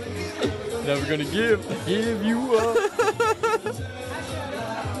 Never gonna give you up.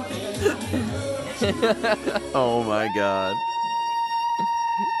 Oh my god.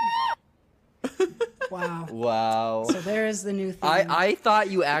 Wow. So there is the new theme. I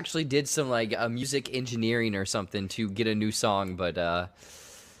thought you actually did some like music engineering or something to get a new song, but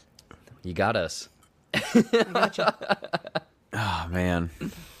you got us. I got you. Oh man.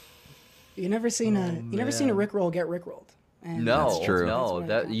 You never seen a Rickroll get Rickrolled. And No, That's true. no,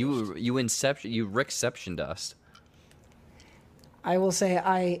 that you Rickceptioned us. I will say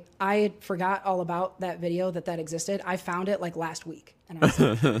I forgot all about that video that existed. I found it like last week, and I was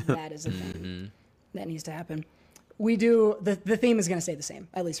like, that is a thing that needs to happen. We do the theme is going to stay the same,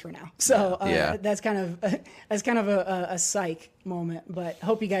 at least for now. So that's kind of a psych moment. But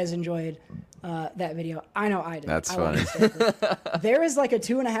hope you guys enjoyed that video. I know I did. That's funny. There is like a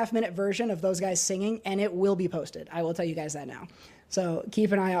 2.5-minute version of those guys singing, and it will be posted. I will tell you guys that now. So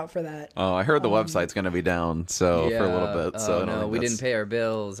keep an eye out for that. Oh, I heard the website's going to be down for a little bit. So oh no, we didn't pay our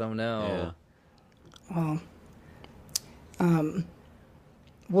bills. Oh no. Yeah. Well,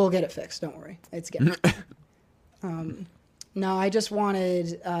 we'll get it fixed. Don't worry. It's getting. No, I just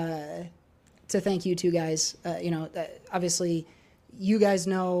wanted to thank you two guys. Obviously, you guys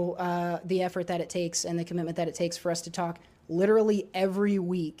know the effort that it takes and the commitment that it takes for us to talk literally every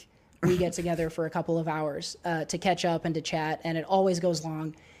week. We get together for a couple of hours to catch up and to chat, and it always goes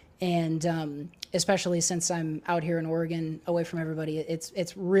long. And especially since I'm out here in Oregon, away from everybody,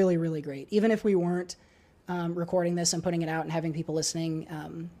 it's really, really great. Even if we weren't recording this and putting it out and having people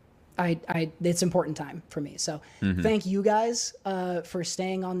listening, it's important time for me. So thank you guys for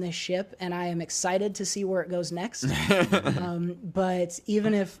staying on this ship, and I am excited to see where it goes next. But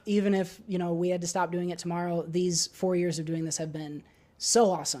even if we had to stop doing it tomorrow, these 4 years of doing this have been so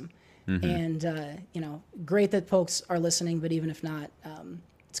awesome. And great that folks are listening, but even if not,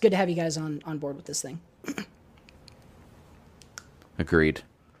 it's good to have you guys on board with this thing. Agreed.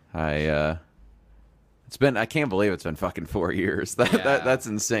 I can't believe it's been fucking 4 years. That's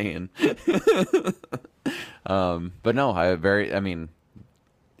insane. But no,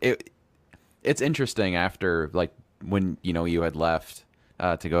 it's interesting after like when you had left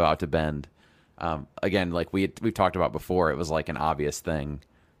to go out to Bend. Again, like we've talked about before, it was like an obvious thing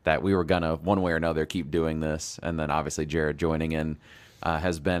that we were gonna one way or another keep doing this, and then obviously Jared joining in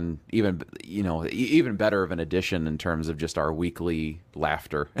has been even better of an addition in terms of just our weekly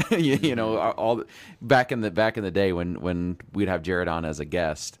laughter. all back in the day when we'd have Jared on as a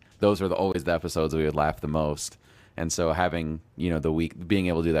guest, those are always the episodes we would laugh the most. And so having, being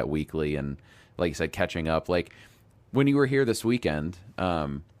able to do that weekly and, like you said, catching up, like when you were here this weekend,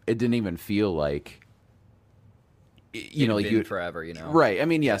 it didn't even feel like, forever, Right. I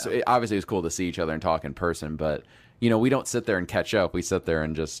mean, yes, obviously it was cool to see each other and talk in person, but, we don't sit there and catch up. We sit there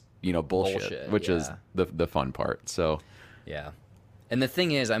and just, bullshit, which is the fun part. So, yeah. And the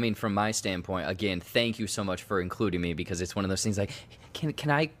thing is, I mean, from my standpoint, again, thank you so much for including me, because it's one of those things like, can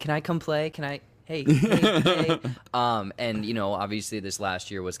I come play? Can I? Hey. And obviously this last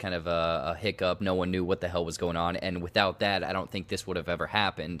year was kind of a hiccup. No one knew what the hell was going on, and without that, I don't think this would have ever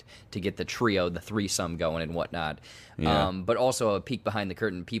happened to get the trio, the threesome going and whatnot. Yeah. But also a peek behind the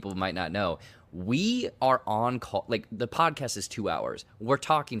curtain, people might not know. We are on call, like the podcast is 2 hours. We're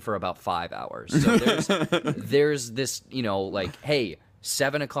talking for about 5 hours. So there's this, like, hey,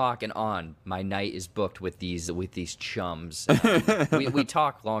 7 o'clock and on, my night is booked with these chums. We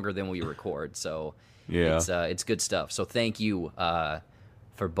talk longer than we record, so it's good stuff. So thank you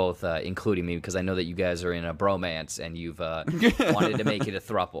for both including me, because I know that you guys are in a bromance and you've wanted to make it a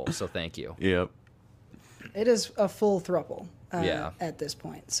throuple. So thank you. Yep. It is a full throuple at this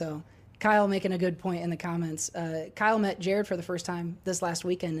point. So Kyle making a good point in the comments. Kyle met Jared for the first time this last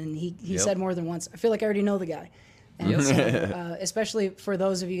weekend, and he said more than once, I feel like I already know the guy. And so, especially for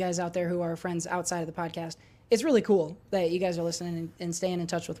those of you guys out there who are friends outside of the podcast, it's really cool that you guys are listening and staying in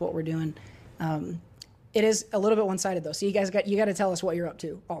touch with what we're doing. It is a little bit one-sided though, so you got to tell us what you're up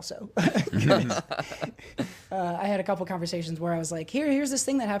to also. I had a couple conversations where I was like, here's this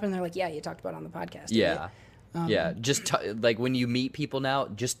thing that happened. And they're like, yeah, you talked about it on the podcast. Yeah. Just like when you meet people now,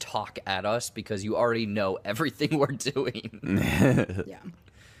 just talk at us, because you already know everything we're doing. Yeah.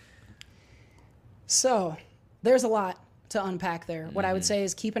 So there's a lot to unpack there. What I would say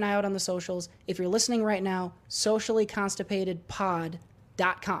is keep an eye out on the socials. If you're listening right now,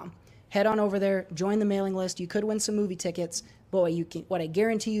 sociallyconstipatedpod.com. Head on over there, join the mailing list. You could win some movie tickets, but what I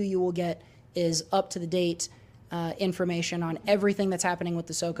guarantee you will get is up-to-the-date information on everything that's happening with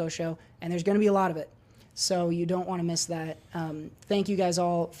the SoCo show, and there's going to be a lot of it. So you don't want to miss that. Thank you guys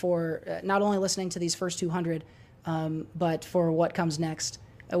all for not only listening to these first 200, but for what comes next.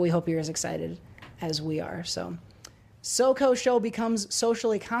 We hope you're as excited as we are. So SoCo show becomes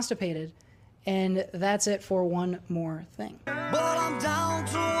socially constipated, and that's it for one more thing. But I'm down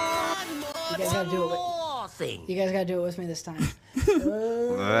to one more You guys gotta do it. thing. You guys gotta do it with me this time. That's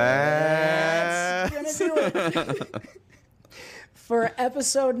gonna do it. For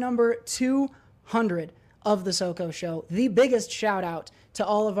episode number 200 of the SoCo show, the biggest shout out to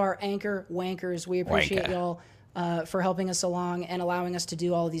all of our anchor wankers. We appreciate y'all for helping us along and allowing us to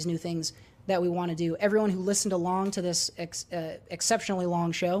do all of these new things that we want to do. Everyone who listened along to this exceptionally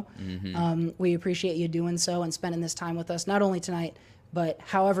long show, we appreciate you doing so and spending this time with us, not only tonight, but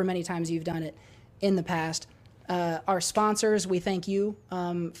however many times you've done it in the past. Our sponsors, we thank you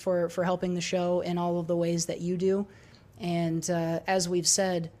for helping the show in all of the ways that you do. And as we've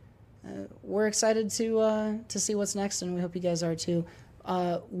said, we're excited to see what's next, and we hope you guys are too.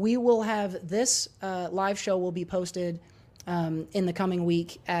 We will have this live show will be posted in the coming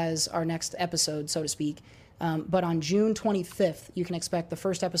week as our next episode, so to speak. But on June 25th, you can expect the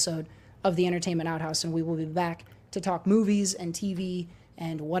first episode of the Entertainment Outhouse, and we will be back to talk movies and TV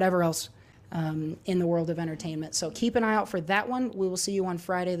and whatever else in the world of entertainment. So keep an eye out for that one. We will see you on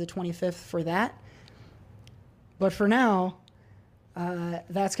Friday the 25th for that. But for now,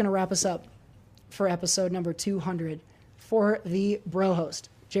 that's going to wrap us up for episode number 200. For the bro host,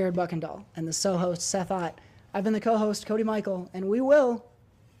 Jared Buckendahl, and the so-host, Seth Ott, I've been the co-host, Cody Michael, and we will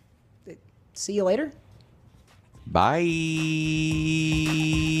see you later. Bye.